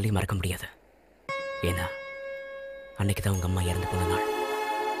 உன்னாலையும் மறக்க முடியாது. ஏன்னா அன்னைக்கு தான் உங்க அம்மா இறந்து போன நாள்.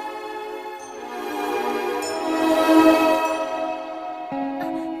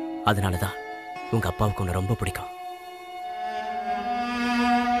 அதனாலதான் உங்க அப்பாவுக்கு உன்னை ரொம்ப பிடிக்கும்.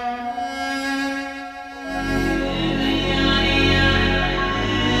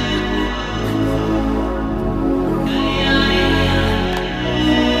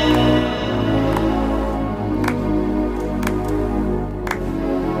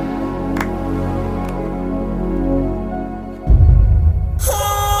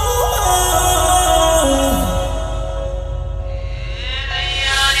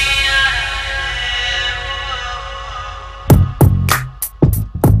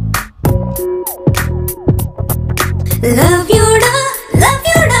 Love you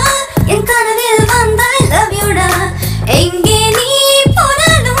da, என் கனவில் வந்தாய். Love you da, எங்கே நீ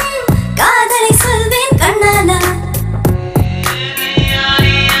போனாலும் காதலை சொல்வேன் கண்ணால.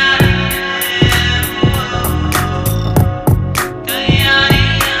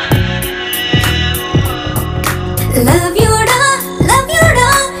 Love you da,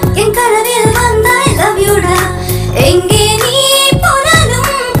 என் கனவில் வந்தாய். Love you da, எங்கே நீ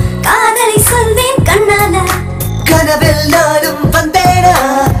போனாலும் காதலை சொல்வேன் கண்ணால. கனவில் நானும் வந்தேனா,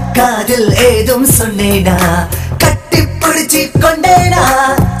 காதில் ஏதும் சொன்னேனா, கட்டி பிடிச்சி கொண்டேனா,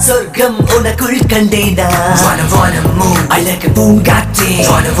 சொர்க்கம் உனக்குள் கண்டேனா. வானமூ அழகு பூங்காற்றே,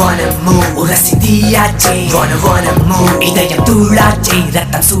 வானமூ உரசி தீயாச்சே, வானமூ இதயம் தூளாச்சே,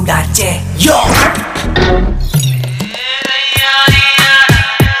 ரத்தம் சூடாச்சே. யோ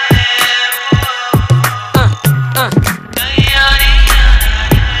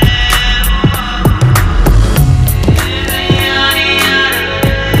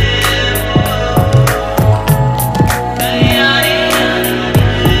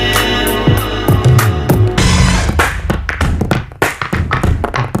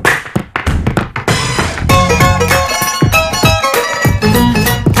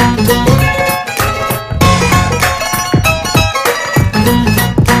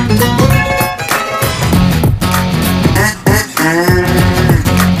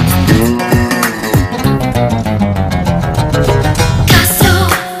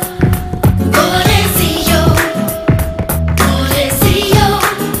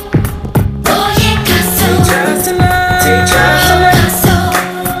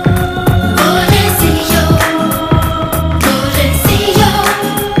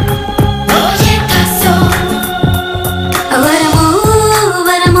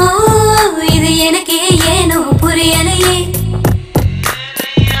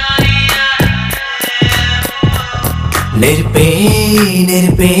நெருப்பே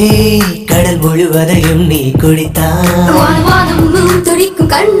நெருப்பே கடல் முழுவதையும் நீ குடித்தான். வானமும் துடிக்கும்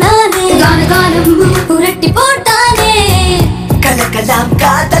கண்ணானே, கானமும் புரட்டி போட்டானே. கலக்கலாம்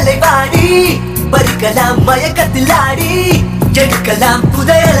காதலை வாடி, பறிக்கலாம் மயக்கத்தில் ஆடி, எடுக்கலாம்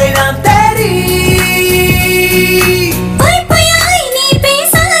புதையலை நாம் தேடி. பொய்யாய் நீ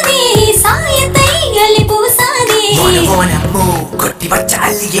பேசாதே, சாயத்தை அள்ளி பூசாதே. வானமூ கொட்டி வச்ச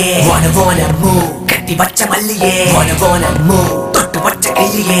அள்ளியே, வானமூ கட்டி வச்ச மல்லியே, வானமூ தொட்டு வச்ச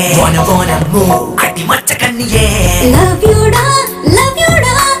கையிலே, வானமூ அடி மச்ச கண்ணியே. Love you da,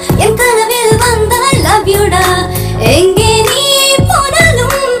 என் கனவில் வந்தாய். Love you da, எங்கே நீ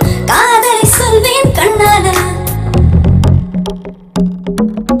போனாலும் காதலை சொல்வேன் கண்ணால.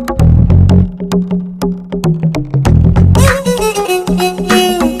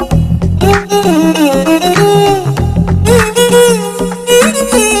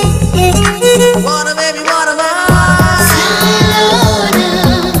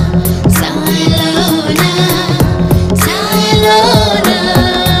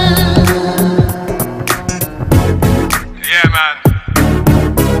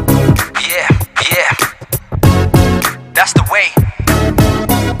 Yeah, yeah. That's the way.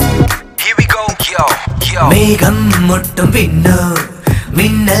 Here we go, yo, yo. மேகம் முட்டும் பின்னோ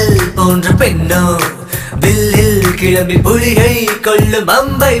மின்னல் போன்ற பெண்ணோ வில்லில் கிளம்பி புலிகை கொள்ளும்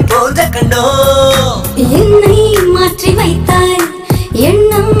அம்பை போன்ற கண்ணோ என்னை மாற்றி வைத்தாய்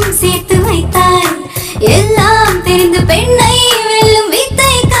எண்ணம் சேர்த்து வைத்தாய் எல்லாம் தெரிந்து பெண்ணை வெல்லும்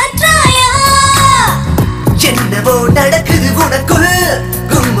வித்தை காற்றாயா என்னவோ நடக்குது உனக்குள்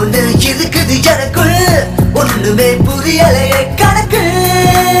கும்முன்னு இருக்குது எனக்குள் ஒண்ணுமே புரியலையே கணக்கு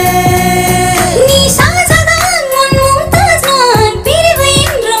நீ ஷாஜகான் உன் மும்தாஜ் நான் பிரிவு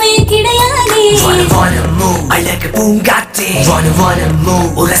என்றுமே கிடையாதே wanna move அழகு பூங்காற்றே wanna move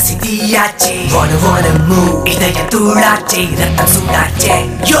உரசி தீயாச்சே wanna move இதய தூளாச்சே ரத்தம் சூடாச்சே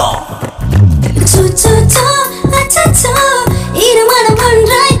யோ சோ சோ சோ அச்சச்சோ இருமனம்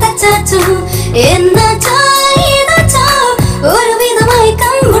ஒன்றாய் தச்சாச்சோ என்னாச்சோ இதாச்சோ ஒரு விதமாய்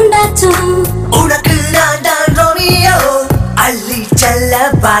கம்புண்டாச்சோ உனக்கு நான் தான் ரோமியோ அள்ளி செல்ல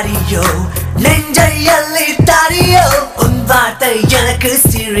பாரியோ நெஞ்சை அள்ளி தாரியோ உன் வார்த்தை எனக்கு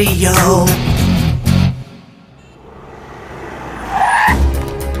சிறியோ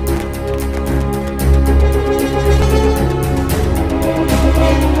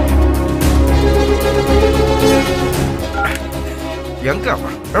எங்க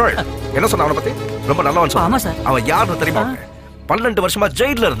அவன்? ஏய், என்ன சொன்ன அவனை பத்தி ரொம்ப நல்லவன் சொன்னான். ஆமா சார். அவன் யாருன்னு தெரியுமா? 12 வருஷமா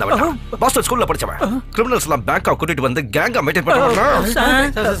ஜெயில்ல இருந்தவன். பாஸ்டன் ஸ்கூல்ல படிச்சவன். கிரிமினல்ஸ் எல்லாம் பேங்காக் கூட்டிட்டு வந்து கேங்கா மெயின்டைன் பண்ணுவாங்க.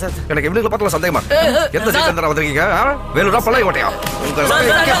 எனக்கு இவனுங்களை பார்த்தா சந்தேகமா இருக்கு. எந்த ஜெயில்ல வந்திருக்கீங்க? வேலூரா பழைய ஓட்டையா?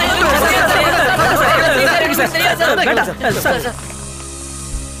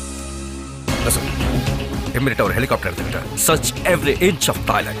 இமிடியேட்டா ஒரு ஹெலிகாப்டர் எடுத்துக்கிட்டேன். Search every inch of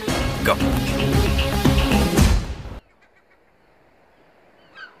Thailand. Go.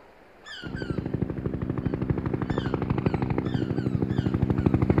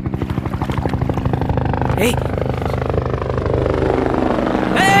 Hey!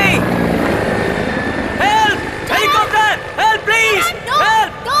 Hey! Help! Helicopter! Help, please!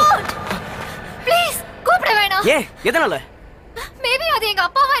 Help! Don't! Please, கூப்பிட வேணாம். ஏ எதனால? மேபி அது எங்க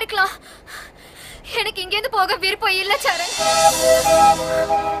அப்பாவா இருக்கலாம். எனக்கு இங்க இருந்து போக விருப்பம் இல்ல சரண்.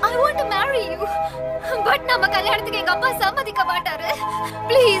 I want to marry you. But நம்ம கல்யாணத்துக்கு எங்க அப்பா சம்மதிக்க மாட்டாரு.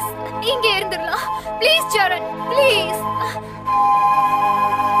 ப்ளீஸ் இங்க இருந்துடலாம். Please Charan, please.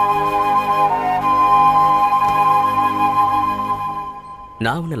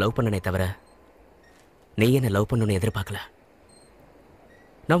 நான் உன்னை லவ் பண்ணனே தவிர நீ என்ன லவ் பண்ணணும்னு எதிர்பார்க்கல.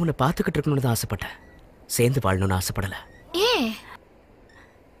 நான் உன்னை பார்த்துக்கிட்டு இருக்கணும்னு தான் ஆசைப்பட்டேன். சேர்ந்து வாழணும்னு ஆசைப்படல. ஏன்?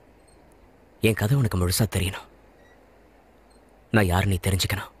 என் கதை உனக்கு முழுசா தெரியணும். நான் யாரு நீ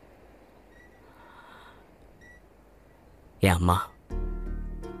தெரிஞ்சுக்கணும். என் அம்மா,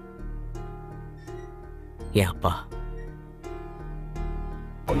 என் அப்பா,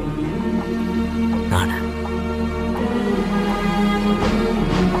 நானு.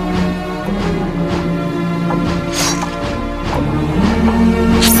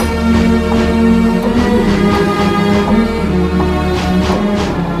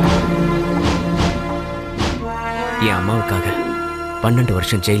 என் அம்மாவுக்காக 12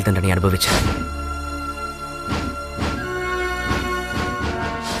 வருஷம் ஜெயில் தண்டனை அனுபவிச்சேன்.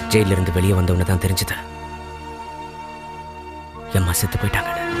 ஜெயில இருந்து வெளியே வந்தவன தான் தெரிஞ்சது அம்மா செத்து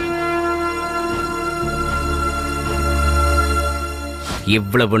போயிட்டாங்க.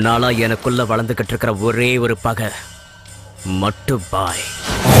 இவ்வளவு நாளா எனக்குள்ள வளர்ந்துகிட்டு இருக்கிற ஒரே ஒரு பகை மட்டு பாய்.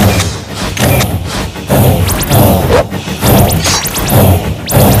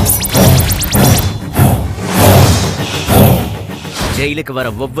 ஜெயிலுக்கு வர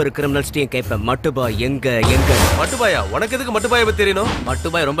ஒவ்வொரு கிரிமினல்ஸ்டையும் கேட்பேன், மட்டுபாய் எங்க எங்க? மட்டுபாயா? உனக்கு எதுக்கு மட்டுபாயை பத்தி தெரியணும்?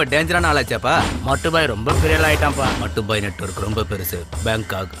 மட்டுபாய் ரொம்ப டேஞ்சரான ஆளாச்சாப்பா. மட்டுபாய் ரொம்ப பெரிய ஆளாயிட்டான்ப்பா. மட்டுபாய் நெட்வொர்க் ரொம்ப பெருசு.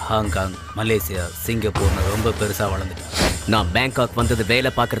 பேங்காக், ஹாங்காங், மலேசியா, சிங்கப்பூர்னு ரொம்ப பெருசா வளர்ந்துட்டேன். நான் பேங்காக் வந்தது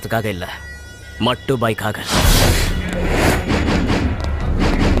வேலை பார்க்கறதுக்காக இல்ல, மட்டுபாய்க்காக.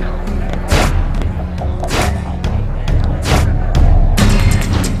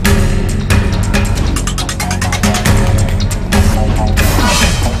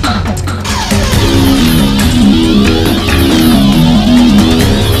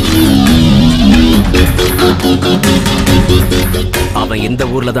 அவன் இந்த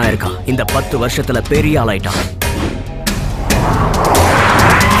ஊர்ல தான் இருக்கான். இந்த 10 வருஷத்துல பெரிய ஆளாயிட்டான்.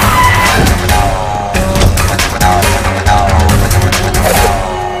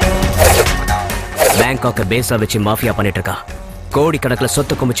 பேங்காக்க பேஸா வச்சு மாஃபியா பண்ணிட்டு இருக்கா. கோடிக்கணக்கில்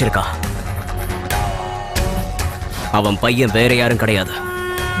சொத்து குமிச்சிருக்கா. அவன் பையன் வேற யாரும் கிடையாது,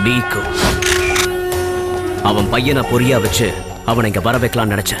 பீக்கு. அவன் பையனை பொறியா வச்சு அவனை இங்க வர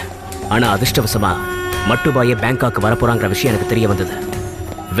வைக்கலாம்னு நினைச்சேன். ஆனா அதிர்ஷ்டவசமா மட்டுபாயே பேங்காக்கு வரப்போறாங்கிற விஷயம் எனக்கு தெரிய வந்தது.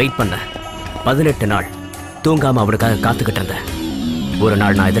 வெயிட் பண்ண 18 நாள் தூங்காம அவனுக்காக காத்துக்கிட்டு இருந்தேன். ஒரு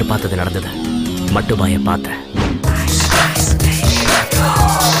நாள் நான் எதிர்பார்த்தது நடந்தது. மட்டுபாய பார்த்தேன்.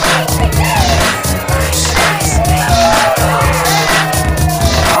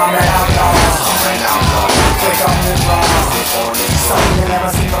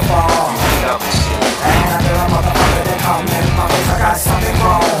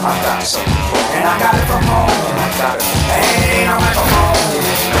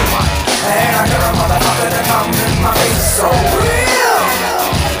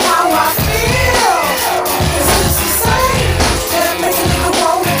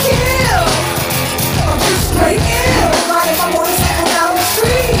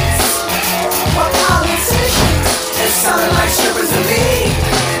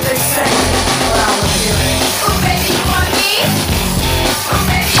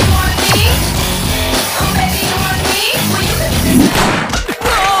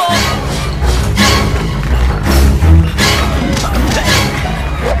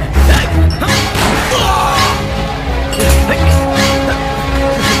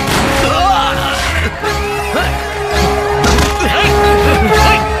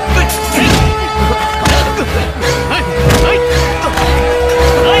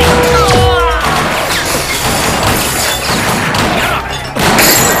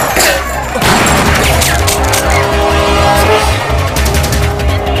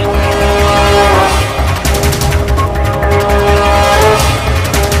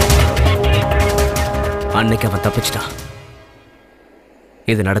 அன்னைக்கு அவன் தப்பிச்சிட்டான்.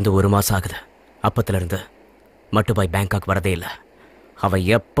 இது நடந்து 1 மாசம் ஆகுது. அப்பத்துல இருந்து மட்டுபாய் பேங்காக் வரதே இல்லை. அவன்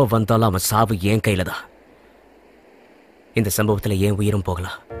எப்ப வந்தாலும் அவன் சாவு என் கையில தான். இந்த சம்பவத்துல என் உயிரும்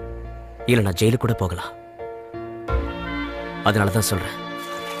போகலாம், இல்ல நான் ஜெயிலுக்கு கூட போகலாம். அதனாலதான் சொல்றேன்,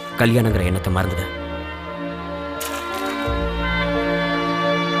 கல்யாணங்கிற எண்ணத்தை மறந்துடு.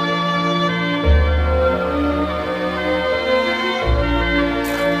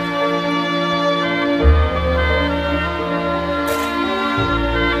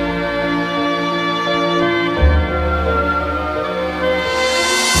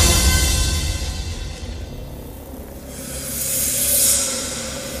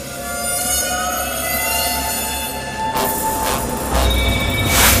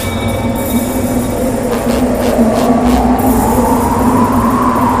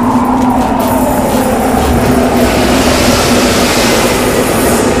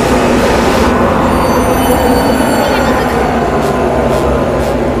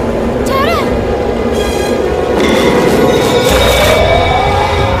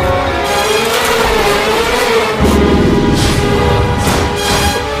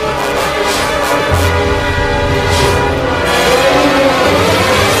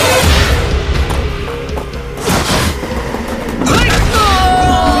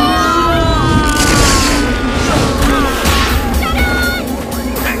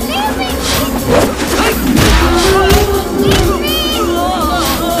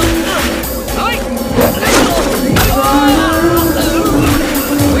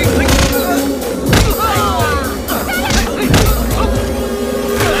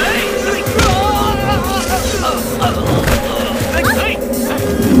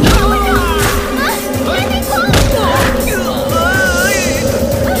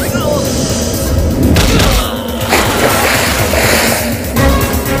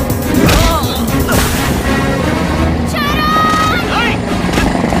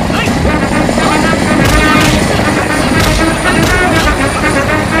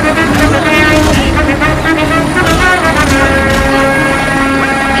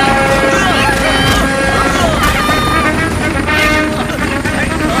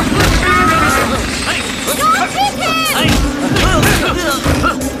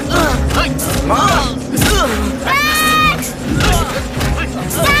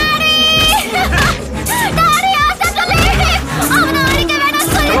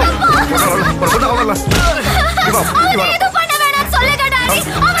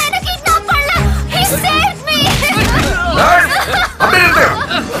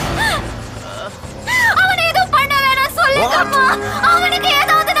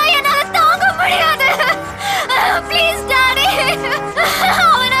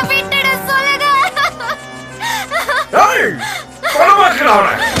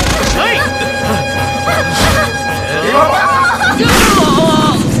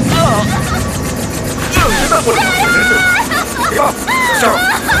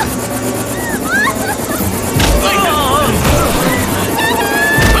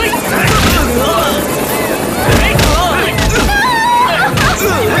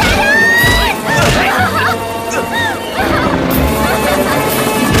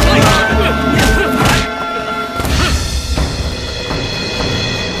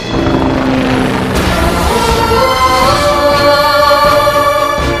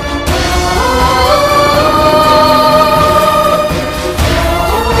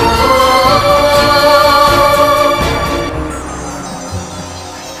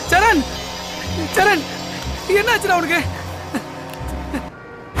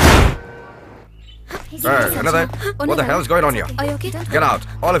 What the hell is going on here? Are you okay? Get out.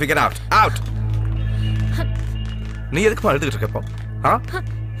 All of you get out. Out. நீ எதுக்கு அழுதுகிட்டு இருக்க இப்போ? Huh?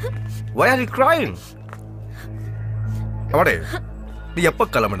 Why are you crying? அவடே நீ எப்ப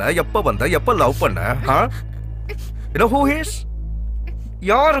கிளம்புன, எப்ப வந்த, எப்ப லவ் பண்ண? Huh? You know who he is?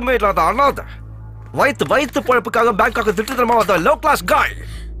 யாருமே இல்லாத அனாதை. வயித்து பழப்புக்காக பேங்காக்கு திட்டுத்தனமா வந்த low class guy.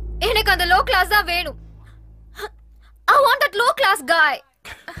 எனக்கு அந்த low class தான் வேணும். I want that low class guy.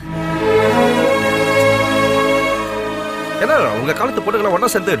 என்ன உங்க காலத்து பொண்ணுங்களை ஒண்ணா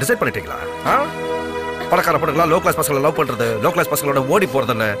சேர்ந்து டிசைட் பண்ணிட்டீங்களா? பணக்கார பொண்ணுங்களா லோ கிளாஸ் பசங்களை லவ் பண்றது, லோ கிளாஸ் பசங்களோட ஓடி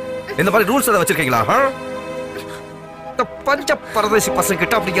போறதுன்னு இந்த மாதிரி ரூல்ஸ் ஏதாவது வச்சிருக்கீங்களா? இந்த பஞ்ச பரதேசி பசங்க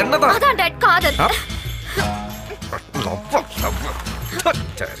கிட்ட அப்படி என்னதான்? அதான் டேட் காதல்.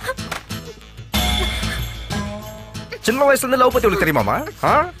 சின்ன வயசுல இருந்து லவ் பத்தி உங்களுக்கு தெரியுமாமா?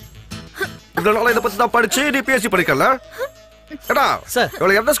 இவ்வளவு நாளா இதை பத்தி தான் படிச்சு நீ பேசி படிக்கல. ஏடா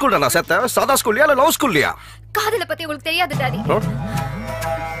இவ்வளவு எந்த ஸ்கூல்ல நான் சேர்த்த? சாதா ஸ்கூல்லையா இல்ல லவ் ஸ்கூல்லையா? காதலை பத்தி உங்களுக்கு தெரியாது டாடி.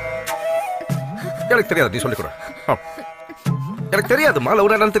 எனக்கு தெரியாது, நீ சொல்லிக் கொடு. எனக்கு தெரியாதுமா,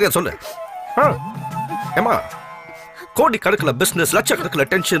 லவ் என்னன்னு தெரியாது, சொல்லு. ஏமா கோடி கணக்குல பிசினஸ், லட்சக்கணக்குல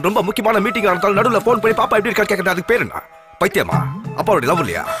டென்ஷன், ரொம்ப முக்கியமான மீட்டிங் ஆனாலும் நடுவில் போன் பண்ணி பாப்பா எப்படி இருக்கா கேட்கறது, அதுக்கு பேரு என்ன? பைத்தியமா? அப்பாவுடைய லவ்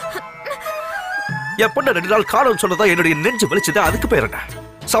இல்லையா? என் பொண்ணு 2 நாள் காலம் சொன்னதா என்னுடைய நெஞ்சு வலிச்சது, அதுக்கு பேர் என்ன?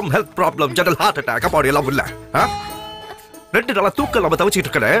 Some health problem, general heart attack, அப்பாவுடைய லவ் இல்ல. 2 நாளா தூக்கம் நம்ம தவிச்சிட்டு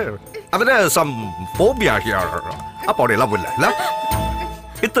இருக்கேன், அதுல சம் போபியா, அப்பாவுடைய லவ் இல்ல.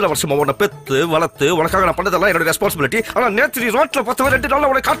 இத்தனை வருஷமா உன்னை பெத்து வளர்த்து உனக்காக நான் பண்ணதெல்லாம் என்னோட ரெஸ்பான்சிபிலிட்டி. ஆனா நேற்று நீ ரோட்ல பத்து 2 நாள்ல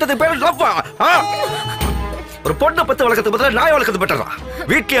உனக்கு காட்டுறது பேரு லவ்வா? ஒரு பொண்ணை பத்து வளர்க்கறது பதிலா நாய் வளர்க்கறது பெட்டரா?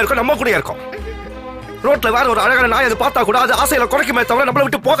 வீட்லயே இருக்கும், நம்ம கூட இருக்கும். ரோட்ல வேற ஒரு அழகான நாய் அது பார்த்தா கூட அது ஆசையில குறைக்குமே தவிர நம்மள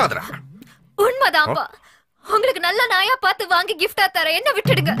விட்டு போகாதுடா. உண்மைதான்ப்பா. உங்களுக்கு நல்ல நாயா பார்த்து வாங்கி கிஃப்டா தர, என்ன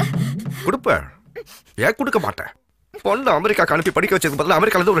விட்டுடுங்க. கொடுப்பேன், ஏன் கொடுக்க மாட்டேன்? பொண்ணு அமெரிக்காக்கு அனுப்பி படிக்க வச்சதுக்கு பதிலா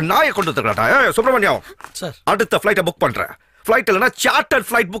அமெரிக்கால இருந்து ஒரு நாயை கொண்டு வந்துடா. சுப்பிரமணியம், அடுத்த ஃபிளைட்டை புக் பண்றேன். ஃளைட் இல்லனா சார்ட்டர்ட்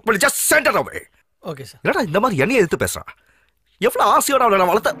ஃளைட் புக் பண்ணி just send it away. Okay sir. என்னடா இந்த மாதிரி என்னைய எதிர்த்து பேசுறா? எவ்வளவு ஆசையோட அவளை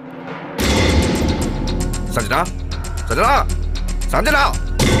நான் வளர்த்த. சஞ்சனா, சஞ்சனா, சஞ்சனா,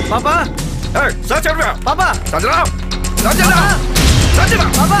 பாப்பா. ஏய் சர்ச் பண்ணுங்க பாப்பா. சஞ்சனா, சஞ்சனா, சஞ்சனா,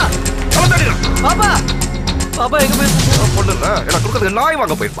 பாப்பா. அவதேடா. பாப்பா. பாப்பா எங்க போய் பொண்ணு இல்ல, எனக்கு கொடுக்கறதுக்கு நாய்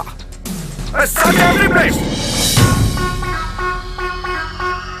வாங்க போயிருப்பா. Search every place.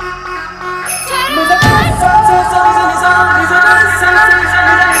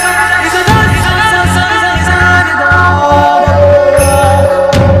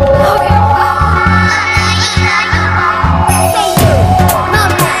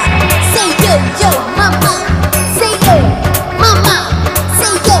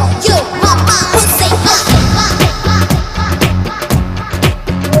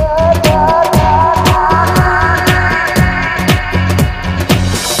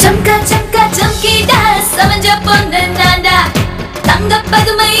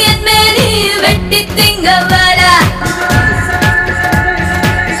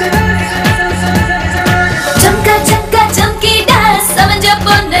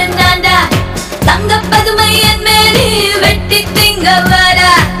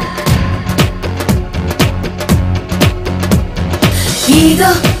 இதோ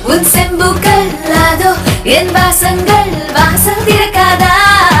உன் செம்புக்கள், அதோ என் வாசங்கள், வாசல் திறக்காதா?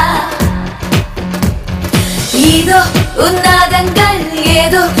 இதோ உன் நாதங்கள்,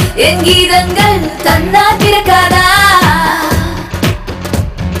 ஏதோ என் கீதங்கள், தன்னா திறக்காதா?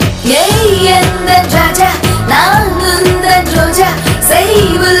 ஏய் எந்தன் ராஜா, நான் உந்தன் ரோஜா, செய்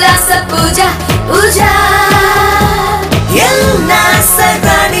உல்லாச பூஜா பூஜா. என் ஆசை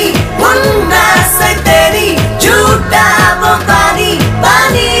ராணி, உன் ஆசை தேனி, ஜூட்டா பானி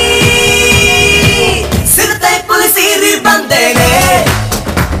பானி. சிறுத்தை புலி சீறி வந்தேனே,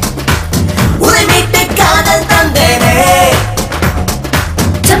 உன்னை மீட்டு காதல் தந்தேனே.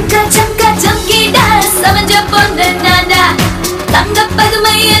 ஜம்கா ஜம்கா ஜம்கிடா, சமஞ்ச பொண்ணு நானா, தங்க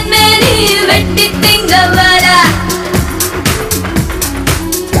பதுமை என் மேரி, வெட்டி திங்க வாடா.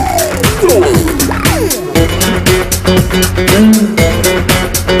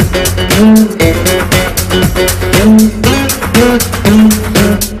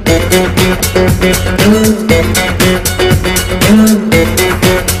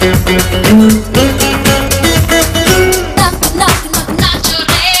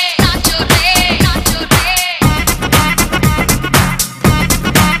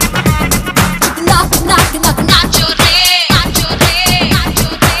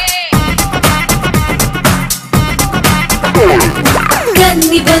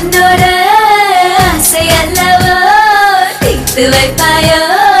 கன்னி பொண்ணோட ஆசை அல்லவோ, தீர்த்து வைப்பாயோ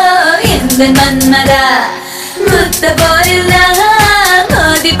எந்த மன்மதா? முத்த போரில்லா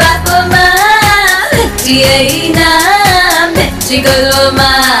மோதி பார்ப்போமா, வெற்றி வெற்றியை நாம் வெற்றி கொள்வோமா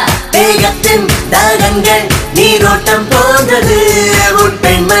தேகத்தின் தாகங்கள் நீரோட்டம் போன்றது உன்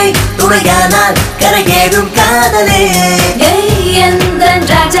பெண்மை துணையானால் கரையேறும் காதலே எந்தன்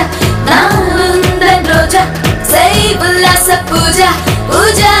ராஜா நான் உந்தன் ரோஜா செய் உல்லாச பூஜா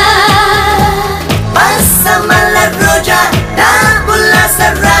பூஜா பசமலர் ரோஜா நான்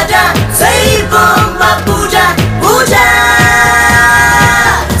உல்லாச ராஜா செய்வோம் பூஜா பூஜா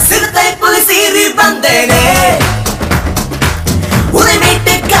சிறுத்தை புலி சீறி வந்தேனே உன்னை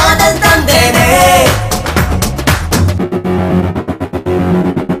மீட்டு காதல் தந்தேனே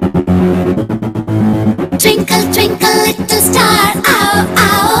Twinkle, twinkle, little star, आओ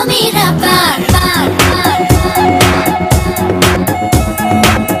आओ मेरा प्यार प्यार प्यार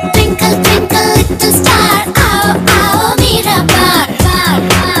Twinkle, twinkle, little star, आओ आओ मेरा प्यार प्यार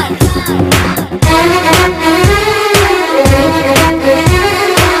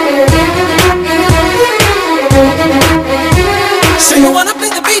So you wanna play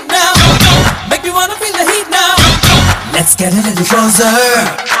the beat now? Make me wanna feel the heat now. Let's get a little closer.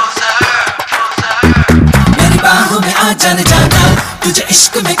 मेरी बाहों में आ जाने जाना तुझे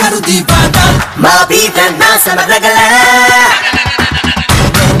इश्क में करूँ दीवाना माँ भी करना समझ लगला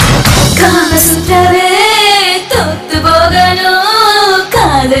காமசுற்றவே தொத்து போகணும்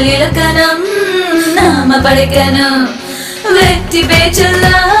காதல் இலக்கணம் நாம படைக்கணும் வெற்றி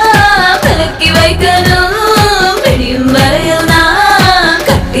பேச்செல்லாம் விலக்கி வைக்கணும் விடியும் வரையில் நாம்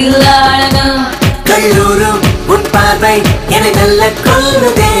கட்டில் ஆடணும் கல்லூரும் உன் பார்வை என்னை நல்ல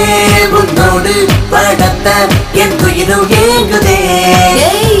கொள்ளுதே உன்னோடு படத்த என் உயிரும் ஏங்குதே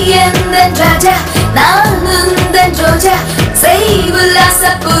எந்தன் ராஜா நான் உந்தன் ரோஜா செய் உல்லாச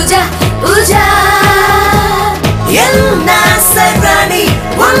பூஜா பூஜா என் ஆசை ராணி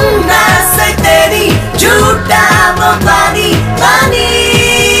உன் ஆசை தேடி ஜூட்டா வாணி வாணி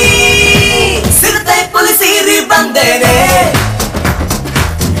சிறுத்தை புலி சீறி வந்தேனே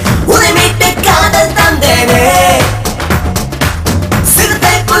உன்னை மீட்டு காதல் தந்தேனே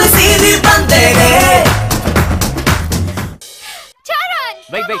சிறுத்தை புலி சீறி வந்தேனே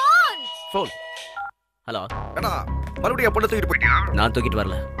வெயிட் வெயிட் ஃபோன் ஹலோ ஏடா மறுபடியும் பொண்ணு தூக்கிட்டு போயிட்டியா? நான் தூக்கிட்டு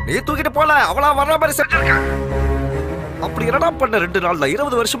வரல. நீ தூக்கிட்டு போல, அவளா வர்ற மாதிரி செஞ்சிருக்க. அப்படி என்னடா பண்ண 2 நாள்ல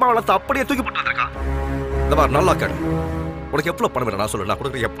 20 வருஷமா வளர்த்து அப்படியே தூக்கி போட்டு வந்திருக்கா. இந்த மாதிரி நல்லா கேடு. உனக்கு எவ்வளவு பணம் வேணும் நான் சொல்லு, நான்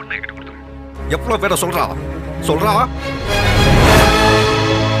கொடுக்குற எப்போ என்கிட்ட கொடுத்துரு. எவ்வளவு வேணும் சொல்றா சொல்றா.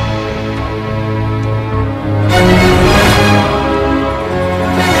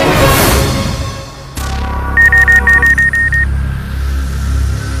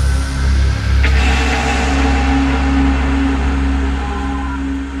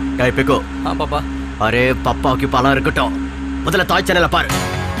 பிக்கோ பாப்பா அரே பாப்பா की பலம் இருக்கட்டும் முதல்ல தாய் சேனல பாரு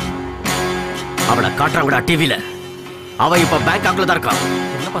அவளை காட்டுறாங்கடா டிவில அவ இப்ப பேங்காக்ல தான் இருக்கா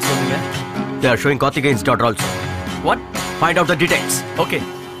என்னப்பா சொல்றீங்க they are showing Karthikeyan's daughter also what find out the details okay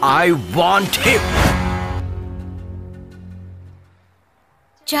I want him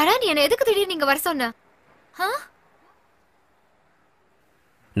சரண் என்ன எதுக்கு திடீர்னு நீங்க வர சொன்ன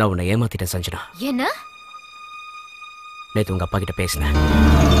நான் உன்னை ஏமாத்திட்டேன் சஞ்சனா என்ன நேத்து உங்க அப்பா கிட்ட பேசினேன்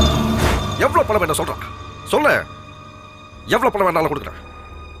எவ்வளவு பணம் வேணும் சொல்றா சொல்லு எவ்வளவு பணம் வேணாலும் கொடுக்குறேன்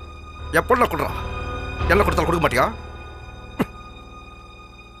என் பொண்ணை கொடுறா என்ன கொடுத்தாலும் கொடுக்க மாட்டியா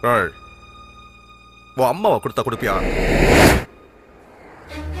உன் அம்மாவை கொடுத்தா கொடுப்பியா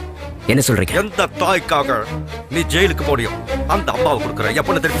என்ன சொல்றீங்க எந்த தாய்க்காக நீ ஜெயிலுக்கு போடியும் அந்த அம்மாவை கொடுக்குற என்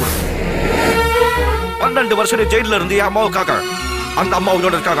பொண்ணை திருப்பி கொடு 12 வருஷம் நீ ஜெயில இருந்து என் அம்மாவுக்காக அந்த அம்மா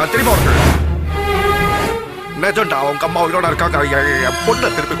உயிரோட இருக்காங்க திரும்ப இருக்கு நிஜம்டா உங்க அம்மா உயிரோட இருக்காங்க என் பொண்ணை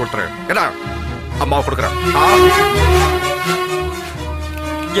திருப்பி கொடுத்துரு ஏன்னா அம்மாவை கொடுக்குறேன்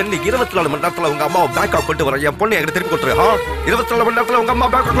என்னைக்கு 24 மணி நேரத்துல உங்க அம்மாவை பேங்காக் கொண்டு வர என் பொண்ணை எங்க திருப்பி கொடுத்துரு 24 மணி நேரத்துல உங்க அம்மா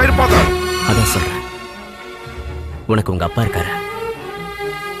பேங்காக்ல இருப்பாங்க அதான் சொல்றேன் உனக்கு உங்க அப்பா இருக்காரு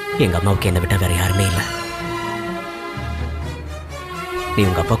எங்க அம்மாவுக்கு என்ன விட்டா வேற யாருமே இல்ல நீ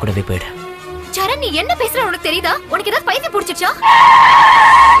உங்க அப்பா கூடவே போயிடு சரண் நீ என்ன பேசுற உனக்கு தெரியுதா உனக்கு ஏதாவது பைத்தியம் பிடிச்சிச்சா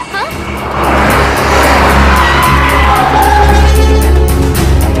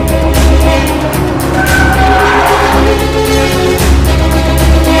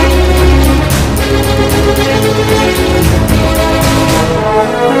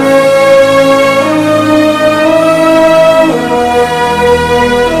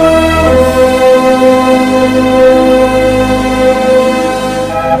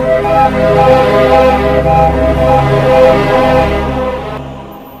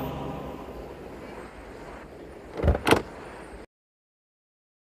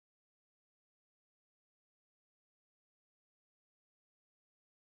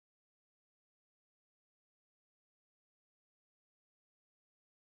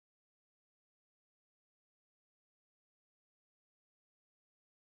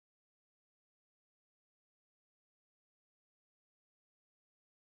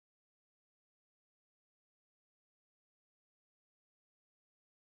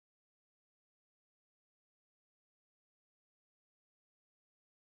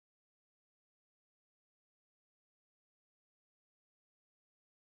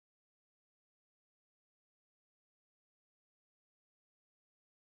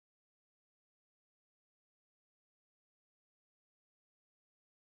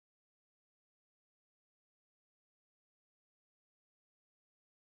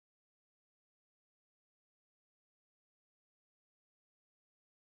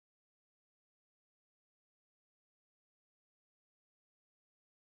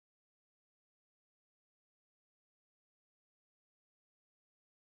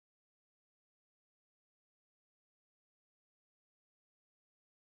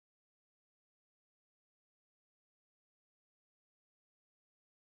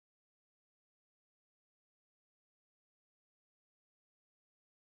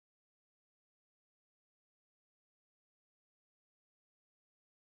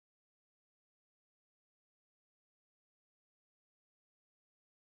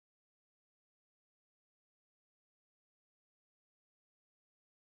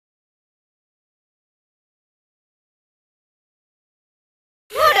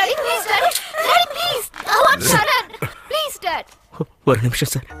Please, Dad. Dad, please. I want Charan. Please, Dad. ஒரு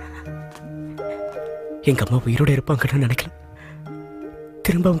நிமிஷம் சார். எங்க அம்மா உயிரோட இருப்பாங்கன்னு நினைக்கல.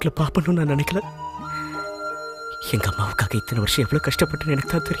 திரும்ப அவங்கள பாப்பணும்னு நான் நினைக்கல. எங்க அம்மாவுக்காக இத்தனை வருஷம் எவ்வளவு கஷ்டப்பட்டுன்னு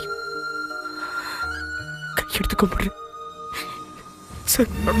எனக்கு தான் தெரியும். கையெடுத்து கும்பிடுறேன் சார்.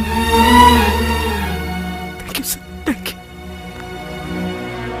 Thank you sir, thank you.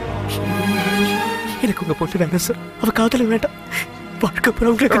 எனக்கு உங்க பொண்ணு வேண்டாம் சார். அவ காதல வேண்டாம். வாழ்க்கை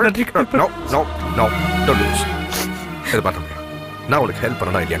பூரா உங்களுக்கு நன்றி. No no no don't to this. இது பண்ண முடியாது. நான் உனக்கு ஹெல்ப்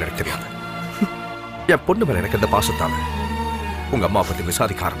பண்ணனா இல்லையான்னு எனக்கு தெரியாது. என் பொண்ணு மேல எனக்கு இந்த பாசத்தால உங்க அம்மா பத்தி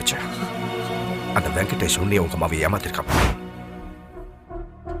விசாரிக்க ஆரம்பிச்சேன். அந்த வெங்கடேஷ் உன்னைய உங்க அம்மாவை ஏமாத்திருக்கான்.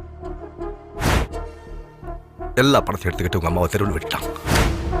 எல்லா பணத்தையும் எடுத்துக்கிட்டு உங்க அம்மாவை தெருவில் விட்டான்.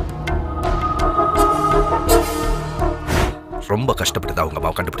 ரொம்ப கஷ்டப்பட்டு தான் உங்க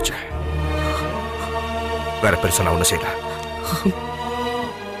அம்மாவை கண்டுபிடிச்சேன். வேற பெருசா நான் ஒன்றும் செய்யல.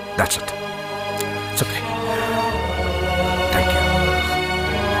 That's it. It's okay. Thank you.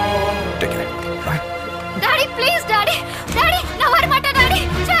 Take care. Bye. Daddy, please, Daddy. Daddy, நான் வர மாட்டேன், Daddy.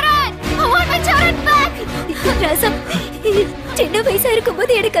 Charan, I want my Charan back. ராசம், சின்ன வயசா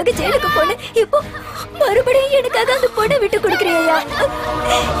இருக்கும்போது எனக்காக ஜெயிலுக்கு போனேன். இப்போ மறுபடியும் எனக்காக அந்த பொண்ணை விட்டு கொடுக்குறியா?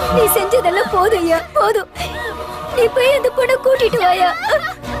 நீ செஞ்சதெல்லாம் போதும் ஐயா, போதும். நீ போய் அந்த பொண்ணை கூட்டிட்டு வாயா.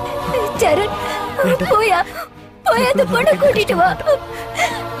 சரண், போயா, போய் அந்த பொண்ணை கூட்டிட்டு வா.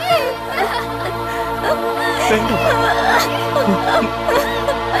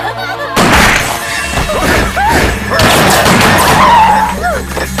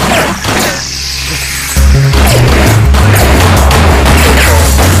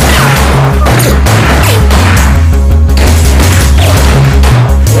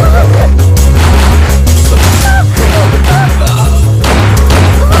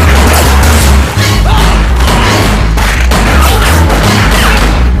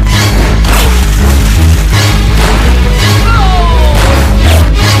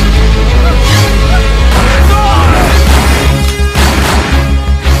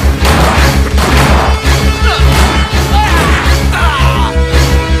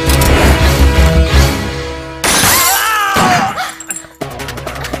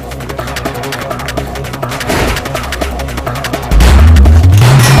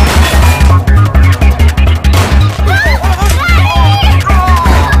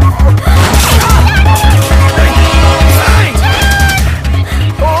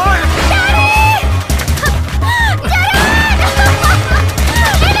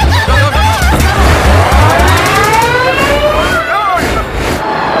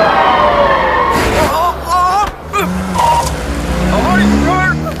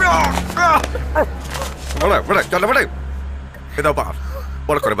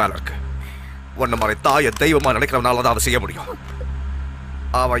 உனக்கு ஒரு வேலை இருக்கு. உன்ன மாதிரி தாய தெய்வமா நினைக்கிறவனால தான் அதை செய்ய முடியும்.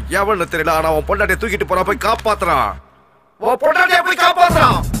 அவன் எவன்னு தெரியல, ஆனா அவன் பொண்டாட்டியை தூக்கிட்டு போறான். போய் காப்பாத்துறான். உன் பொண்டாட்டியை போய்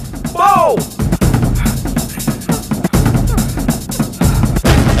காப்பாத்துறான். போ.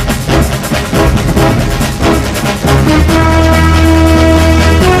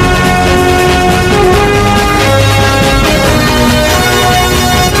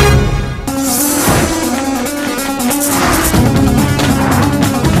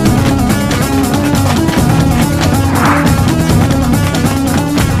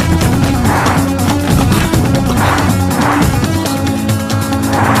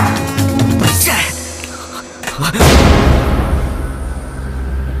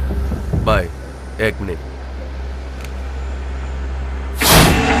 बाय एक मिनट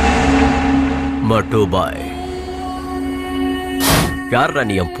மட்டு பாய் யாரா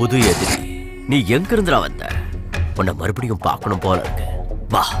நீ என் புது எதிரி நீ எங்க இருந்துடா வந்த உன்னை மறுபடியும் பார்க்கணும் போல இருக்கு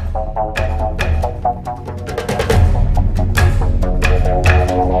வா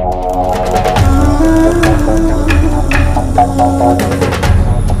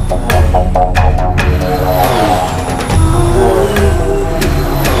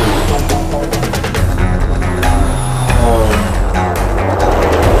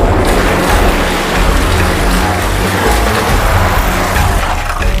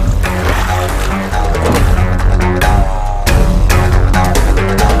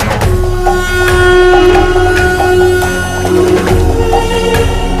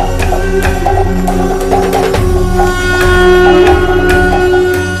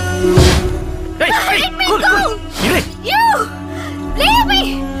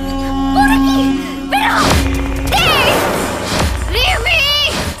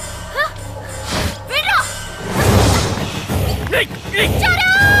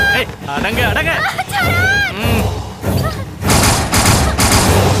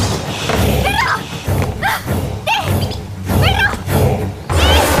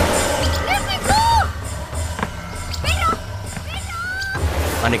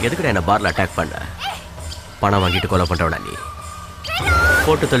அன்னைக்கு எதுக்குடா என்ன பார்ல அட்டாக் பண்ண? பணம் வாங்கிட்டு கொலை பண்றவனா நீ?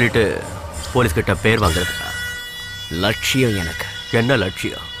 போட்டு தள்ளிட்டு போலீஸ் கிட்ட பேர் வாங்குறதுக்கா? லட்சியம் எனக்கு. என்ன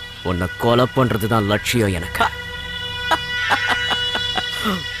லட்சியம்? உன்னை கொலை பண்றதுதான் லட்சியம் எனக்கு.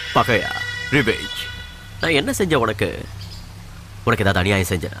 பகையா? ரிவேஞ்ச்? நான் என்ன செஞ்ச உனக்கு? உனக்கு ஏதாவது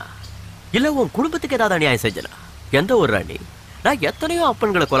அநியாயம் செஞ்சனா? இல்ல உன் குடும்பத்துக்கு ஏதாவது அநியாயம் செஞ்சனா? எந்த ஒரு ராணி? நான் எத்தனையோ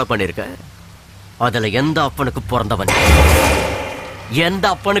அப்பன்களை கொலை பண்ணிருக்கேன். அதுல எந்த அப்பனுக்கு பிறந்தவன்? எந்த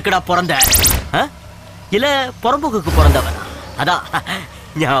அப்பனுக்குடா பிறந்த? இல்ல புறம்போக்குக்கு பிறந்தவன்? அதான்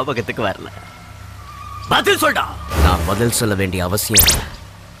ஞாபகத்துக்கு வரல. பதில் சொல்டா. நான் பதில் சொல்ல வேண்டிய அவசியம் இல்லை.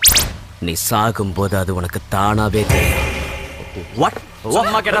 நீ சாகும் போது அது உனக்கு தானாவே தெரியும். வாட்?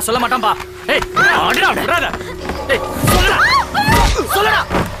 அம்மா கேட்டா சொல்ல மாட்டான்பா. ஏய் அடிடா விடாத. ஏய் சொல்லுடா. சொல்லுடா.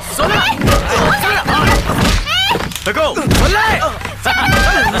 சொல்லுடா. பகோ சொல்லு.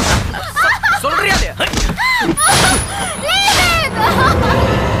 சொல்றியா?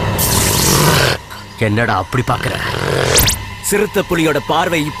 என்னடா அப்படி பாக்குற? சிறுத்தை புலியோட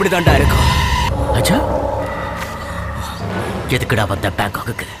பார்வை இப்படிதான்டா இருக்கும். அச்சா, எதுக்குடா வந்த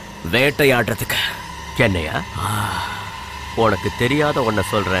பேங்காக்கு? வேட்டையாடுறதுக்கு. என்னையா? உனக்கு தெரியாத ஒன்ன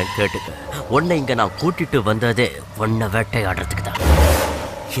சொல்றேன் கேட்டுக்க. உன்னை இங்க நான் கூட்டிட்டு வந்ததே உன்னை வேட்டையாடுறதுக்கு தான்.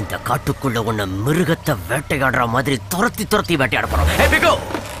 இந்த காட்டுக்குள்ள உன்னை மிருகத்தை வேட்டையாடுற மாதிரி துரத்தி துரத்தி வேட்டையாட போறோம்.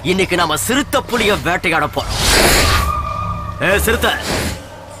 இன்னைக்கு நாம சிறுத்தை புலிய வேட்டையாட போறோம். சிறுத்தை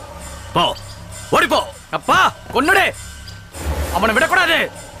போ, ஓடி போ. அப்பா கொன்னுடே, அவனை விடக்கூடாது.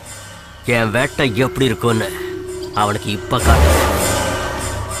 என் வேட்டை எப்படி இருக்கும்னு அவனுக்கு இப்ப காட்டு.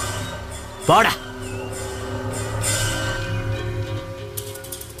 போடா.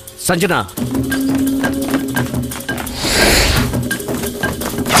 சஞ்சனா,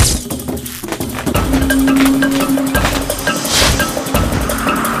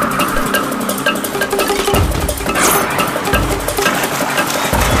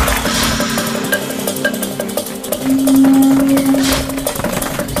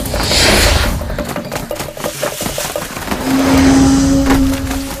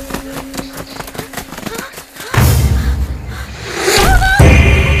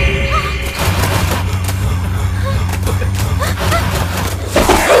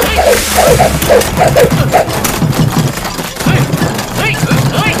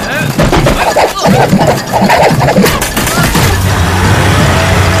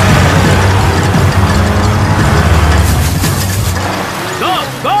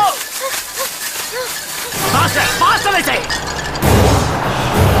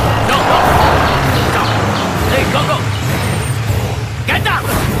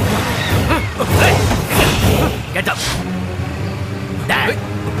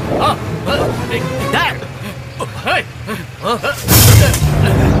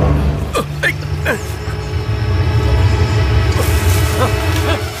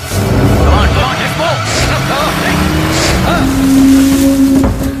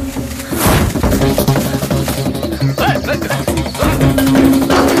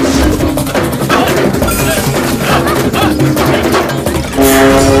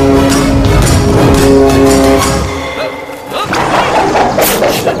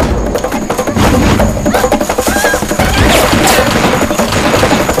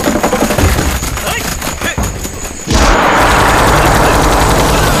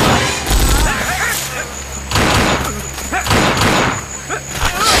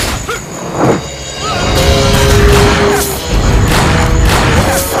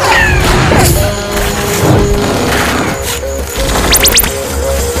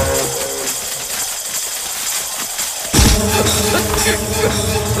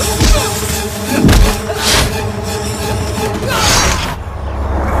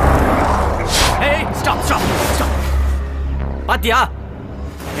 பாத்தியா?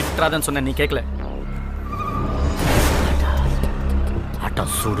 விட்றாதன்னு சொன்ன, நீ கேட்கல.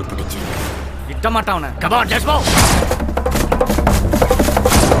 ஆட்டம் சூடு பிடிச்சு விட்ட மாட்டான் அவனை. Come on, let's go.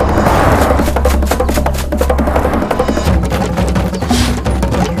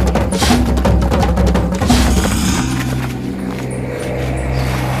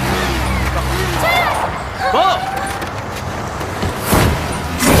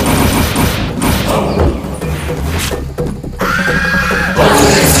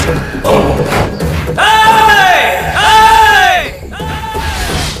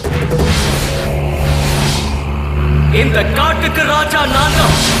 இந்த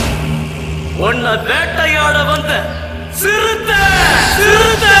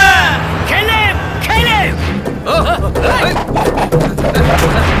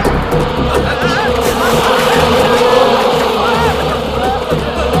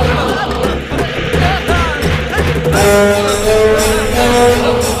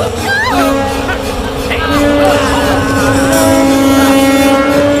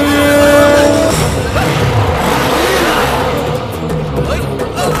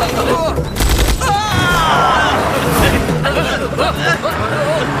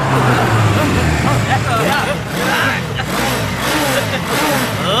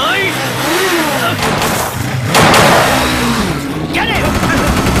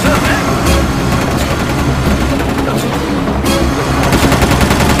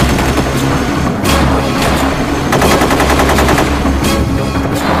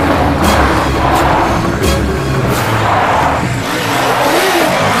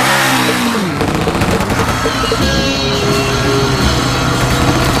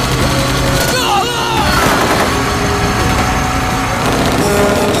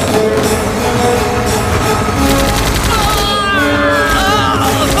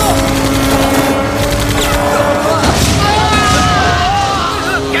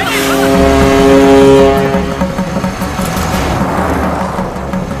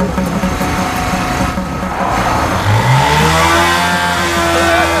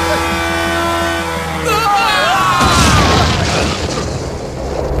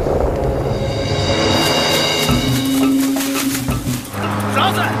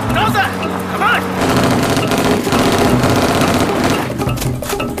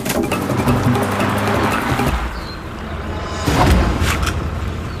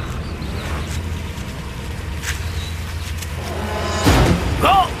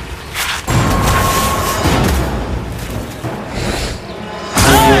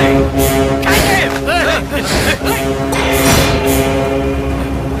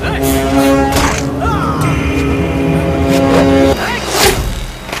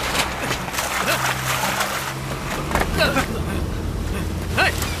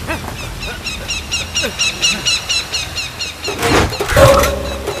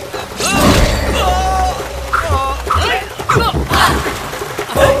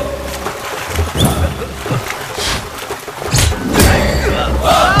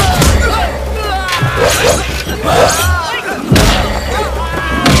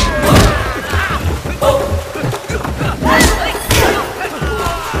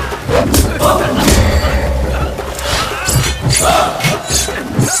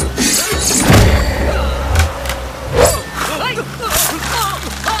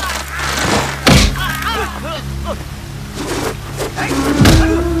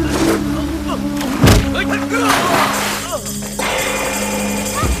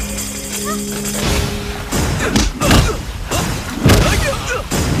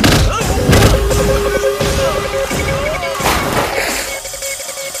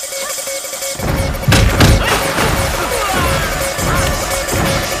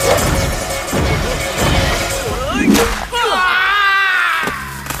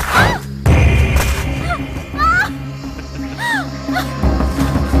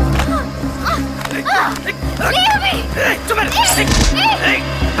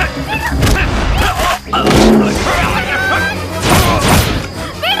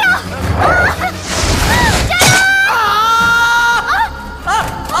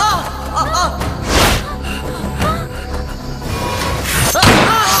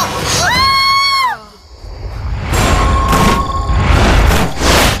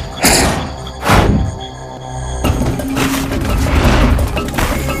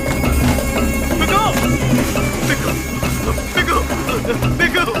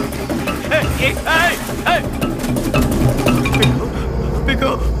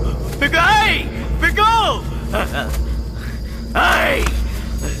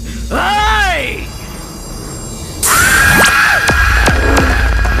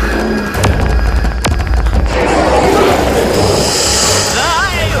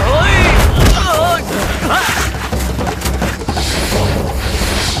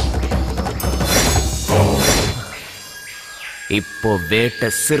இப்போ வேட்டை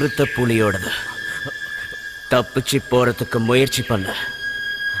சிறுத்தை புலியோடது. தப்பிச்சு போறதுக்கு முயற்சி பண்ண.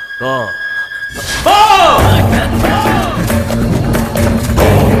 ஓ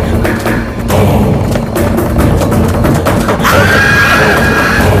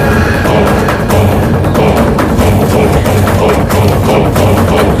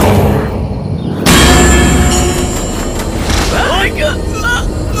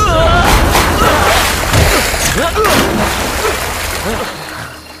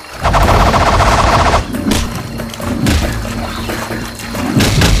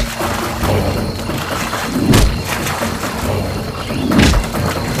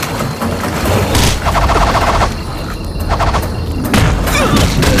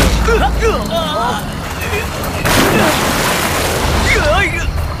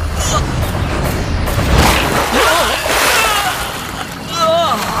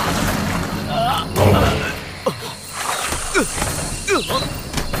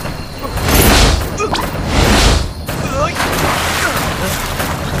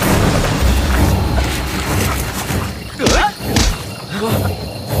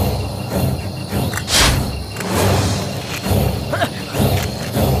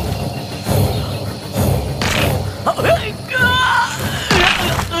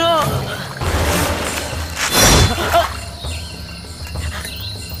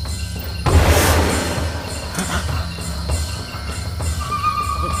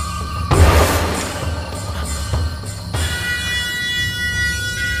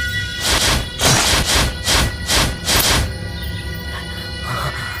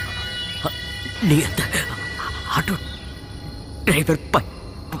நீ அந்த ஆட்டோ டிரைவர்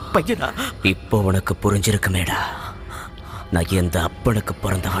பையனா? இப்போ உனக்கு புரிஞ்சிருக்குமேடா, நான் எந்த அப்பனுக்கு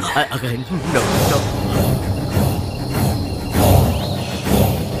பிறந்தவன்.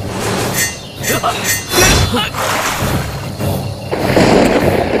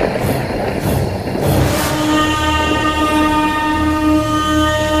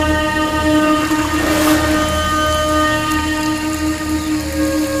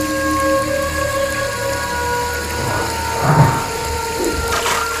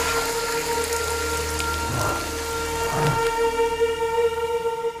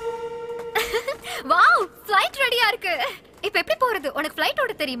 வாவ், ஃளைட் ரெடியா இருக்கு. இப்போ எப்படி போறது? உனக்கு ஃளைட்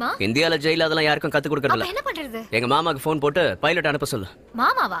ஓட தெரியுமா? இந்தியால ஜெயில அதெல்லாம் யாருக்கும் கத்து கொடுக்கறதில்ல. அப்ப என்ன பண்றது? எங்க மாமாக்கு ஃபோன் போட்டு பைலட் அனுப்ப சொல்லு.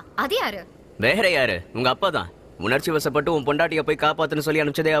 மாமாவா? அது யாரு? வேற யாரு? உங்க அப்பா தான். உணர்ச்சி வசப்பட்டு உன் பொண்டாட்டிய போய் காப்பாத்துன்னு சொல்லி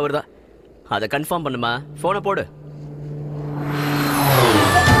அனுப்பிச்சதே அவர்தான். அதை கன்ஃபார்ம் பண்ணுமா? போனை போடு.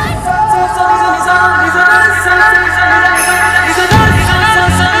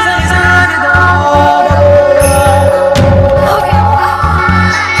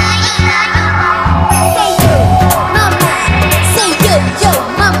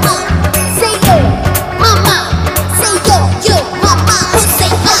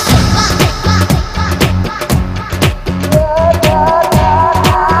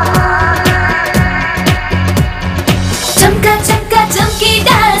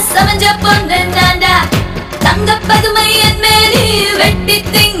 தங்க பதுமை என் மேலே வெட்டி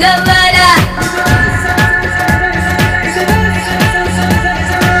திங்க வர